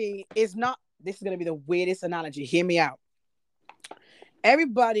 Everybody is not, this is going to be the weirdest analogy. Hear me out.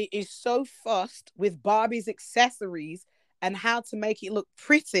 Everybody is so fussed with Barbie's accessories and how to make it look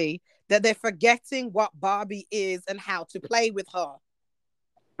pretty that they're forgetting what Barbie is and how to play with her.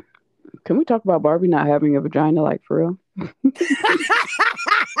 Can we talk about Barbie not having a vagina, like, for real?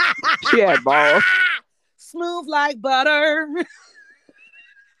 She had balls. Smooth like butter.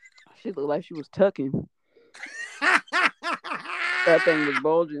 She looked like she was tucking. That thing was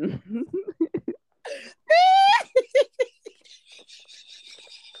bulging.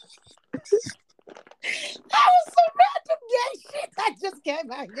 That was some random gay shit that just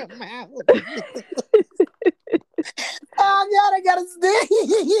came out of your mouth. Oh y'all ain't got a And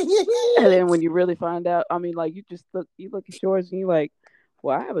snitch. then when you really find out, I mean, like you look at yours and you like,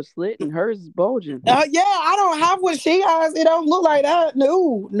 well, I have a slit and hers is bulging, Yeah, I don't have what she has. It don't look like that.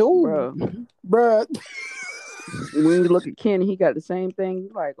 No, no, bro. bruh. When you look at Ken, he got the same thing.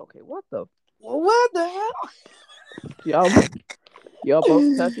 You're like, okay, what the What the hell? y'all y'all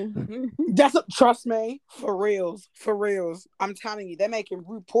both touching? Trust me, for reals, for reals. I'm telling you, they're making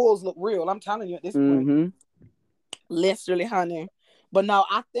RuPaul's look real. I'm telling you at this point, Mm-hmm. literally, honey. But no,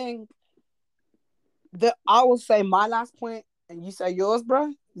 I think that I will say my last point, and you say yours,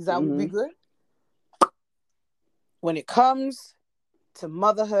 bro. Is that would be Mm-hmm. good? When it comes to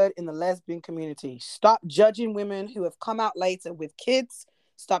motherhood in the lesbian community, stop judging women who have come out later with kids.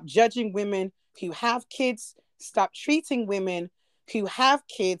 Stop judging women who have kids. Stop treating women who have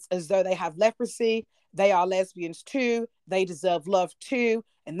kids as though they have leprosy. They are lesbians too. They deserve love too.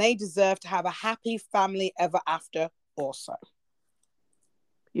 And they deserve to have a happy family ever after also.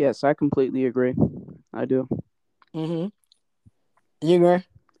 Yes, I completely agree. I do. Mm-hmm. You agree?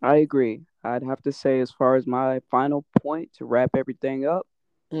 I agree. I'd have to say, as far as my final point to wrap everything up,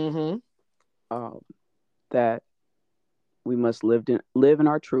 Mm-hmm. um, that we must live in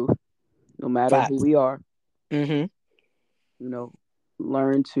our truth, no matter who Facts. we are. Mm-hmm. You know,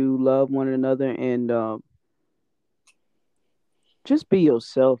 learn to love one another and just be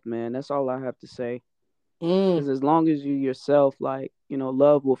yourself, man. That's all I have to say. Mm. Because as long as you yourself, like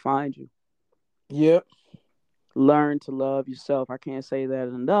love will find you. Yep. Learn to love yourself. I can't say that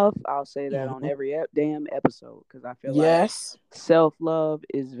enough. I'll say that on Mm-hmm. every damn episode because I feel like Yes. self love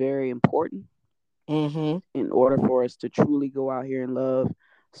is very important Mm-hmm. in order for us to truly go out here and love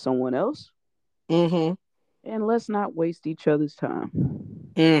someone else. Mm-hmm. And let's not waste each other's time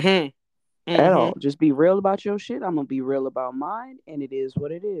Mm-hmm. at Mm-hmm. all. Just be real about your shit. I'm gonna be real about mine, and it is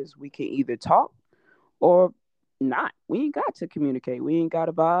what it is. We can either talk or not. We ain't got to communicate. We ain't got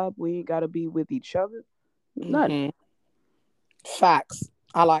to vibe. We ain't got to be with each other. None. Mm-hmm. Facts.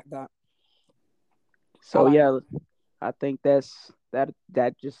 I like that. I So like yeah, that. I think that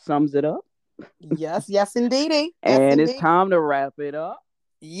just sums it up. Yes, yes, indeedy. Yes, And it's indeed. time to wrap it up.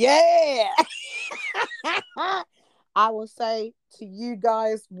 Yeah. I will say to you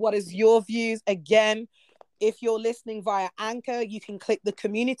guys, what is your views? Again, if you're listening via Anchor, you can click the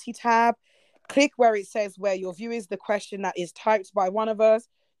community tab, click where it says where your view is, the question that is typed by one of us.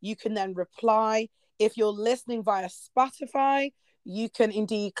 You can then reply. If you're listening via Spotify, you can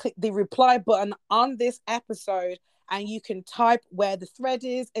indeed click the reply button on this episode and you can type where the thread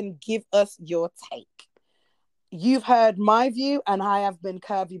is and give us your take. You've heard my view, and I have been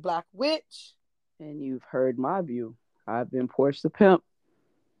Curvy Black Witch. And you've heard my view. I've been Portia the Pimp.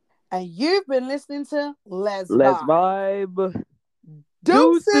 And you've been listening to Let's Let's Vibe. vibe.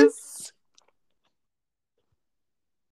 Deuces. Deuces.